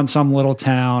coming up on some little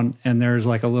town and there's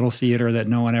like a little theater that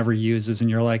no one ever uses. And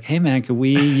you're like, hey man, could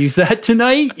we use that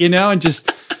tonight? And just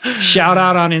shout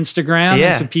out on Instagram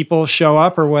and some people show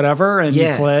up or whatever and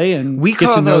you play and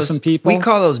get to know some people. We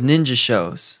call those ninja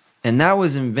shows. And that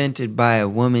was invented by a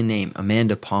woman named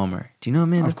Amanda Palmer. Do you know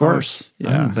Amanda Palmer? Of course.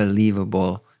 Yeah.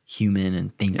 Unbelievable human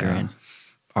and thinker and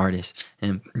artist.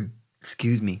 And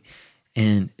excuse me.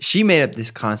 And she made up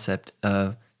this concept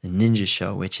of the ninja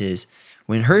show, which is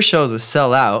when her shows would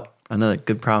sell out, another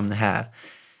good problem to have,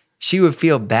 she would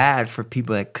feel bad for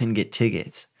people that couldn't get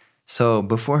tickets. So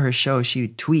before her show, she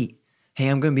would tweet, hey,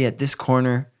 I'm going to be at this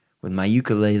corner with my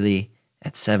ukulele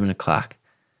at 7 o'clock.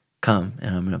 Come,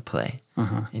 and I'm going to play.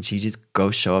 And she just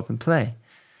go show up and play.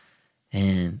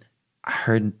 And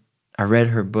I read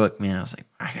her book, man. I was like,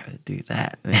 I got to do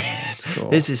that, man. That's cool.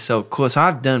 This is so cool. So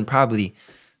I've done probably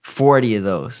 40 of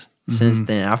those since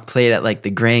then. I've played at like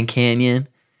the Grand Canyon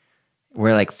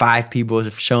where like 5 people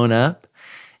have shown up.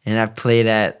 And I've played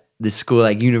at the school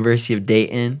like University of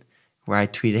Dayton where I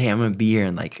tweeted, hey, I'm going to be here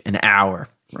in like an hour.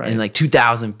 Right. And like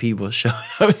 2,000 people showed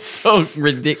up. It's so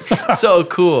ridiculous. So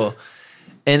cool.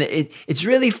 And it's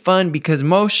really fun because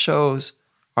most shows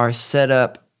are set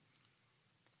up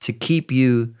to keep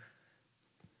you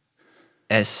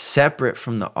as separate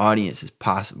from the audience as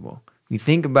possible. You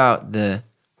think about the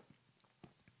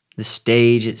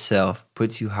stage itself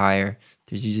puts you higher.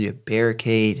 There's usually a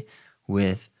barricade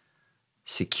with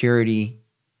security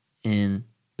in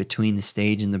between the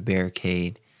stage and the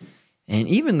barricade. And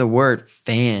even the word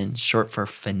fan, short for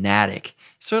fanatic,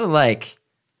 sort of like...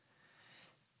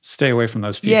 Stay away from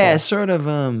those people. Yeah, sort of,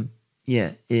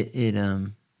 it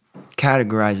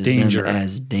categorizes them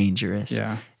as dangerous.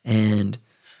 Yeah. And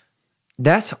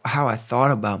that's how I thought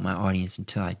about my audience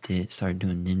until I started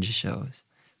doing ninja shows.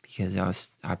 Because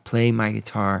I play my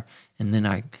guitar and then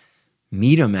I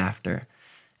meet them after.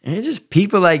 And it's just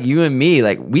people like you and me.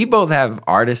 Like, we both have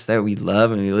artists that we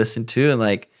love and we listen to. And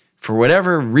like, for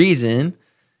whatever reason,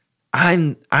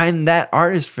 I'm that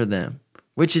artist for them,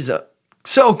 which is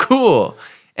so cool.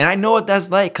 And I know what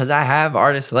that's like because I have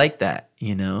artists like that,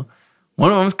 One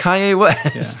of them's Kanye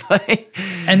West. Yeah.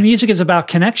 And music is about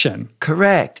connection.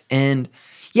 Correct. And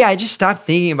yeah, I just stopped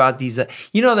thinking about these.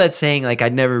 That saying, like,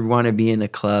 I'd never want to be in a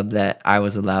club that I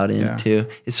was allowed into. Yeah.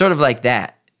 It's sort of like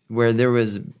that, where there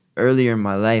was earlier in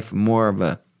my life more of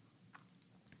a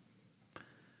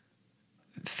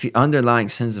underlying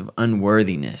sense of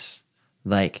unworthiness.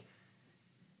 Like,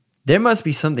 there must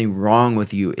be something wrong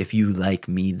with you if you like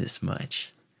me this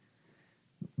much.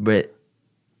 But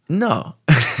no,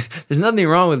 there's nothing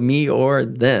wrong with me or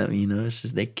them, It's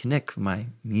just they connect with my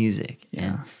music. Yeah.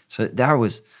 And so it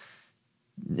was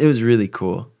really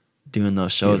cool doing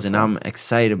those shows. Beautiful. And I'm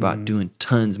excited about doing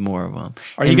tons more of them.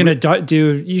 Are you going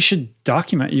to you should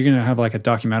document, you're going to have like a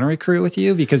documentary crew with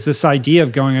you? Because this idea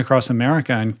of going across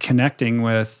America and connecting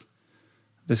with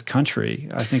this country,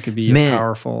 I think could be a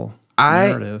powerful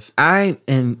narrative. I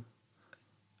am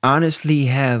honestly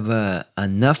have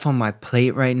enough on my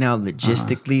plate right now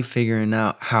logistically figuring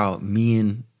out how me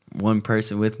and one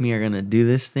person with me are going to do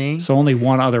this thing. So only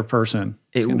one other person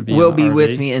is going to be will be RV.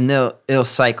 With me, and it'll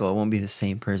cycle. It won't be the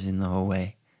same person the whole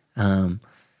way.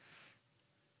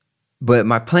 But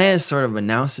my plan is sort of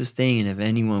announce this thing, and if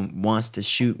anyone wants to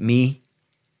shoot me,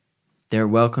 they're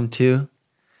welcome to.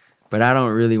 But I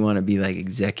don't really want to be like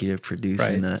executive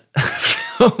producing a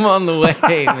film on the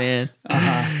way, man.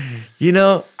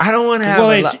 I don't want to have.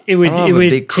 Well, it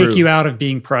would take you out of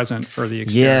being present for the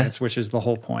experience, which is the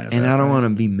whole point of it. And I don't want to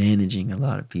be managing a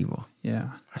lot of people. Yeah,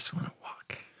 I just want to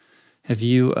walk. Have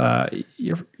you,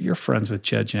 you're friends with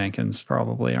Jed Jenkins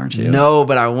probably, aren't you? No,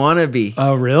 but I want to be.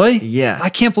 Oh, really? Yeah. I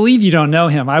can't believe you don't know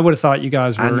him. I would have thought you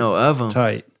guys were I know of him.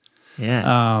 tight.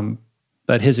 Yeah.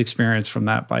 But his experience from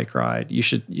that bike ride, you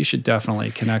should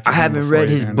definitely connect with I haven't read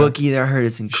his book either. I heard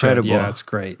it's incredible. Yeah, it's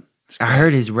great. I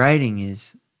heard his writing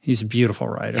is... He's a beautiful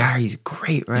writer. Yeah, he's a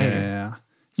great writer. Yeah.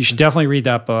 You should definitely read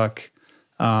that book.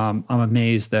 I'm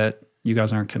amazed that you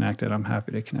guys aren't connected. I'm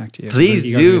happy to connect you. Please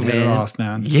you do, hit it off,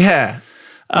 man. Yeah.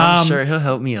 I'm sure he'll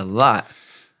help me a lot.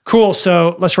 Cool.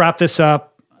 So let's wrap this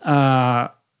up.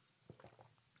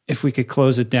 If we could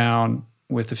close it down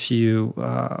with a few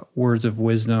words of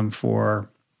wisdom for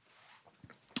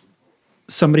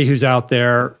somebody who's out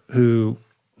there who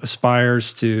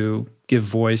aspires to give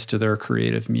voice to their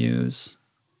creative muse,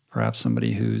 perhaps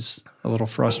somebody who's a little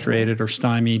frustrated or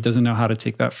stymied, doesn't know how to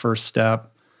take that first step.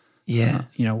 Yeah.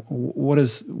 What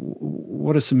is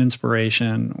some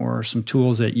inspiration or some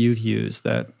tools that you've used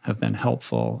that have been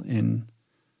helpful in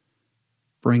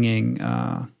bringing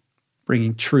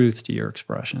truth to your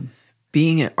expression?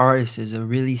 Being an artist is a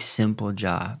really simple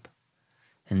job.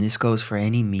 And this goes for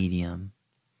any medium,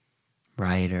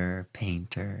 writer,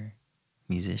 painter,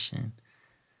 musician.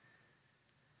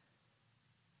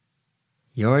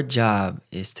 Your job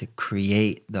is to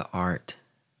create the art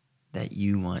that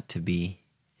you want to be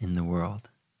in the world,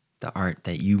 the art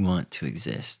that you want to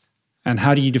exist. And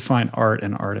how do you define art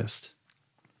and artist?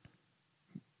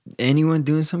 Anyone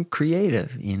doing some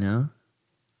creative,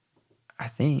 I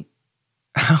think.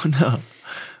 I don't know.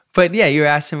 But yeah, you're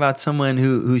asking about someone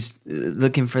who's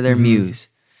looking for their muse.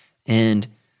 And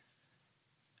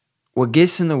what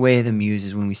gets in the way of the muse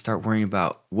is when we start worrying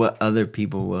about what other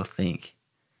people will think.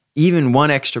 Even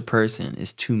one extra person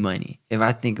is too many. If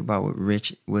I think about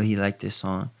will he like this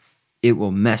song? It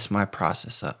will mess my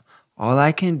process up. All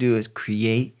I can do is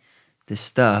create the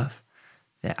stuff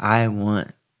that I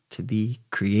want to be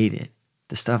created,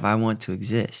 the stuff I want to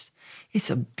exist. It's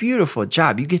a beautiful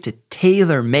job. You get to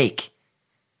tailor make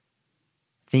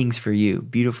things for you,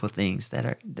 beautiful things that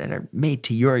are made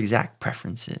to your exact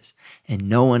preferences, and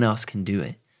no one else can do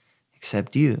it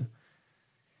except you.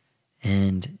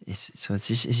 And it's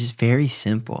just very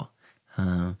simple.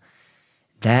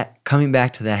 That coming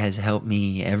back to that has helped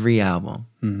me every album.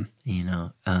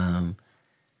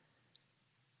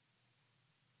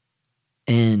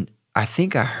 And I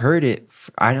think I heard it.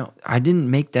 I didn't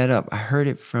make that up. I heard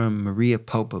it from Maria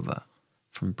Popova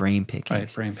from Brain Pickings.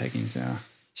 Right, Brain Pickings. Yeah.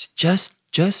 Just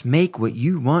make what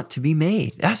you want to be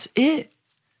made. That's it.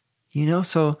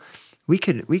 So we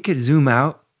could zoom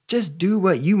out. Just do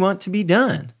what you want to be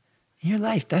done in your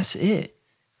life. That's it.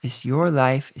 It's your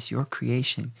life. It's your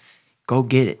creation. Go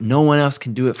get it. No one else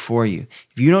can do it for you.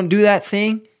 If you don't do that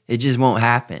thing, it just won't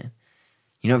happen.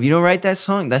 If you don't write that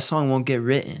song won't get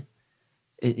written.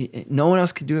 No one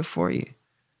else can do it for you.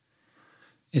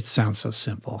 It sounds so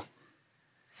simple.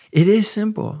 It is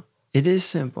simple.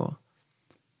 It's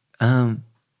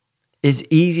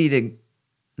easy to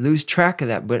lose track of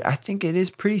that, but I think it is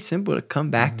pretty simple to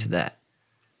come back to that.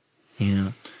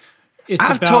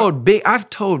 I've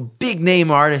told big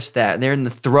name artists that they're in the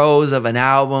throes of an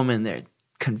album and they're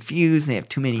confused and they have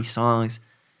too many songs.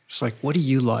 It's like, what do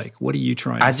you like? What are you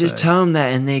trying to say? I just tell them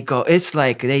that and they go, it's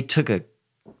like they took a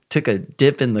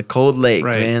dip in the cold lake,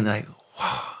 man. Like,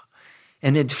 whoa.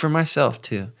 And it's for myself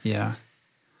too. Yeah.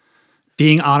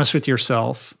 Being honest with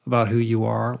yourself about who you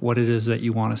are, what it is that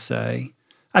you want to say.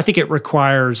 I think it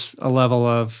requires a level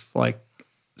of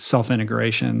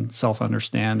self-integration,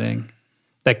 self-understanding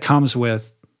that comes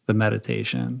with the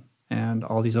meditation and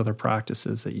all these other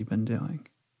practices that you've been doing.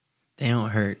 They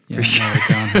don't hurt. Yeah, for sure. No,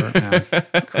 they don't hurt,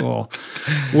 man. Cool.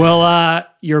 Well,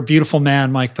 you're a beautiful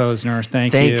man, Mike Posner.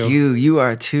 Thank you. Thank you. You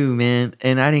are too, man.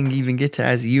 And I didn't even get to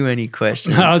ask you any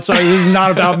questions. No, this is not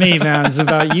about me, man. It's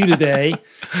about you today.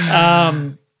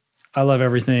 I love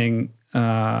everything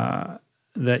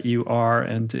that you are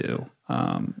and do.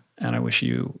 And I wish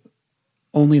you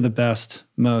only the best,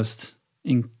 most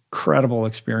incredible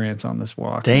experience on this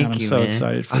walk. Thank man. you, I'm so man.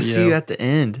 excited for I'll you. see you at the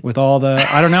end. With all the,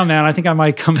 I don't know, man. I think I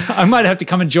might have to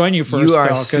come and join you for a You spell.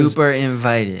 are super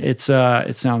invited. It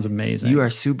sounds amazing. You are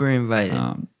super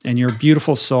invited. And you're a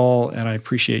beautiful soul, and I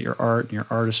appreciate your art and your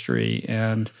artistry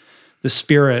and the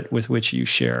spirit with which you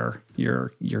share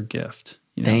your gift.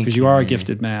 Because you are a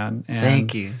gifted man. And,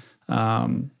 Thank you.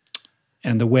 And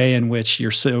the way in which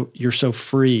you're so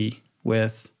free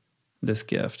with this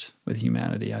gift with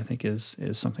humanity, I think is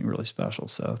something really special.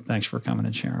 So thanks for coming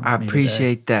and sharing with me I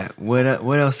appreciate today. that.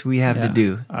 What else we have to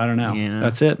do? I don't know.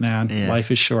 That's it, man. Yeah. Life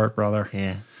is short, brother.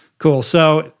 Yeah. Cool.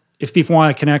 So if people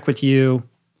want to connect with you,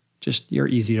 you're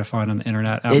easy to find on the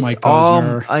internet at It's Mike all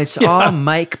Posner. it's all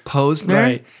Mike Posner.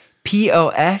 Right.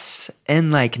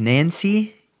 POSN like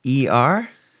Nancy ER.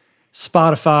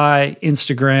 Spotify,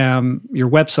 Instagram, your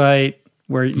website,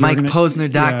 where you're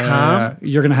MikePosner.com.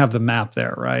 You're going to have the map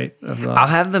there, right? I'll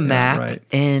have the map, right.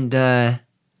 and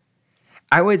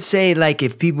I would say like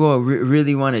if people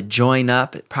really want to join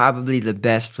up, probably the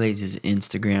best place is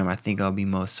Instagram. I think I'll be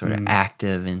most sort of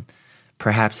active, and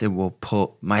perhaps it will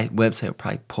pull. My website will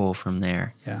probably pull from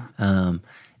there. Yeah.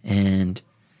 And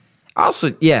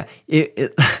also, yeah,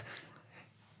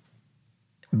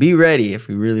 be ready if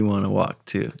you really want to walk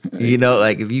too. You know,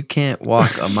 like if you can't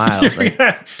walk a mile, like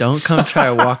don't come try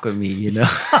to walk with me, you know.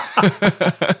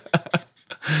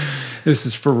 This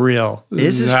is for real.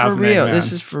 This is for real. Man.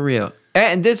 This is for real.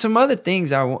 And there's some other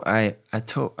things I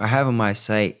have on my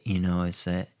site, you know, is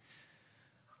that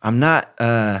I'm not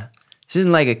this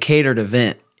isn't like a catered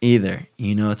event either.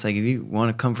 You know, it's like if you want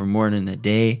to come for more than a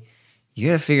day, you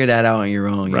gotta figure that out on your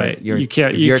own. Right. You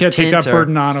can't take that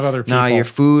burden on of other people. No, your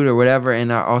food or whatever.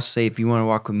 And I also say if you want to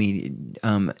walk with me,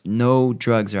 no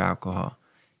drugs or alcohol.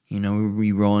 You know,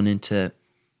 we rolling into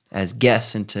as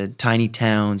guests into tiny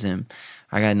towns, and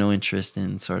I got no interest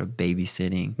in sort of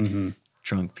babysitting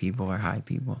drunk people or high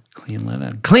people. Clean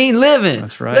living. Clean living.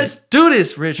 That's right. Let's do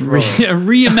this, Rich Roll.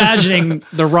 Reimagining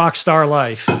the rock star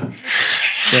life.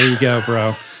 There you go,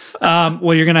 bro.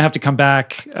 Well, you're going to have to come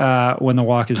back when the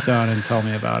walk is done and tell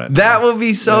me about it. That will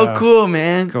be so cool,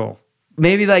 man. Cool.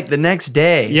 Maybe like the next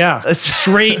day. Yeah.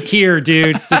 Straight here,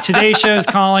 dude. The Today Show is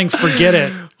calling. Forget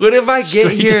it. What if I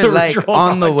get here like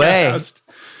on the way?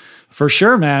 For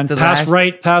sure, man. Pass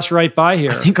right by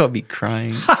here. I think I'll be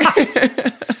crying.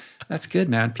 That's good,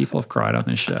 man. People have cried on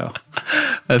this show.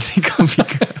 I think I'll be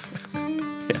crying.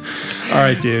 Yeah. All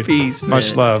right, dude. Peace, Much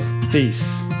man. love.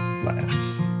 Peace. Lads.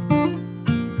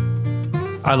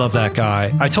 I love that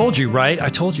guy. I told you, right? I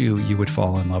told you you would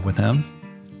fall in love with him.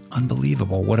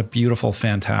 Unbelievable. What a beautiful,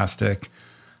 fantastic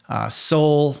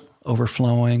soul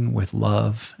overflowing with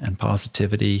love and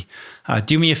positivity.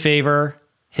 Do me a favor.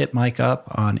 Hit Mike up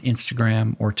on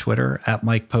Instagram or Twitter at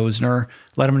Mike Posner.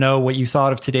 Let him know what you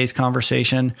thought of today's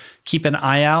conversation. Keep an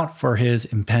eye out for his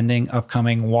impending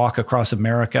upcoming walk across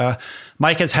America.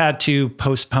 Mike has had to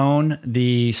postpone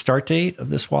the start date of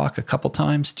this walk a couple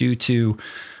times due to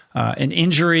an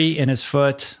injury in his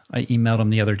foot. I emailed him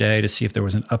the other day to see if there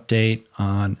was an update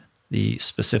on the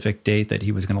specific date that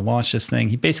he was going to launch this thing.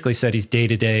 He basically said he's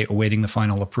day-to-day awaiting the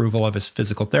final approval of his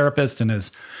physical therapist and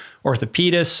his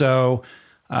orthopedist. So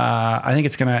I think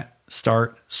it's going to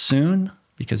start soon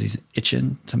because he's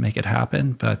itching to make it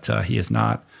happen, but he has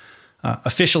not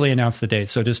officially announced the date.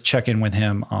 So just check in with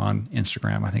him on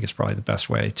Instagram. I think it's probably the best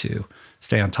way to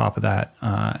stay on top of that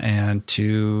and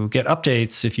to get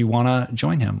updates if you want to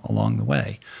join him along the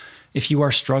way. If you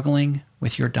are struggling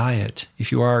with your diet,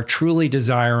 if you are truly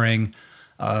desiring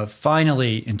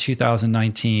finally in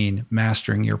 2019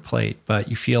 mastering your plate, but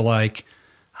you feel like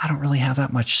I don't really have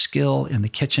that much skill in the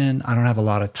kitchen. I don't have a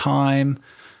lot of time.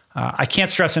 I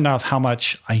can't stress enough how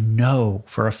much I know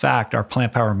for a fact our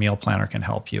Plant Power Meal Planner can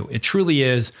help you. It truly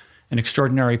is an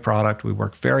extraordinary product. We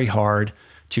work very hard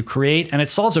to create, and it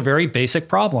solves a very basic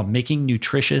problem, making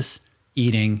nutritious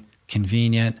eating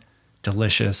convenient,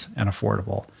 delicious, and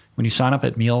affordable. When you sign up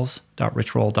at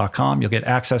meals.richroll.com, you'll get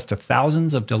access to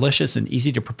thousands of delicious and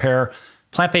easy to prepare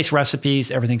plant-based recipes.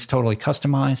 Everything's totally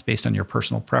customized based on your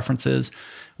personal preferences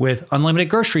with unlimited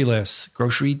grocery lists,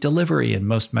 grocery delivery in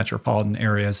most metropolitan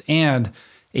areas, and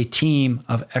a team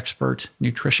of expert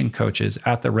nutrition coaches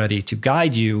at the ready to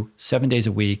guide you 7 days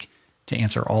a week to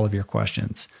answer all of your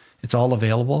questions. It's all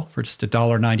available for just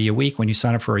 $1.90 a week when you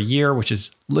sign up for a year, which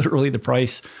is literally the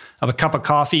price of a cup of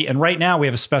coffee. And right now we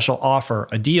have a special offer,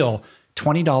 a deal,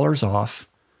 $20 off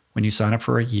when you sign up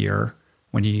for a year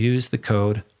when you use the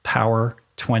code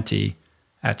POWER20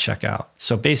 at checkout.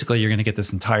 So basically you're going to get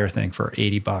this entire thing for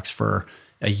 $80 for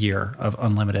a year of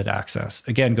unlimited access.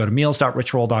 Again, go to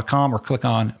meals.richroll.com or click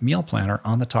on Meal Planner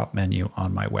on the top menu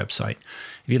on my website.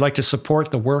 If you'd like to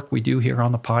support the work we do here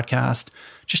on the podcast,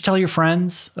 just tell your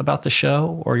friends about the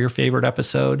show or your favorite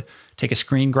episode. Take a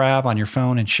screen grab on your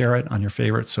phone and share it on your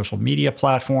favorite social media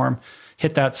platform.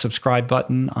 Hit that subscribe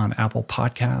button on Apple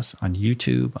Podcasts, on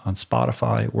YouTube, on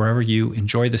Spotify, wherever you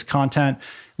enjoy this content.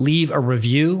 Leave a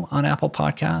review on Apple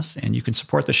Podcasts, and you can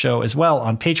support the show as well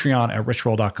on Patreon at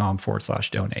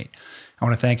richroll.com/donate. I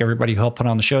want to thank everybody who helped put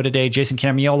on the show today. Jason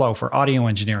Camiolo for audio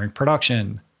engineering,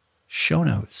 production, show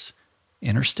notes,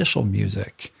 interstitial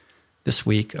music. This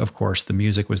week, of course, the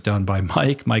music was done by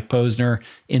Mike Posner,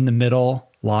 in the middle,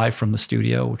 live from the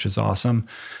studio, which is awesome.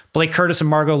 Blake Curtis and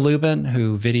Margot Lubin,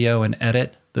 who video and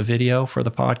edit the video for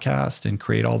the podcast and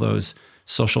create all those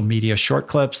social media short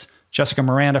clips. Jessica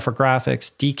Miranda for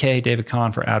graphics, DK David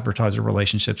Kahn for advertiser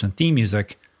relationships, and theme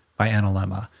music by Anna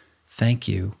Lemma. Thank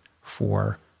you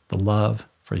for the love,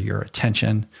 for your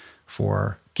attention,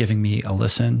 for giving me a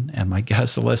listen and my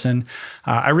guests a listen.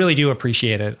 I really do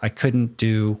appreciate it. I couldn't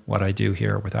do what I do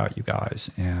here without you guys.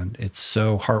 And it's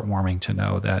so heartwarming to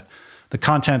know that the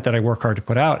content that I work hard to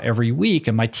put out every week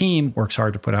and my team works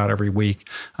hard to put out every week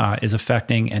is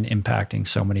affecting and impacting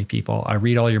so many people. I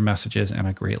read all your messages and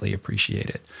I greatly appreciate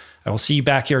it. I will see you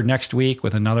back here next week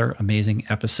with another amazing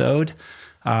episode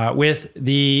with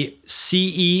the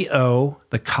CEO,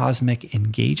 the Cosmic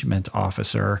Engagement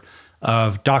Officer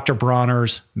of Dr.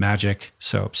 Bronner's Magic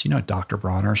Soaps. You know Dr.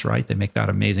 Bronner's, right? They make that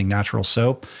amazing natural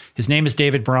soap. His name is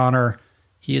David Bronner.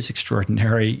 He is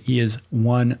extraordinary. He is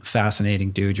one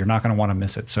fascinating dude. You're not going to want to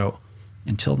miss it. So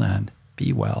until then,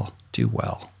 be well, do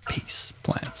well. Peace,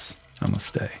 plants.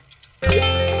 Namaste.